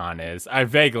Guardian Con is. I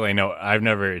vaguely know. I've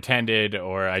never attended,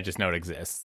 or I just know it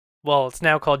exists. Well, it's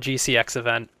now called GCX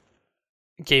event.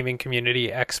 Gaming Community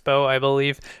Expo, I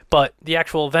believe. But the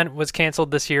actual event was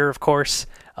canceled this year, of course.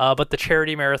 But the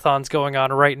charity marathon's going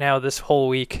on right now this whole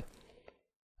week.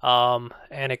 And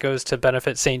it goes to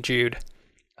benefit St. Jude.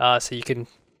 So you can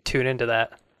tune into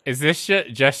that. Is this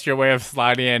just your way of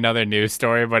sliding in another news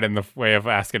story, but in the way of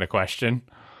asking a question?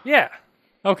 Yeah.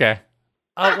 Okay.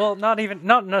 Well, not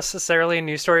necessarily a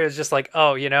news story. It was just like,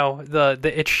 oh,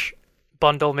 the itch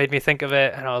bundle made me think of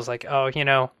it, and I was like, oh,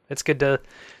 it's good to.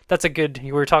 That's a good.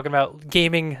 You were talking about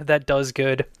gaming that does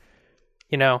good.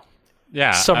 Yeah.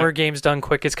 Summer Games Done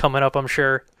Quick is coming up. I'm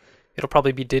sure it'll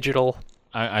probably be digital.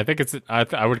 I think it's.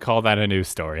 I would call that a news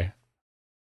story.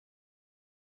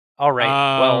 All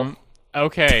right. Well.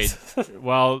 Okay.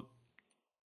 Well.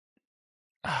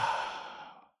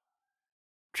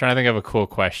 Trying to think of a cool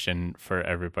question for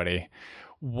everybody.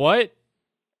 What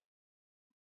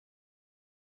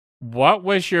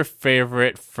was your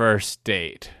favorite first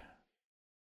date?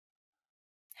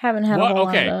 Haven't had a whole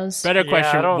lot of those. Better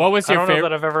question. What was your favorite? I don't know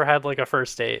that I've ever had like a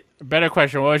first date. Better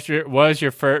question. What was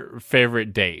your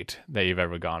favorite date that you've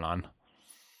ever gone on?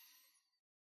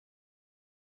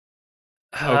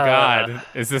 Oh God!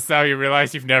 Is this how you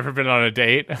realize you've never been on a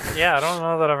date? Yeah, I don't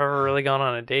know that I've ever really gone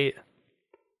on a date.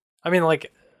 I mean,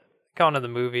 like, gone to the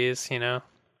movies, I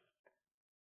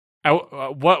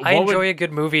enjoy a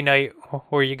good movie night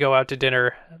where you go out to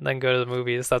dinner and then go to the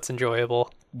movies. That's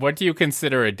enjoyable. What do you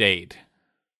consider a date?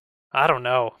 I don't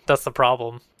know. That's the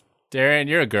problem. Darren,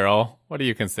 you're a girl. What do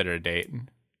you consider a date?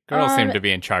 Girls seem to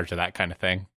be in charge of that kind of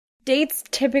thing. Dates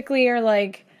typically are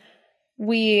like,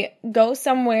 we go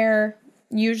somewhere,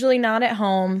 usually not at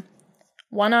home,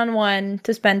 one-on-one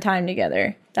to spend time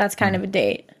together. That's kind of a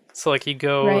date. So, like, you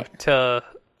go to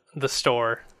the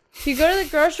store. If you go to the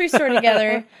grocery store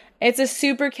together, it's a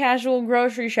super casual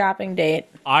grocery shopping date.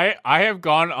 I have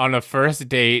gone on a first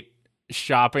date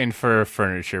shopping for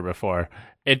furniture before.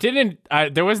 It didn't.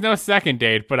 There was no second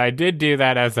date, but I did do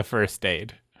that as a first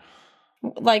date.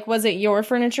 Like, was it your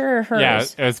furniture or hers? Yeah,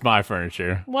 it was my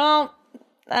furniture. Well,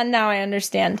 now I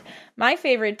understand. My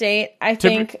favorite date, I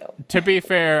think. To be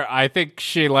fair, I think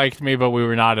she liked me, but we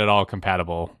were not at all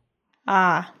compatible.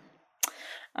 My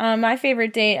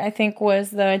favorite date, I think,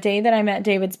 was the day that I met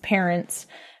David's parents.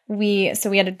 We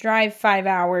had to drive 5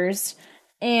 hours,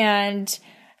 and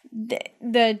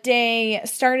the day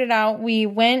started out, we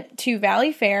went to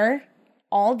Valley Fair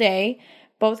all day,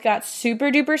 both got super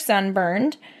duper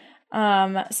sunburned,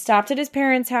 stopped at his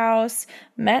parents' house,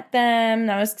 met them,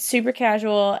 that was super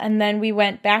casual, and then we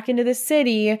went back into the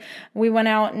city. We went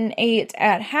out and ate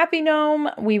at Happy Gnome,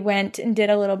 we went and did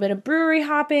a little bit of brewery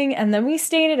hopping, and then we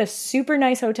stayed at a super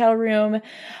nice hotel room.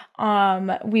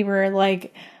 We were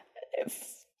like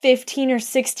 15 or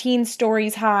 16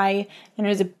 stories high, and it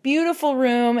was a beautiful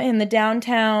room in the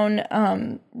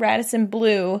downtown Radisson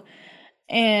Blu,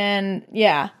 and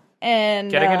yeah, and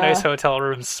getting a nice hotel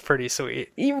room's pretty sweet.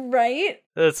 Right?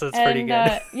 That's pretty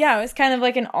good. Yeah, it was kind of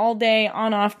like an all-day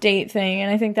on-off date thing,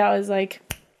 and I think that was like,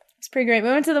 it's pretty great. We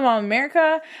went to the Mall of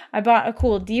America. I bought a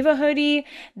cool Diva hoodie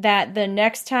that the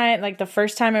next time, like the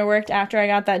first time I worked after I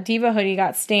got that Diva hoodie,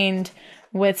 got stained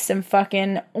with some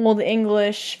fucking Old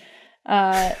English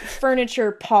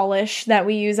furniture polish that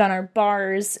we use on our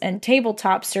bars and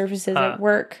tabletop surfaces at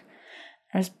work.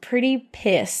 I was pretty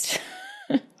pissed.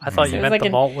 I thought you meant like the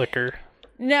malt liquor.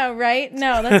 No, right?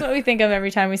 No, that's what we think of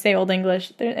every time we say Old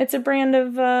English. It's a brand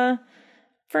of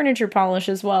furniture polish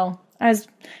as well. It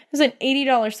was an $80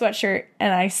 sweatshirt,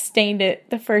 and I stained it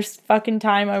the first fucking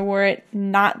time I wore it,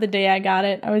 not the day I got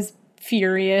it. I was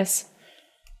furious.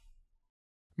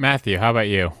 Matthew, how about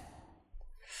you?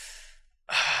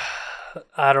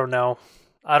 I don't know.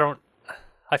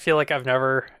 I feel like I've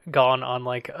never gone on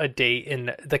like a date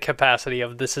in the capacity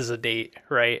of this is a date,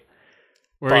 right?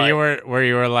 Where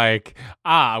you were like,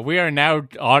 we are now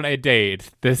on a date.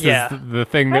 This is the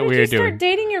thing that we are doing. How did you start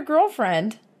dating your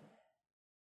girlfriend?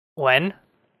 When?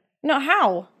 No,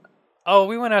 how? Oh,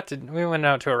 we went out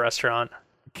to a restaurant.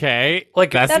 Okay.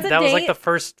 Like that was like the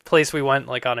first place we went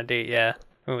like on a date, yeah.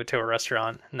 We went to a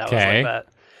restaurant and that was like that.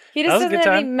 He just doesn't have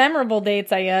any memorable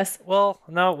dates, I guess. Well,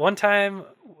 no, one time,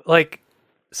 like,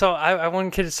 so I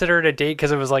wouldn't consider it a date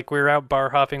because it was like we were out bar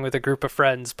hopping with a group of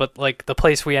friends, but like the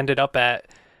place we ended up at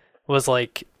was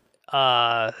like,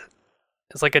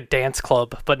 it's like a dance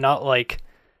club, but not like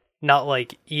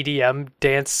EDM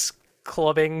dance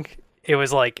clubbing. It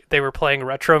was like they were playing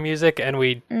retro music, and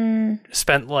we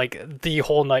spent like the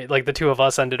whole night. Like the two of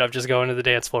us ended up just going to the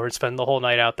dance floor and spend the whole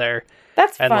night out there.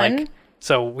 That's fun. Like,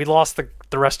 so we lost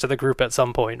the rest of the group at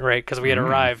some point, right? Because we had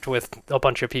arrived with a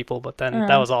bunch of people, but then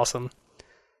that was awesome.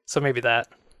 So maybe that.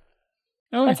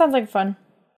 Oh, that sounds like fun.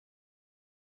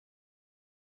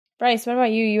 Bryce, what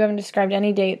about you? You haven't described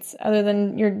any dates other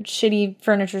than your shitty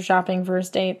furniture shopping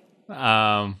first date.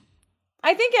 I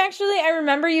think actually I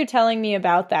remember you telling me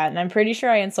about that, and I'm pretty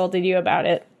sure I insulted you about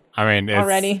it. I mean,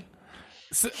 already.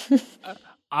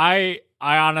 I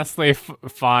honestly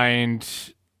find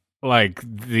like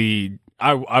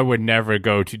I would never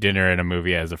go to dinner and a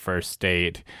movie as a first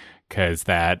date because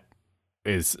that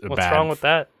is What's wrong with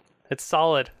that? It's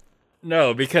solid.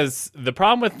 No, because the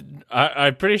problem with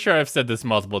I'm pretty sure I've said this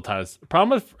multiple times. The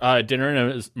problem with dinner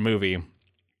and a movie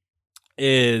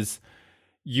is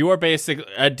you are basically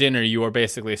at dinner. You are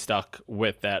basically stuck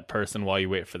with that person while you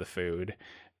wait for the food,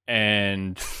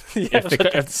 and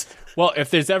if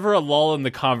there's ever a lull in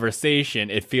the conversation,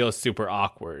 it feels super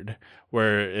awkward.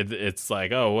 Where it's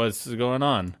like, oh, what's going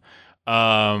on?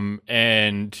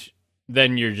 And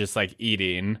then you're just like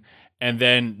eating. And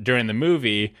then during the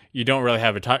movie, you don't really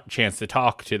have a chance to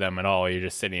talk to them at all. You're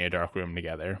just sitting in a dark room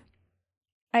together.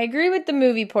 I agree with the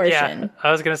movie portion. Yeah,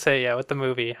 I was going to say, with the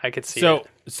movie, I could see it.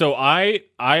 So I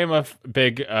am a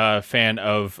big fan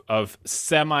of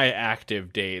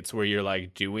semi-active dates where you're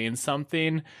like doing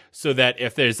something so that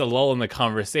if there's a lull in the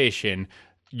conversation,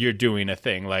 you're doing a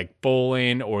thing like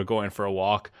bowling or going for a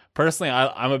walk. Personally,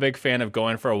 I'm a big fan of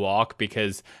going for a walk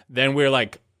because then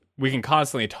we can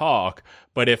constantly talk,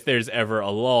 but if there's ever a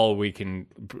lull, we can,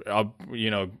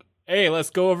 hey, let's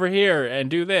go over here and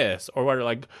do this, or what?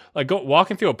 Like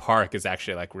walking through a park is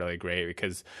actually like really great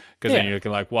because then you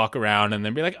can like walk around and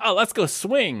then be like, oh, let's go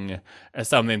swing or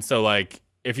something. So like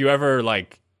if you ever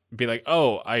like be like,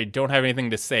 oh, I don't have anything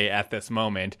to say at this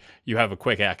moment, you have a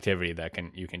quick activity that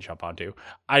you can jump onto.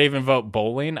 I'd even vote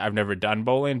bowling. I've never done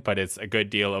bowling, but it's a good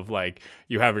deal of like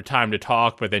you have your time to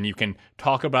talk, but then you can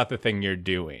talk about the thing you're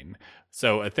doing.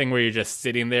 So a thing where you're just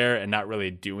sitting there and not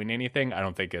really doing anything, I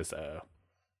don't think is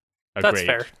That's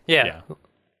fair. Yeah.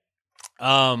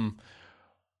 Um,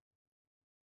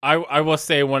 I will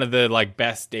say one of the like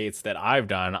best dates that I've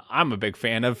done. I'm a big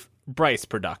fan of Bryce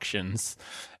Productions,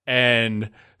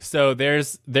 and so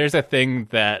there's a thing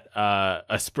that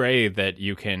a spray that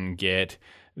you can get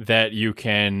that you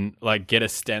can like get a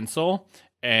stencil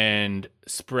and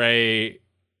spray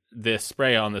this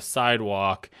spray on the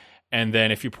sidewalk, and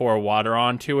then if you pour water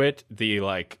onto it, the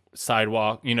like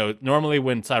sidewalk, you know, normally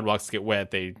when sidewalks get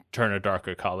wet, they turn a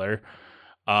darker color.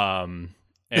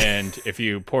 And if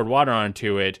you poured water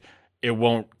onto it,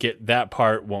 that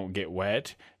part won't get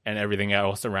wet, and everything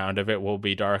else around of it will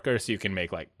be darker. So you can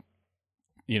make like,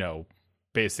 you know,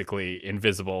 basically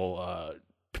invisible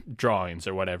drawings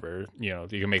or whatever. You know,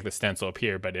 you can make the stencil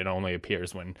appear, but it only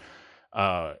appears when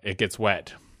it gets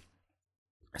wet.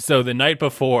 So the night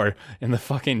before, in the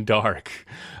fucking dark,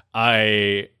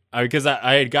 because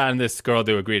I had gotten this girl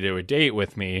to agree to a date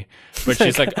with me, but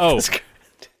she's like,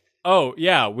 oh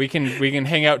yeah, we can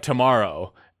hang out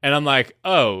tomorrow. And I'm like,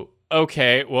 oh,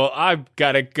 okay, well, I've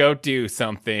got to go do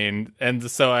something.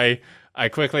 And so I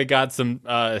quickly got some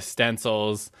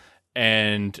stencils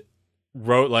and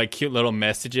wrote like cute little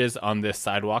messages on this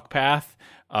sidewalk path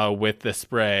with the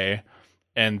spray.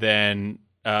 And then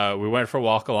we went for a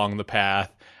walk along the path.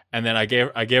 And then I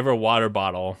gave her a water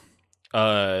bottle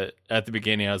at the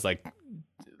beginning. I was like,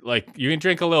 you can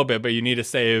drink a little bit, but you need to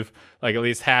save like at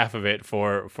least half of it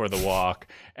for the walk.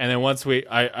 And then once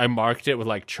I marked it with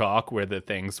like chalk where the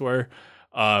things were,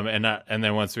 and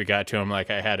then once we got to him,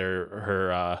 like I had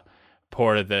her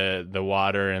pour the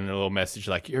water, and the little message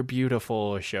like "You're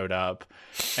beautiful" showed up.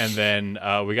 And then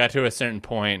we got to a certain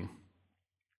point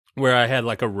where I had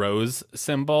like a rose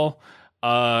symbol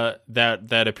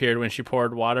that appeared when she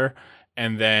poured water.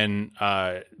 And then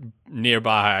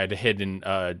nearby, I'd hidden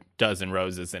a dozen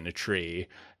roses in a tree,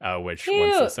 which Cute.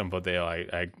 once the simple deal,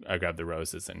 I grabbed the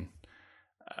roses and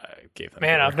gave them.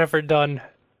 Man, I've never done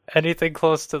anything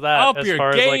close to that Up as your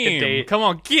far game. as like a date. Come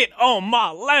on, get on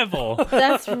my level.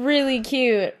 That's really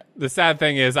cute. The sad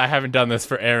thing is I haven't done this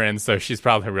for Erin, so she's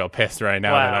probably real pissed right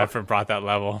now that I haven't brought that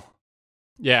level.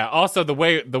 Yeah, also the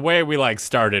way we like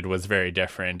started was very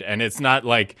different, and it's not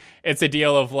like it's a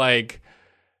deal of like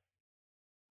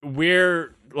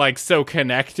we're like so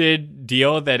connected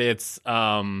deal that it's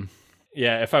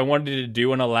if I wanted to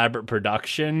do an elaborate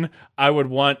production, I would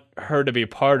want her to be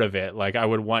part of it. Like I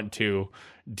would want to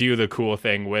do the cool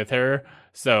thing with her.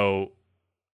 So,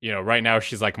 you know, right now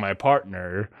she's like my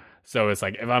partner. So it's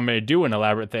like if I'm going to do an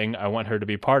elaborate thing, I want her to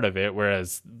be part of it.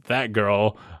 Whereas that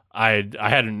girl, I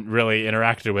hadn't really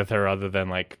interacted with her other than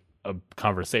like a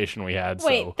conversation we had.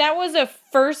 Wait, so that was a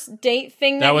first date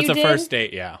thing that was you a did? first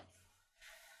date, yeah.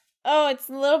 Oh, it's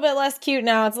a little bit less cute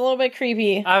now. It's a little bit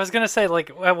creepy. I was gonna say,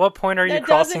 like, at what point are you A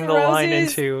crossing dozen the line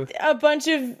roses, into? a bunch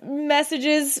of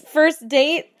messages, first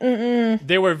date? Mm-mm.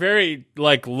 They were very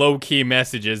like low key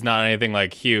messages, not anything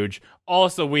like huge.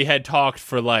 Also, we had talked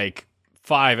for like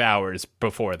 5 hours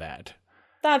before that.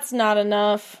 That's not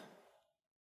enough.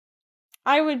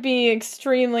 I would be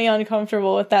extremely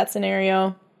uncomfortable with that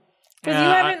scenario. Because you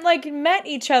haven't, like, met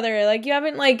each other. Like, you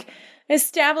haven't, like,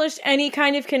 established any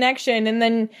kind of connection. And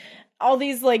then all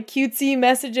these, like, cutesy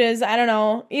messages, I don't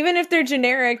know. Even if they're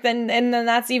generic, then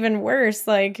that's even worse.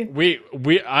 Like,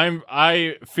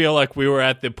 I feel like we were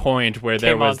at the point where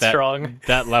there was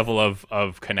that level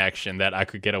of connection that I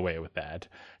could get away with that.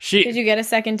 Did you get a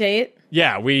second date?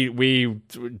 Yeah, we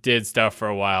did stuff for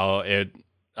a while.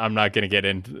 I'm not going to get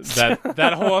into that.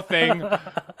 That whole thing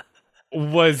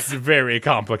was very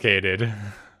complicated.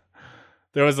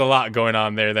 There was a lot going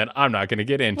on there that I'm not going to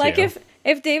get into. Like if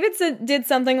David did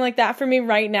something like that for me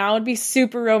right now, it'd be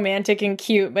super romantic and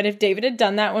cute. But if David had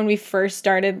done that when we first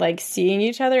started like seeing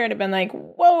each other, it'd have been like,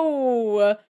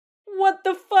 whoa, what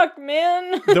the fuck,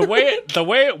 man? the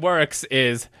way it works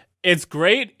is it's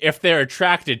great if they're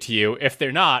attracted to you. If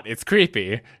they're not, it's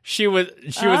creepy. She was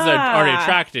already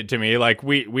attracted to me. Like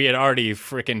we had already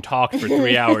freaking talked for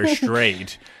 3 hours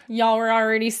straight. Y'all were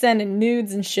already sending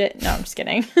nudes and shit. No, I'm just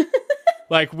kidding.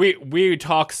 Like we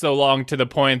talked so long to the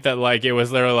point that like it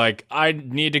was literally like I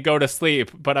need to go to sleep,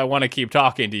 but I want to keep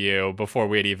talking to you before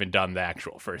we had even done the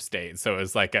actual first date. So it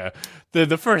was like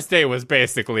the first date was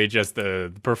basically just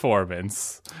the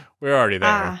performance. We're already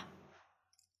there.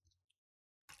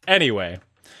 Anyway,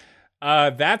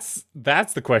 that's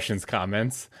the questions,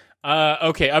 comments.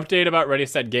 Okay, update about Ready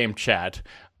Set Game chat.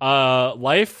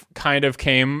 Life kind of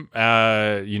came.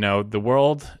 The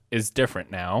world is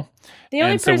different now. The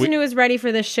only person who was ready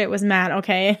for this shit was Matt.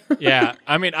 Okay. Yeah,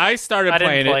 I mean, I didn't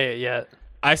play it yet.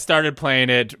 I started playing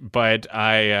it, but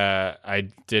I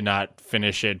did not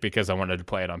finish it because I wanted to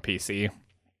play it on PC.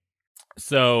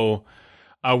 So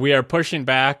We are pushing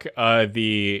back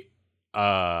the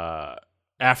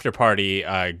after party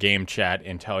game chat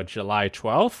until July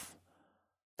 12th.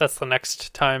 That's the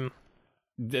next time.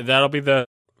 That'll be the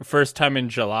first time in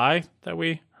July that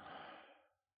we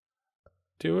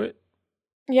do it.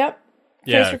 Yep.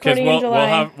 Yeah, because recording in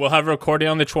July. we'll have recording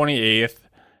on the 28th,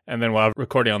 and then we'll have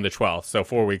recording on the 12th, so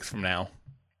 4 weeks from now.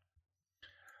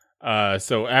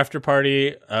 So after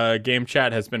party game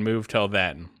chat has been moved till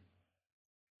then.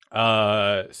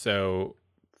 So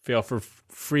feel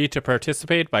free to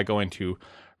participate by going to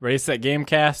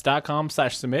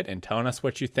ReadySetGamecast.com/submit and telling us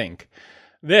what you think.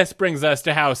 This brings us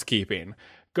to housekeeping.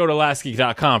 Go to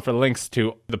lastgeek.com for links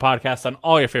to the podcast on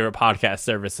all your favorite podcast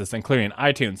services, including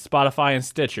iTunes, Spotify, and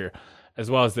Stitcher, as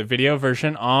well as the video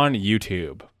version on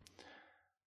YouTube.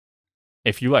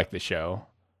 If you like the show,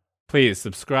 please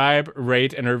subscribe,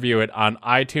 rate, and review it on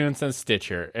iTunes and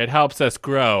Stitcher. It helps us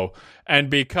grow and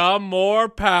become more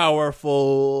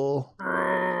powerful.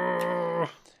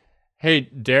 Hey,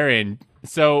 Darian,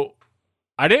 so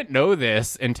I didn't know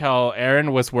this until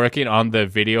Aaron was working on the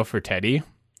video for Teddy.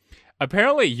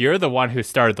 Apparently, you're the one who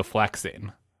started the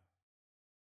flexing.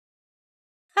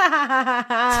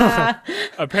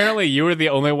 Apparently, you were the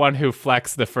only one who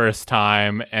flexed the first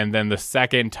time, and then the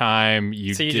second time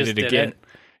you did it again.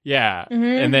 Yeah,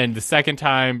 and then the second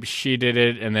time she did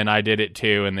it, and then I did it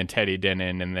too, and then Teddy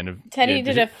didn't, and then Teddy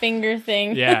did a finger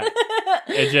thing. Yeah,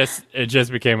 it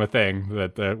just became a thing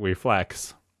that we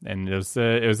flex, and it was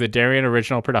a Darian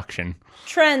original production.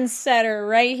 Trendsetter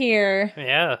right here.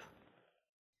 Yeah.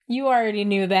 You already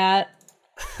knew that.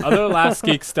 Other Last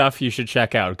Geek stuff you should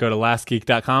check out. Go to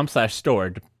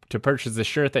lastgeek.com/store to purchase the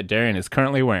shirt that Darian is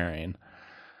currently wearing.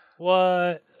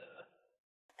 What?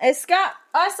 It's got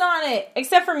us on it,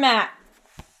 except for Matt.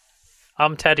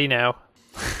 I'm Teddy now.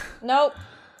 Nope.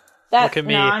 Look at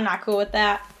me. No, I'm not cool with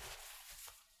that.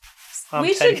 I'm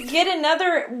Should Teddy. get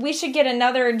another. We should get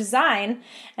another design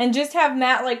and just have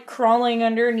Matt like crawling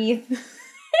underneath.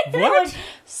 What? Like,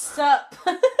 sup?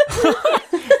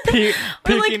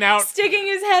 Peeking out. sticking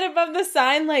his head above the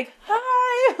sign, like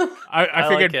hi. I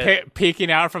figured like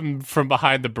peeking out from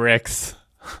behind the bricks.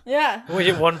 Yeah. We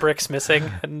get one brick's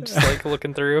missing and just like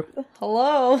looking through.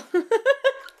 Hello.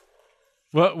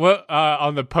 What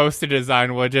on the poster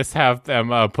design, we'll just have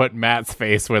them put Matt's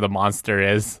face where the monster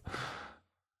is.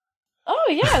 Oh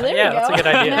yeah, there Yeah, you go. that's a good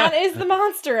idea. Matt is the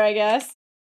monster, I guess.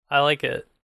 I like it.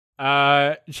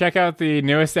 Check out the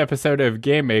newest episode of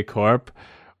Game Make Corp,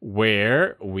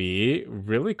 where we,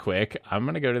 really quick, I'm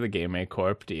going to go to the Game Make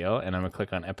Corp deal, and I'm going to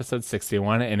click on episode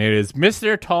 61, and it is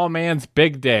Mr. Tall Man's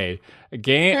Big Day,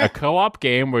 a co-op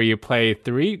game where you play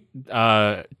three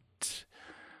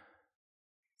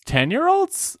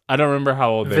 10-year-olds? I don't remember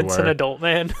how old they were. Vincent Adult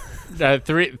Man.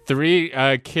 Three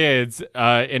kids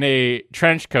in a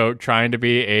trench coat trying to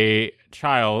be a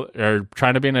child, or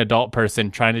trying to be an adult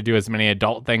person, trying to do as many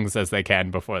adult things as they can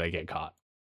before they get caught.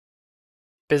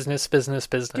 Business.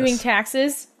 Doing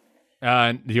taxes.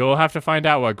 You'll have to find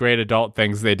out what great adult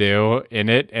things they do in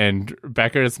it, and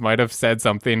Beckers might have said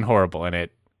something horrible in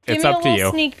it. It's up to Give me a you.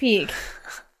 little sneak peek.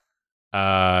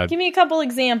 Give me a couple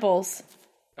examples.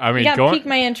 I mean, You gotta pique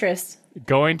my interest.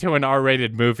 going to an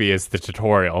R-rated movie is the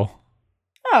tutorial.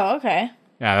 Oh, okay.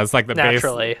 Yeah, that's like the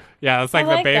Naturally. base. Yeah, that's like I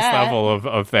the like base that. level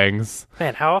of things.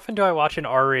 Man, how often do I watch an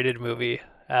R-rated movie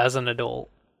as an adult?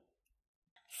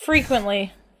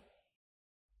 Frequently.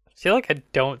 I feel like I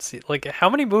don't see... Like, how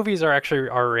many movies are actually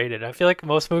R-rated? I feel like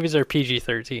most movies are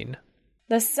PG-13.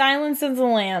 The Silence of the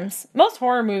Lambs. Most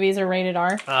horror movies are rated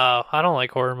R. Oh, I don't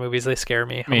like horror movies. They scare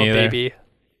me. I'm Me a either. baby.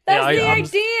 That's Yeah, the I'm-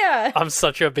 idea. I'm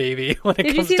such a baby when it Did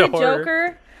you comes see to the horror.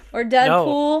 Joker or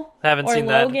Deadpool? I haven't or seen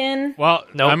that. Logan? Well,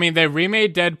 Nope. I mean, they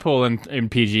remade Deadpool in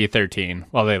PG-13.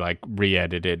 Well, they like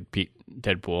re-edited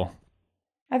Deadpool.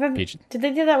 I thought. PG. Did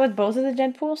they do that with both of the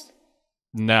Deadpools?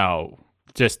 No,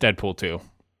 just Deadpool 2.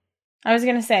 I was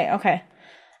gonna say okay.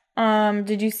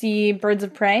 Did you see Birds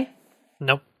of Prey?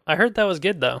 Nope. I heard that was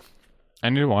good, though. I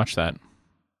need to watch that.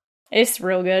 It's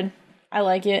real good. I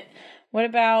like it. What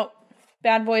about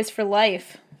Bad Boys for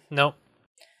Life? Nope.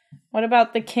 What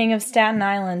about The King of Staten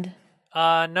Island?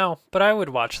 No, but I would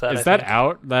watch that. Is I that think.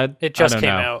 out? That It just I don't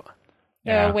came know. out.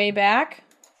 Yeah. The Way Back?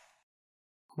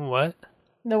 What?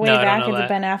 The Way No, I don't Back know is a that.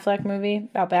 Ben Affleck movie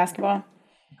about basketball.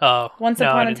 Oh. Once no, I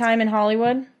Upon a didn't- Time in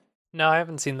Hollywood. No, I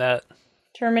haven't seen that.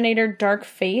 Terminator Dark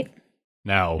Fate.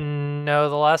 No. No,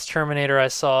 the last Terminator I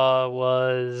saw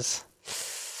was...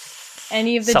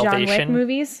 Any of the John Wick Salvation.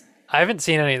 movies? I haven't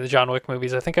seen any of the John Wick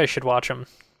movies. I think I should watch them.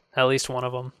 At least one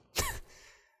of them.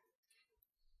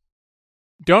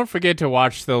 don't forget to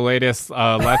watch the latest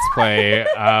Let's Play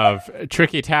of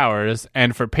Tricky Towers.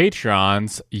 And for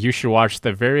Patrons, you should watch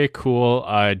the very cool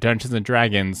Dungeons and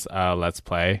Dragons Let's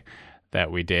Play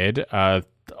that we did.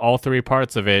 All 3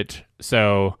 parts of it.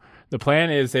 So the plan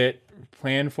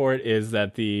for it is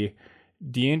that the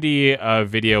D&D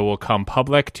video will come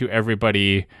public to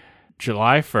everybody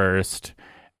July 1st,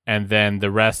 and then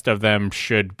the rest of them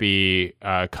should be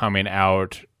coming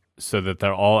out so that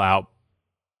they're all out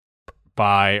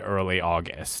by early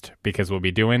August, because we'll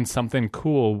be doing something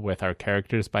cool with our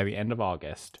characters by the end of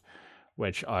August,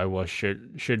 which I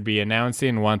should be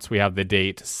announcing once we have the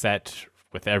date set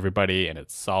with everybody and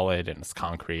it's solid and it's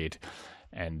concrete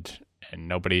and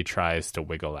nobody tries to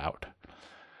wiggle out.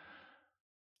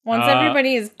 Once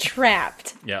everybody is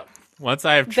trapped. Yep. Once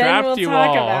I have trapped you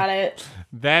all, about it.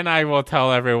 Then I will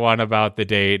tell everyone about the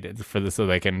date so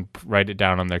they can write it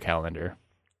down on their calendar.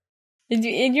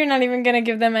 You're not even gonna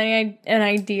give them an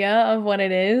idea of what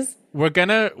it is? We're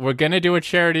gonna do a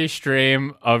charity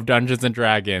stream of Dungeons and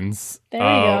Dragons. There you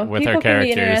go. With people our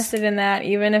characters. Can be interested in that,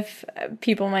 even if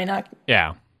people might not.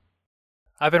 Yeah.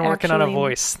 I've been working on a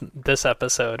voice this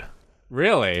episode.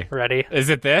 Really? Ready? Is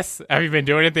it this? Have you been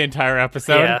doing it the entire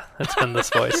episode? Yeah, it's been this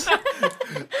voice.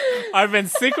 I've been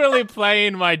secretly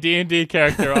playing my D&D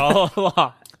character all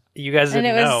along. You guys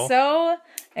didn't know.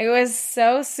 It was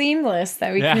so seamless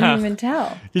that we couldn't even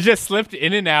tell. You just slipped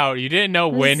in and out. You didn't know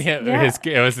when it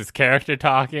was his character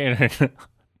talking.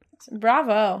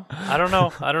 Bravo. I don't know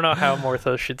how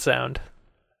Morthos should sound.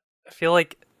 I feel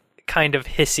like kind of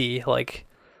hissy, like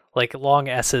long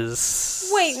S's.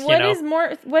 Wait, what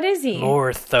is he?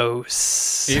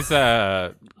 Morthos. He's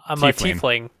I'm a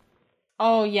tiefling.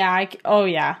 Oh yeah, I think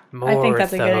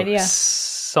that's a good idea.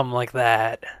 Something like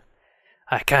that.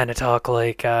 I kind of talk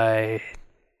like I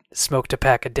smoked a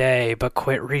pack a day, but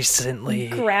quit recently.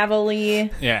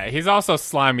 Gravelly. Yeah, he's also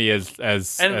slimy as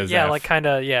yeah, like kind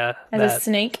of as a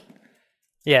snake.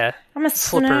 Yeah, I'm a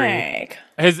slippery. snake.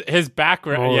 His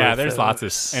background. Yeah, there's lots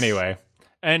of anyway.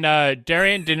 And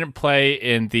Darian didn't play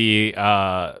in the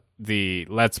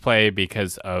Let's Play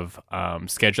because of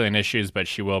scheduling issues, but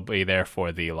she will be there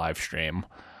for the live stream.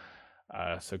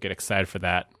 So get excited for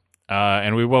that.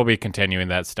 And we will be continuing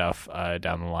that stuff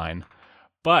down the line.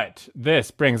 But this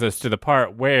brings us to the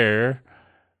part where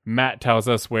Matt tells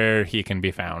us where he can be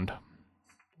found.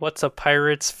 What's a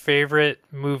pirate's favorite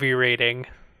movie rating?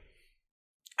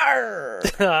 Arr.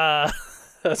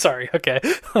 Sorry, okay.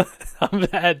 I'm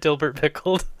at Dilbert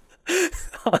Pickled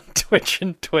on Twitch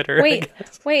and Twitter. Wait.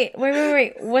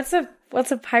 What's a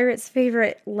pirate's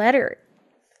favorite letter?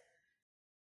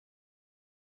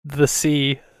 The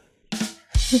C.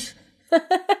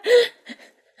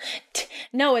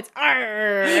 No, it's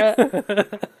R.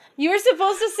 You were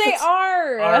supposed to say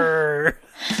R. R.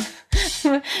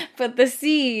 But the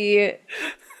C.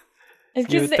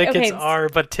 You think it's R,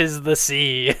 but 'tis the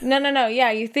C. No.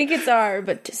 Yeah, you think it's R,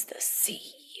 but 'tis the C.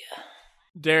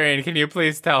 Darian, can you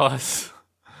please tell us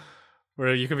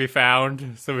where you can be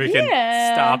found so we can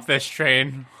stop this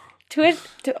train?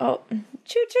 Choo-choo.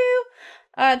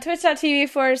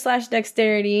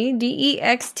 Twitch.tv/dexterity,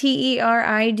 DEXTERIDE.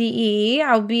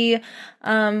 I'll be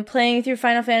playing through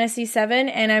Final Fantasy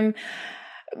VII, and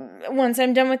once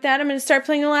I'm done with that, I'm going to start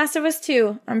playing The Last of Us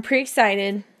 2. I'm pretty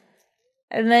excited.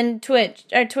 And then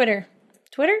Twitter. Twitter?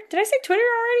 Did I say Twitter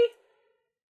already?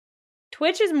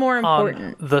 Twitch is more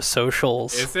important. The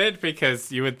socials. Is it?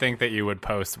 Because you would think that you would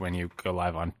post when you go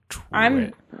live on Twitch.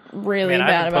 I'm really bad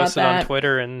I haven't about posted that. on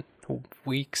Twitter in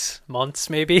weeks, months,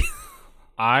 maybe.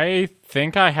 I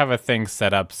think I have a thing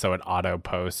set up so it auto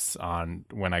posts on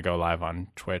when I go live on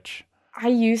Twitch. I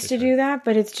used to do that,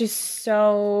 but it's just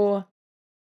so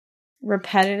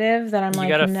repetitive that I'm you like,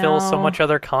 gotta no. fill so much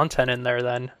other content in there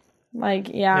then. Like,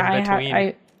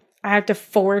 yeah, I have to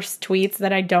force tweets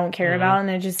that I don't care about, and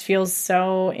it just feels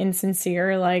so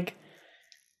insincere. Like,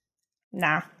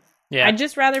 nah. Yeah. I'd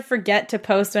just rather forget to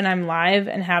post when I'm live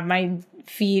and have my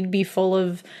feed be full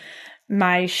of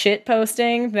my shit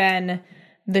posting than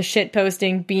the shit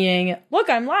posting being, look,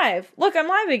 I'm live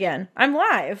again. I'm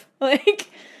live. Like,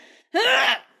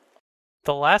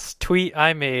 the last tweet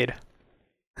I made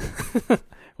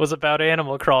was about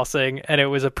Animal Crossing, and it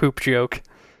was a poop joke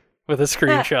with a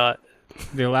screenshot.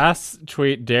 The last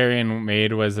tweet Darian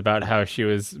made was about how she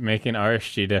was making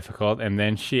RSG difficult, and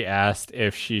then she asked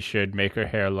if she should make her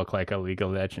hair look like a League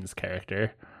of Legends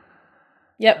character.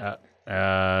 Yep.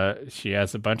 She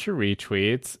has a bunch of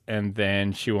retweets, and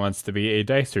then she wants to be a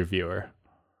dice reviewer.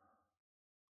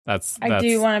 I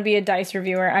do want to be a dice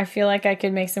reviewer. I feel like I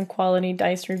could make some quality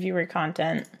dice reviewer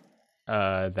content.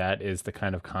 That is the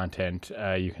kind of content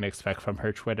you can expect from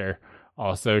her Twitter.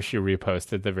 Also, she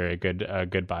reposted the very good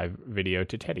goodbye video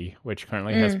to Teddy, which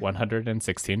currently has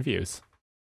 116 views.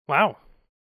 Wow.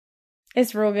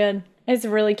 It's real good. It's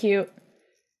really cute.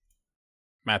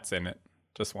 Matt's in it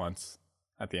just once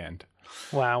at the end.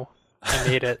 Wow. I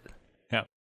made it.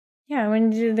 Yeah,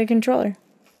 when you did the controller.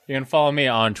 You can follow me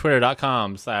on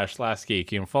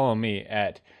twitter.com/lastgeek. You can follow me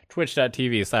at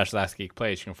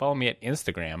twitch.tv/lastgeekplays. You can follow me at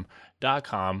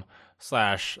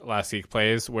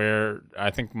instagram.com/lastgeekplays, where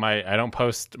I think I don't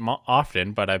post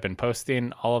often, but I've been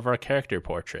posting all of our character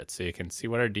portraits, so you can see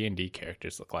what our D&D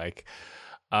characters look like.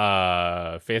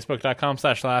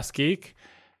 Facebook.com/lastgeek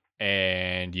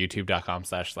and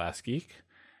youtube.com/lastgeek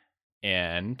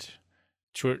and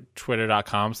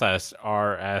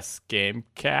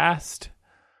twitter.com/rsgamecast.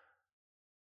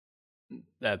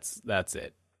 That's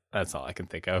it. That's all I can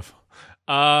think of.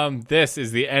 This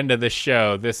is the end of the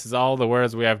show. This is all the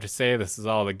words we have to say. This is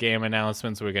all the game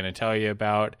announcements we're going to tell you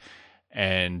about.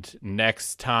 And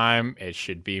next time it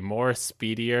should be more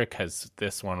speedier, because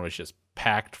this one was just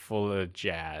packed full of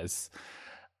jazz.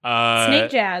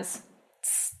 Snake jazz.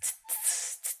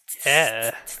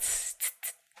 Yeah.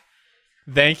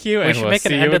 Thank you, and should we'll make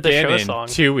an see end you of the again show in song.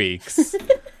 2 weeks.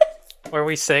 Where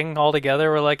we sing all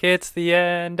together. We're like, it's the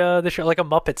end of the show. Like a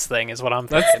Muppets thing is what I'm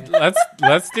thinking.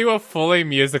 Let's do a fully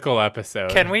musical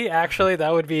episode. Can we actually?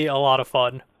 That would be a lot of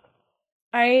fun.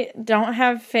 I don't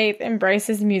have faith in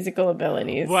Bryce's musical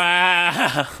abilities.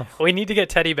 Wow. We need to get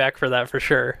Teddy back for that for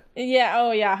sure. Yeah,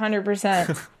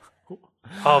 100%.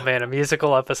 Oh man, a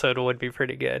musical episode would be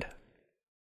pretty good.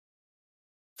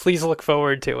 Please look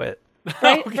forward to it.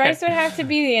 Bryce would have to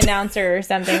be the announcer or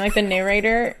something, like the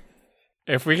narrator.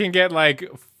 If we can get I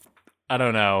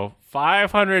don't know,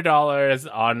 $500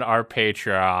 on our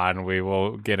Patreon, we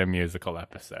will get a musical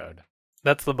episode.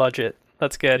 That's the budget.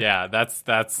 That's good. Yeah, that's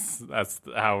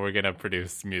how we're gonna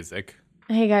produce music.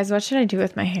 Hey guys, what should I do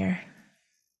with my hair?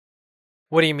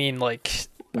 What do you mean? Like,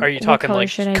 are you What talking color like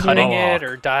should I do? cutting it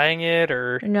or dyeing it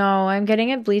or? No, I'm getting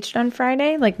it bleached on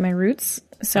Friday, like my roots.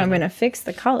 So I'm going to fix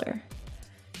the color.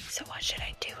 So what should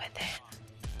I do with it?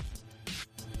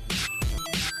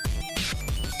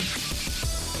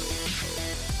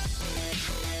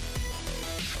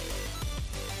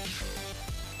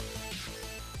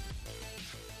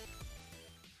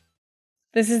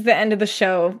 This is the end of the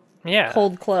show. Yeah.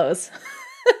 Cold close.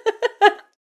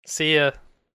 See ya.